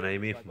desorden ahí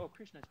mismo.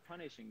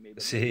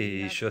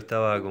 Sí, y yo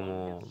estaba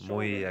como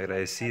muy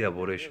agradecida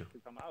por ello.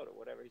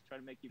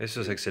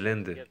 Eso es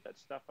excelente.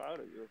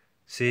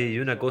 Sí, y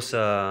una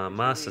cosa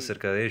más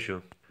acerca de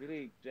ello.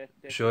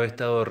 Yo he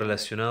estado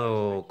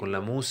relacionado con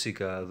la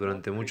música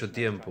durante mucho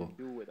tiempo.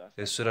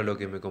 Eso era lo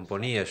que me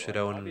componía. Yo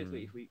era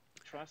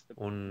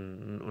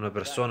una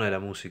persona de la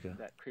música.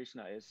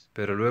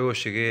 Pero luego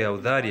llegué a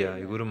Audaria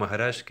y Guru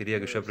Maharaj quería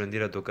que yo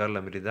aprendiera a tocar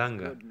la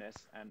mridanga.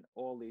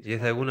 Y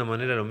es de alguna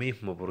manera lo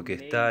mismo, porque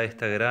está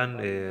esta gran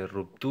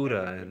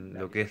ruptura en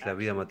lo que es la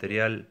vida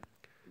material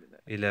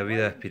y la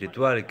vida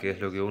espiritual, que es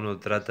lo que uno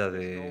trata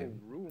de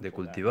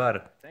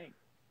cultivar.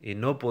 Y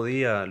no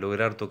podía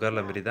lograr tocar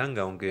la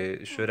mridanga,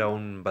 aunque yo era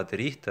un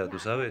baterista, ¿tú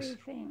sabes?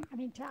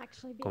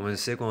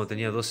 Comencé cuando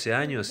tenía 12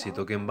 años y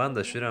toqué en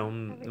banda, yo era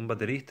un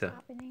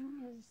baterista.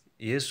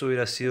 Y eso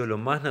hubiera sido lo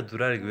más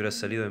natural que hubiera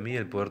salido de mí,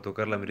 el poder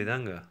tocar la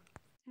mridanga.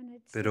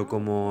 Pero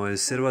como el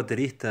ser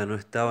baterista no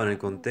estaba en el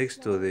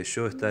contexto de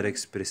yo estar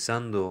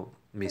expresando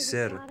mi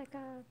ser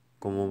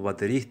como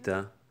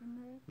baterista,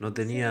 no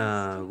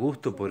tenía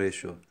gusto por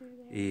ello.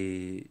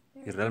 Y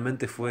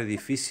realmente fue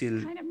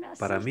difícil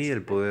para mí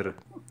el poder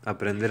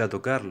aprender a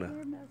tocarla.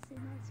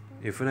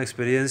 Y fue una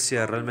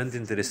experiencia realmente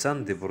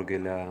interesante porque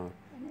la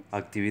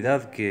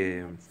actividad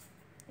que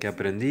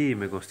aprendí y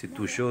me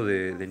constituyó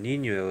de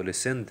niño y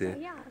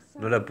adolescente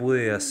no la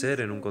pude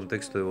hacer en un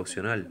contexto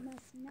devocional.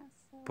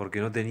 porque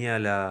no tenía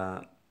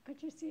la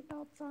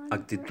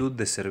actitud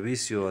de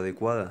servicio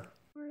adecuada.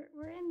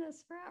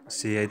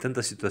 Sí, hay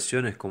tantas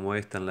situaciones como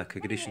esta en las que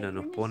Krishna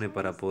nos pone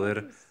para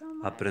poder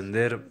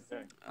aprender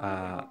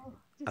a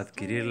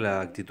adquirir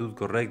la actitud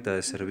correcta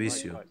de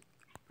servicio,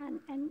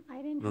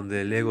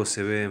 donde el ego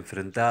se ve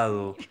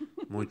enfrentado,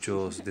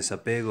 muchos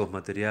desapegos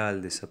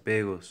material,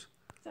 desapegos.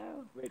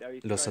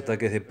 Los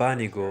ataques de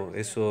pánico,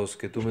 esos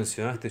que tú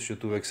mencionaste, yo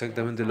tuve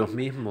exactamente los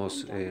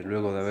mismos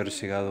luego de haber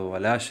llegado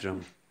al ashram.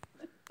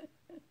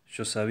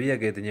 Yo sabía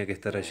que tenía que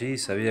estar allí,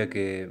 sabía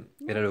que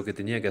era lo que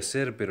tenía que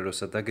hacer, pero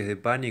los ataques de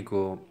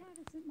pánico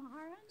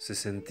se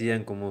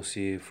sentían como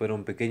si fuera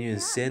un pequeño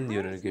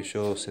incendio en el que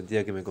yo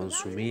sentía que me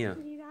consumía.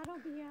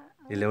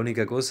 Y la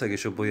única cosa que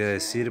yo podía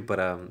decir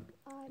para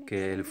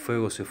que el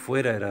fuego se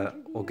fuera era,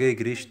 ok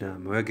Krishna,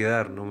 me voy a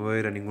quedar, no me voy a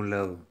ir a ningún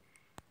lado.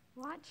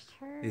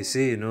 Y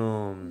sí,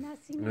 no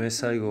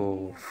es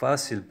algo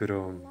fácil,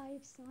 pero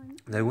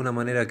de alguna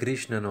manera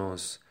Krishna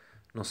nos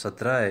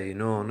atrae y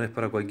no es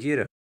para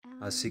cualquiera.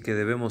 Así que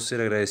debemos ser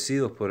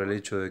agradecidos por el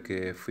hecho de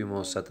que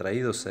fuimos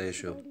atraídos a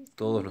ello,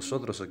 todos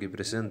nosotros aquí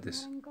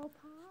presentes.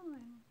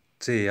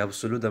 Sí,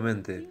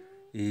 absolutamente.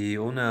 Y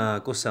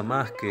una cosa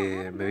más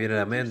que me viene a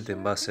la mente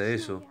en base a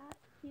eso,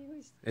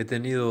 he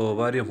tenido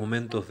varios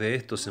momentos de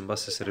estos en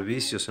base a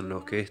servicios en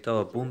los que he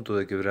estado a punto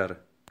de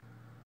quebrar.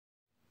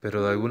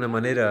 Pero de alguna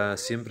manera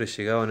siempre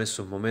llegaban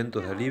esos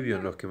momentos de alivio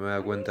en los que me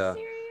daba cuenta,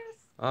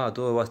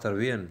 todo va a estar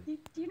bien.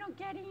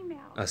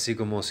 Así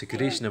como si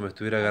Krishna me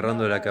estuviera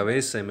agarrando de la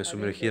cabeza y me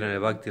sumergiera en el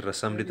Bhakti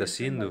Rasamrita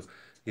Sindhu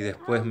y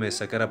después me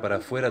sacara para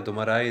afuera a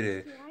tomar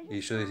aire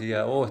y yo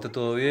decía, está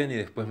todo bien, y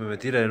después me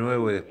metiera de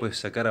nuevo y después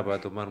sacara para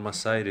tomar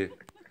más aire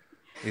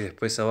y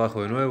después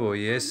abajo de nuevo,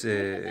 y es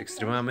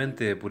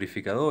extremadamente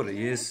purificador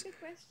y es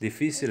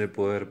difícil el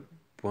poder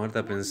ponerte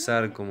a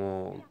pensar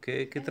como,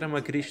 ¿qué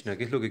trama Krishna?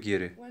 ¿Qué es lo que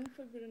quiere?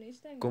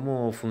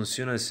 ¿Cómo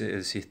funciona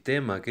el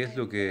sistema? ¿Qué es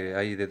lo que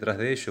hay detrás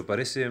de ello?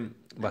 Parece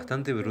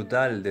bastante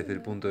brutal desde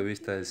el punto de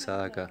vista del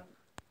sadhaka.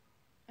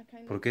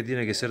 ¿Por qué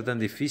tiene que ser tan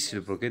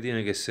difícil? ¿Por qué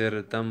tiene que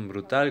ser tan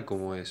brutal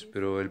como es?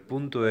 Pero el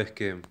punto es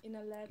que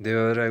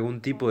debe haber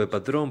algún tipo de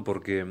patrón,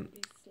 porque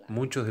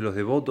muchos de los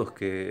devotos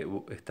que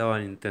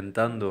estaban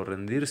intentando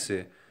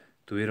rendirse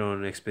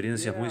tuvieron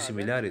experiencias muy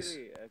similares.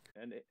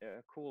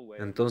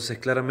 Entonces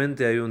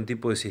claramente hay un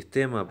tipo de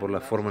sistema por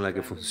la forma en la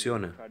que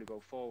funciona.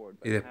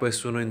 Y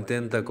después uno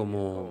intenta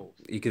como,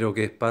 y creo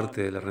que es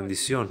parte de la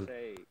rendición,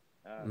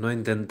 no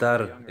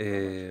intentar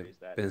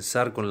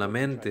pensar con la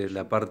mente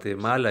la parte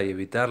mala y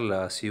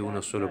evitarla, así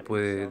uno solo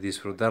puede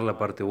disfrutar la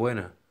parte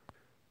buena.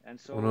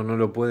 Uno no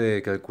lo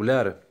puede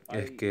calcular,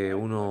 es que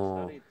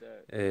uno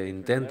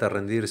intenta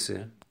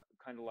rendirse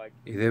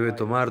y debe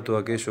tomar todo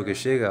aquello que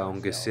llega,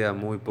 aunque sea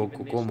muy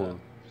poco cómodo.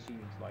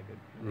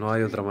 No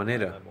hay otra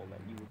manera.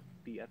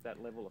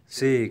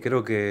 Sí,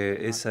 creo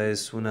que esa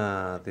es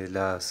una de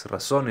las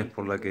razones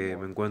por la que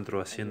me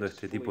encuentro haciendo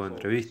este tipo de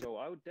entrevistas.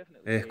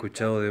 He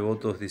escuchado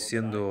devotos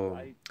diciendo,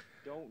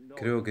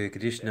 creo que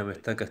Krishna me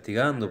está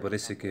castigando,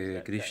 parece que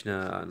a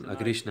Krishna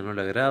no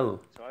le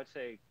agrado.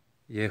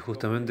 Y es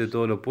justamente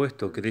todo lo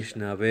opuesto,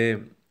 Krishna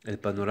ve el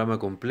panorama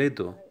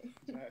completo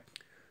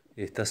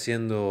y está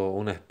haciendo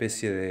una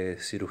especie de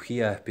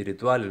cirugía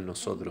espiritual en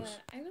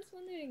nosotros.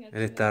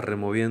 Él está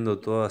removiendo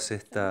todas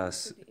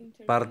estas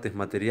partes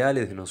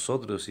materiales de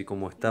nosotros y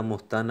como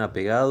estamos tan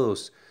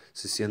apegados,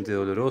 se siente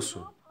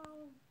doloroso,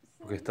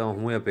 porque estamos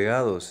muy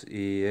apegados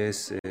y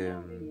es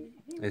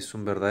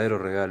un verdadero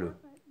regalo.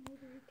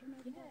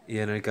 Y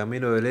en el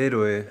camino del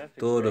héroe,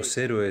 todos los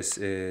héroes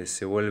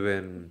se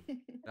vuelven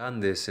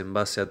grandes en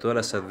base a todas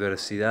las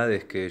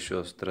adversidades que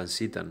ellos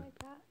transitan.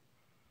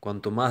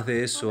 Cuanto más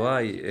de eso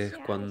hay, es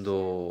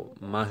cuando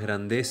más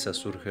grandeza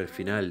surge al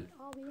final.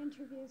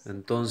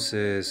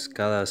 Entonces,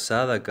 cada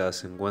sadhaka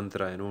se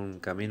encuentra en un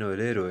camino del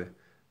héroe.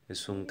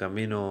 Es un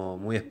camino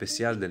muy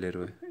especial del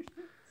héroe.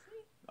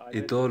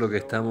 Y todo lo que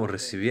estamos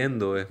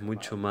recibiendo es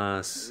mucho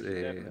más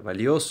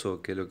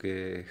valioso que lo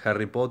que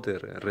Harry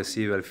Potter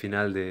recibe al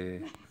final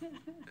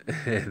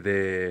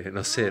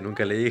no sé,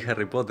 nunca leí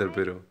Harry Potter,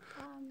 pero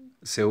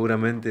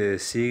seguramente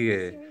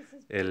sigue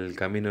el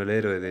camino del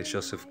héroe de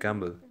Joseph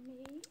Campbell.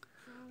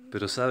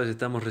 Pero sabes,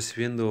 estamos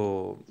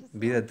recibiendo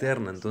vida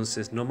eterna,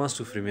 entonces no más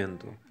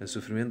sufrimiento. El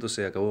sufrimiento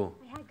se acabó.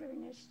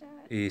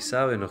 Y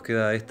sabes, nos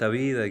queda esta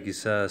vida y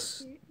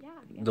quizás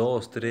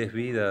 2, 3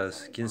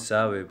 vidas, quién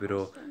sabe,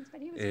 pero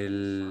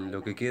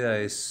lo que queda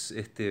es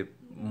este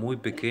muy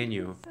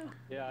pequeño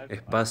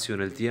espacio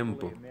en el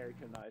tiempo,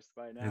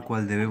 el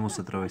cual debemos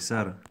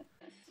atravesar.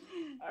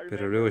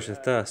 Pero luego ya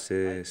está,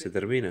 se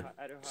termina,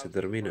 se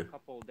termina.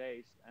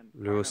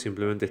 Luego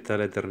simplemente está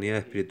la eternidad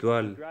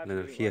espiritual, la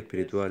energía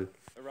espiritual.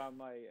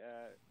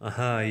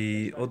 Ajá,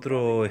 y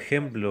otro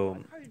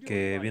ejemplo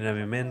que viene a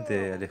mi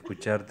mente al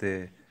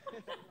escucharte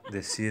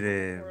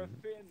decir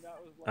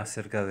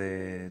acerca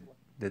de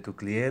tu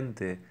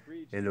cliente,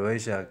 él o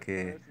ella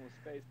que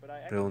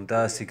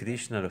preguntaba si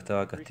Krishna lo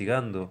estaba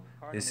castigando,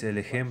 es el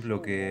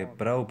ejemplo que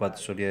Prabhupada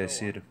solía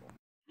decir,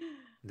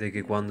 de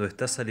que cuando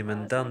estás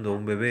alimentando a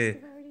un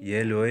bebé y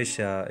él o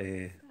ella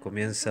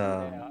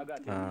comienza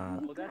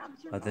a,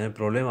 a tener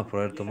problemas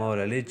por haber tomado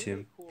la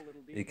leche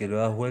y que lo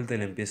das vuelta y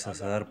le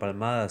empiezas a dar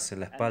palmadas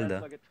en la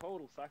espalda.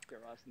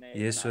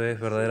 Y eso es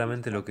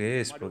verdaderamente lo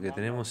que es, porque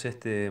tenemos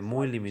este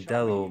muy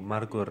limitado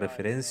marco de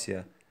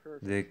referencia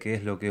de qué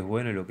es lo que es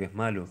bueno y lo que es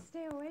malo,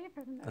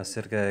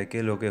 acerca de qué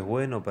es lo que es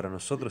bueno para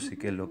nosotros y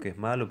qué es lo que es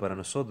malo para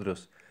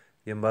nosotros.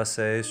 Y en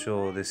base a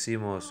ello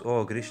decimos,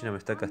 oh, Krishna me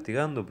está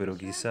castigando, pero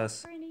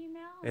quizás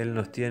Él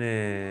nos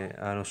tiene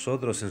a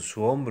nosotros en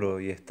su hombro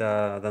y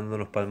está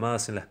dándonos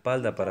palmadas en la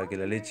espalda para que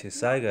la leche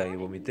salga y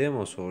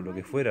vomitemos o lo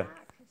que fuera,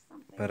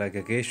 para que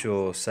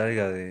aquello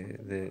salga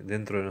de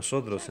dentro de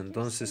nosotros.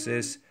 Entonces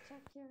es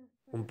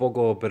un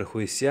poco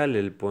perjudicial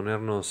el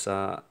ponernos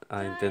a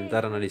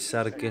intentar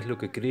analizar qué es lo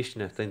que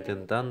Krishna está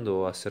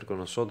intentando hacer con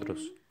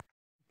nosotros,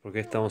 porque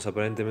estamos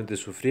aparentemente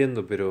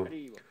sufriendo, pero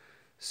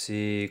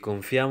si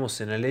confiamos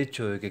en el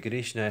hecho de que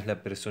Krishna es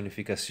la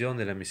personificación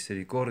de la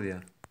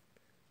misericordia,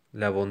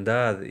 la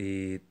bondad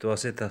y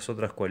todas estas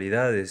otras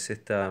cualidades,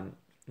 esta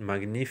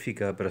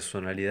magnífica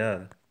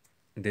personalidad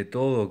de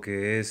todo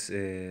que es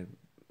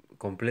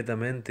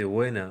completamente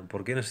buena,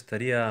 ¿por qué nos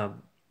estaría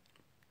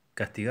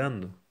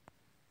castigando?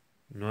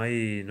 No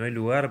hay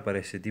lugar para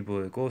ese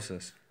tipo de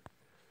cosas.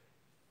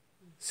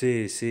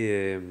 Sí, sí,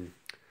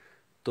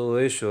 todo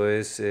ello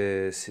es,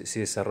 si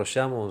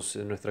desarrollamos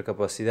nuestra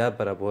capacidad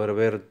para poder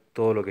ver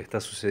todo lo que está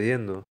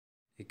sucediendo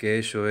y que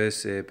ello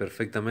es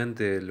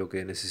perfectamente lo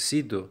que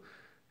necesito,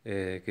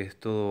 que es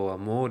todo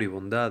amor y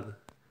bondad.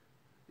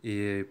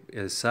 Y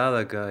el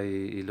sadhaka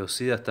y los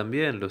siddhas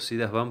también, los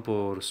siddhas van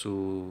por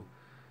su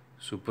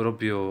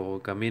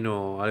propio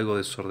camino algo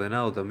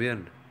desordenado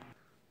también,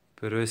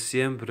 pero es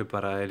siempre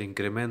para el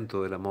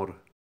incremento del amor.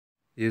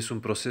 Y es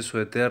un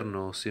proceso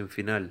eterno, sin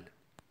final.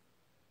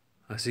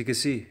 Así que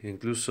sí,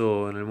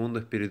 incluso en el mundo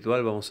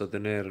espiritual vamos a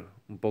tener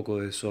un poco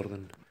de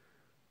desorden.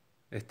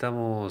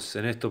 Estamos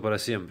en esto para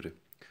siempre.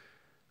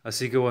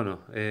 Así que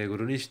bueno,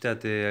 Gurunistha,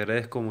 te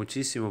agradezco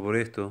muchísimo por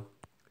esto.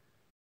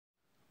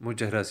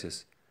 Muchas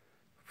gracias.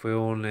 Fue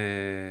un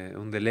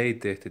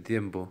deleite este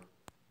tiempo.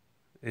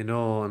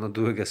 No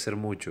tuve que hacer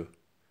mucho.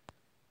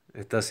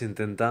 ¿Estás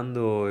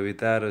intentando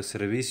evitar el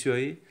servicio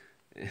ahí?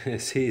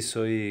 Sí,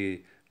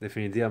 soy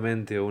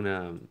definitivamente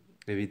una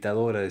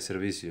evitadora de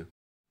servicio.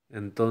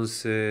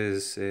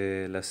 Entonces,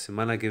 la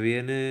semana que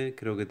viene,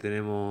 creo que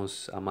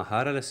tenemos a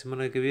Mahara la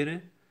semana que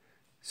viene.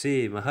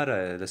 Sí,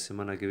 Mahara la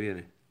semana que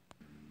viene.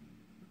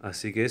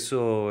 Así que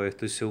eso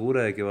estoy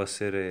segura de que va a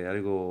ser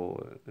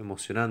algo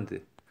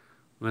emocionante.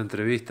 Una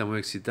entrevista muy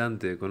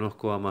excitante.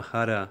 Conozco a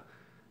Mahara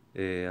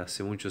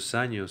hace muchos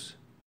años.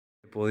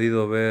 He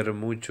podido ver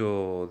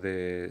mucho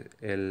de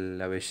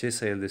la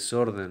belleza y el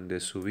desorden de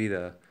su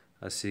vida.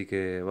 Así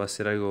que va a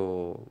ser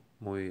algo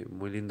muy,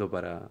 muy lindo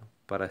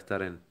para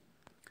estar en.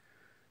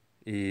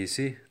 Y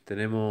sí,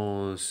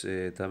 tenemos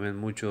también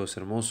muchos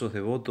hermosos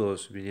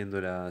devotos viniendo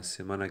la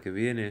semana que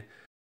viene.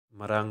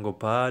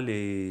 Marangopal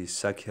y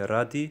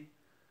Sakyarati.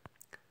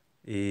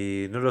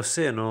 Y no lo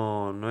sé,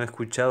 no he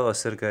escuchado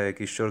acerca de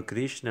Kishore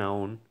Krishna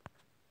aún.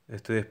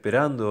 Estoy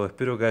esperando,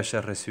 espero que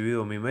hayas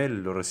recibido mi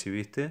mail. ¿Lo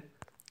recibiste?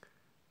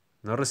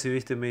 ¿No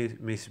recibiste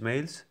mis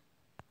mails?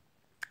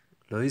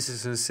 ¿Lo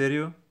dices en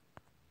serio?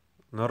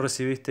 ¿No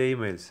recibiste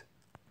emails?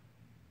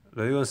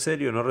 Lo digo en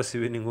serio, no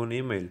recibí ningún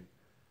email.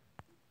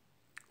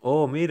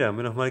 Oh, mira,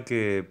 menos mal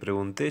que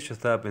pregunté, yo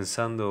estaba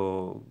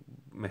pensando,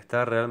 ¿me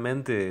está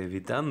realmente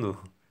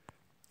evitando?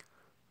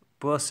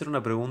 ¿Puedo hacer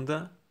una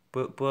pregunta?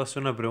 ¿Puedo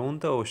hacer una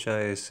pregunta o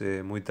ya es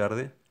muy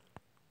tarde?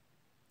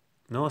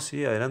 No,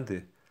 sí,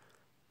 adelante.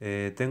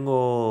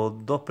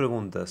 Tengo dos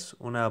preguntas,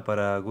 una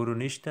para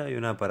Gurunishta y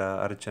una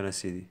para Archana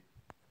Siddhi.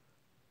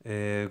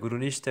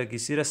 Gurunishta,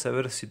 quisiera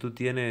saber si tú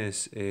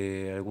tienes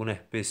alguna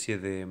especie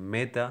de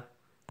meta.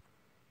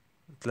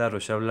 Claro,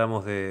 ya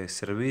hablamos de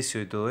servicio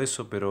y todo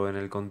eso, pero en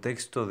el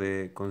contexto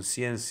de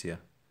conciencia,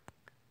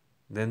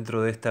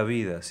 dentro de esta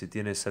vida, si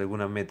tienes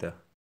alguna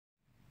meta.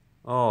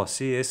 Oh,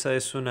 sí, esa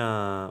es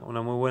una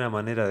muy buena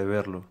manera de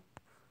verlo.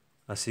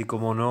 Así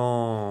como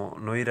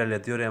no ir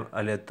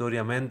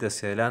aleatoriamente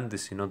hacia adelante,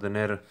 sino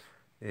tener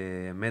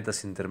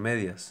metas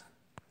intermedias.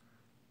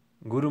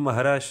 Guru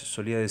Maharaj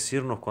solía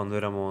decirnos cuando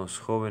éramos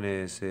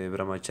jóvenes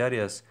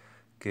brahmacharyas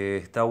que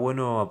está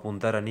bueno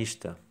apuntar a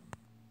Nishta.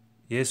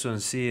 Y eso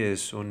en sí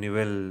es un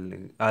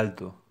nivel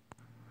alto.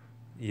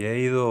 Y he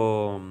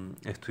ido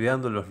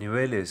estudiando los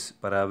niveles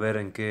para ver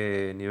en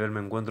qué nivel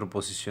me encuentro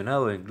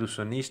posicionado.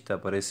 Incluso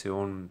Nishta parece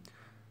un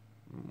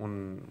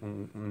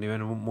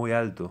nivel muy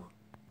alto,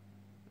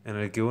 en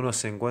el que uno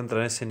se encuentra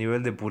en ese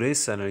nivel de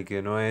pureza en el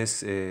que no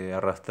es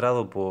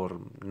arrastrado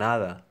por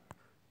nada,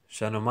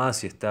 ya no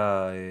más y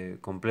está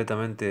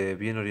completamente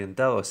bien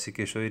orientado, así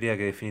que yo diría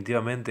que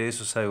definitivamente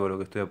eso es algo a lo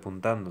que estoy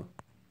apuntando.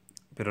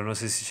 Pero no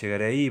sé si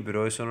llegaré ahí,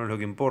 pero eso no es lo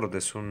que importa,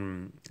 es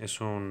un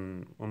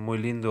muy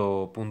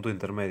lindo punto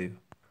intermedio.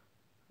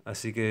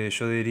 Así que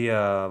yo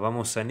diría,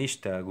 vamos a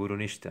Nishta, Guru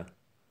Nishta.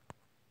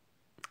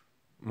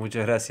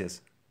 Muchas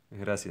gracias.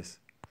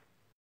 Gracias.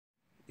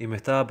 Y me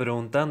estaba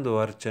preguntando,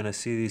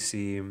 Archanasidi,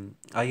 si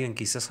alguien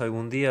quizás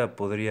algún día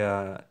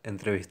podría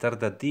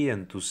entrevistarte a ti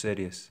en tus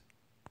series.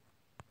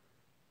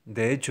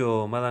 De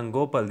hecho, Madan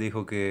Gopal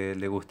dijo que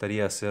le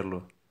gustaría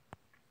hacerlo.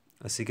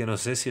 Así que no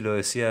sé si lo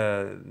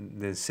decía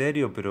de en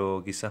serio,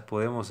 pero quizás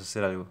podemos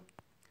hacer algo.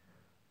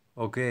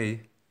 Ok,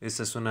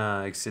 esa es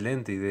una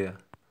excelente idea.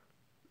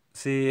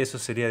 Sí, eso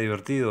sería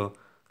divertido,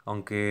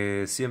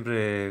 aunque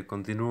siempre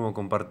continúo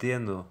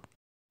compartiendo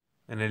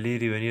en el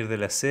ir y venir de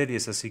las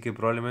series, así que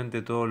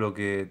probablemente todo lo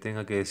que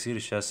tenga que decir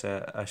ya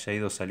se haya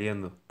ido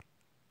saliendo.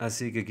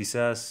 Así que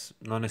quizás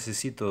no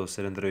necesito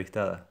ser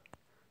entrevistada.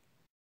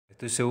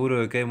 Estoy seguro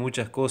de que hay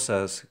muchas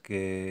cosas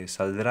que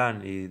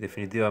saldrán y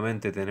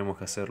definitivamente tenemos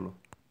que hacerlo.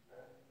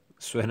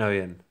 Suena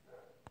bien.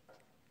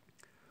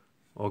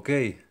 Ok,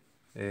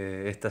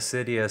 esta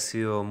serie ha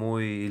sido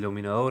muy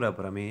iluminadora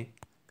para mí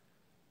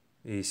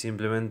y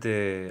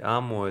simplemente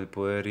amo el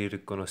poder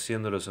ir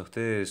conociéndolos a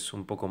ustedes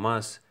un poco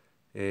más.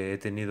 He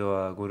tenido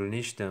a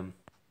Gurunistha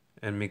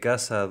en mi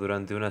casa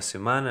durante una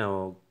semana,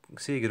 o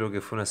sí, creo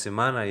que fue una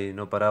semana y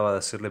no paraba de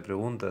hacerle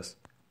preguntas.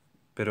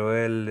 Pero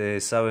él,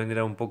 saben,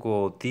 era un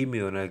poco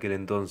tímido en aquel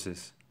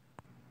entonces.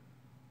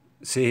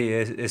 Sí,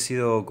 he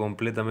sido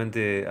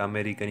completamente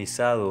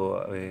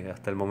americanizado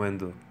hasta el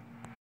momento.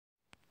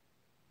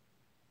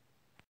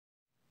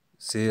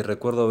 Sí,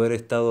 recuerdo haber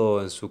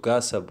estado en su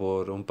casa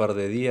por un par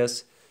de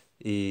días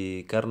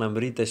y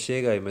Karnamrita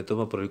llega y me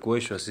toma por el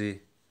cuello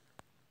así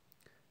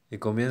y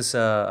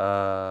comienza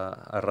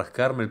a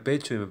rascarme el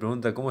pecho y me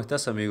pregunta, ¿cómo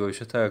estás, amigo? Y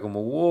yo estaba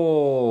como,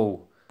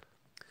 wow,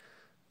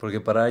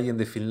 porque para alguien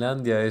de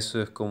Finlandia eso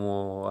es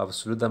como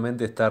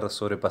absolutamente estar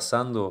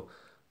sobrepasando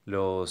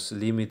los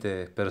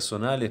límites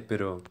personales,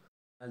 pero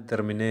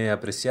terminé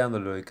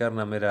apreciándolo y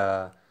Karnam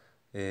era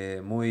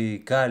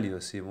muy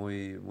cálido, sí,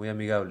 muy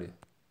amigable.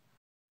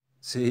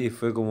 Sí,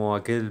 fue como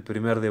aquel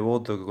primer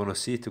devoto que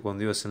conociste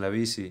cuando ibas en la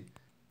bici.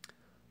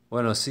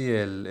 Bueno, sí,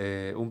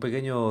 un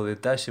pequeño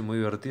detalle muy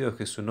divertido es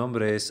que su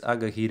nombre es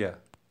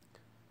Akahira.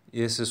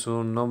 Y ese es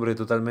un nombre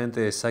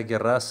totalmente de Sakya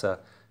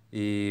raza.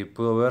 Y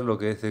puedo ver lo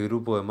que es del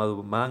grupo de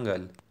Madhu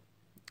Mangal.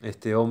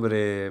 Este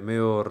hombre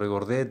medio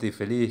regordete y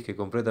feliz que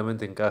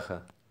completamente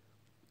encaja.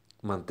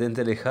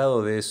 Mantente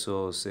alejado de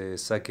esos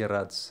Sakya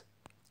Rats.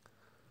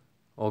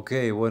 Ok,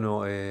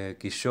 bueno,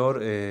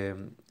 Kishore,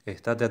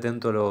 estate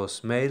atento a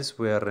los mails,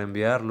 voy a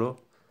reenviarlo.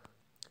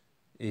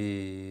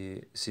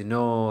 Y si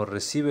no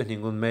recibes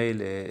ningún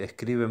mail,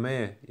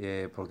 escríbeme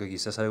porque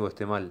quizás algo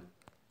esté mal.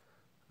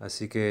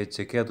 Así que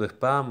chequea tu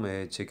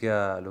spam,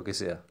 chequea lo que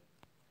sea.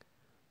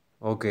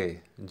 Ok,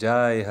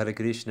 Jai Hare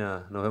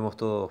Krishna, nos vemos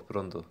todos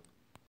pronto.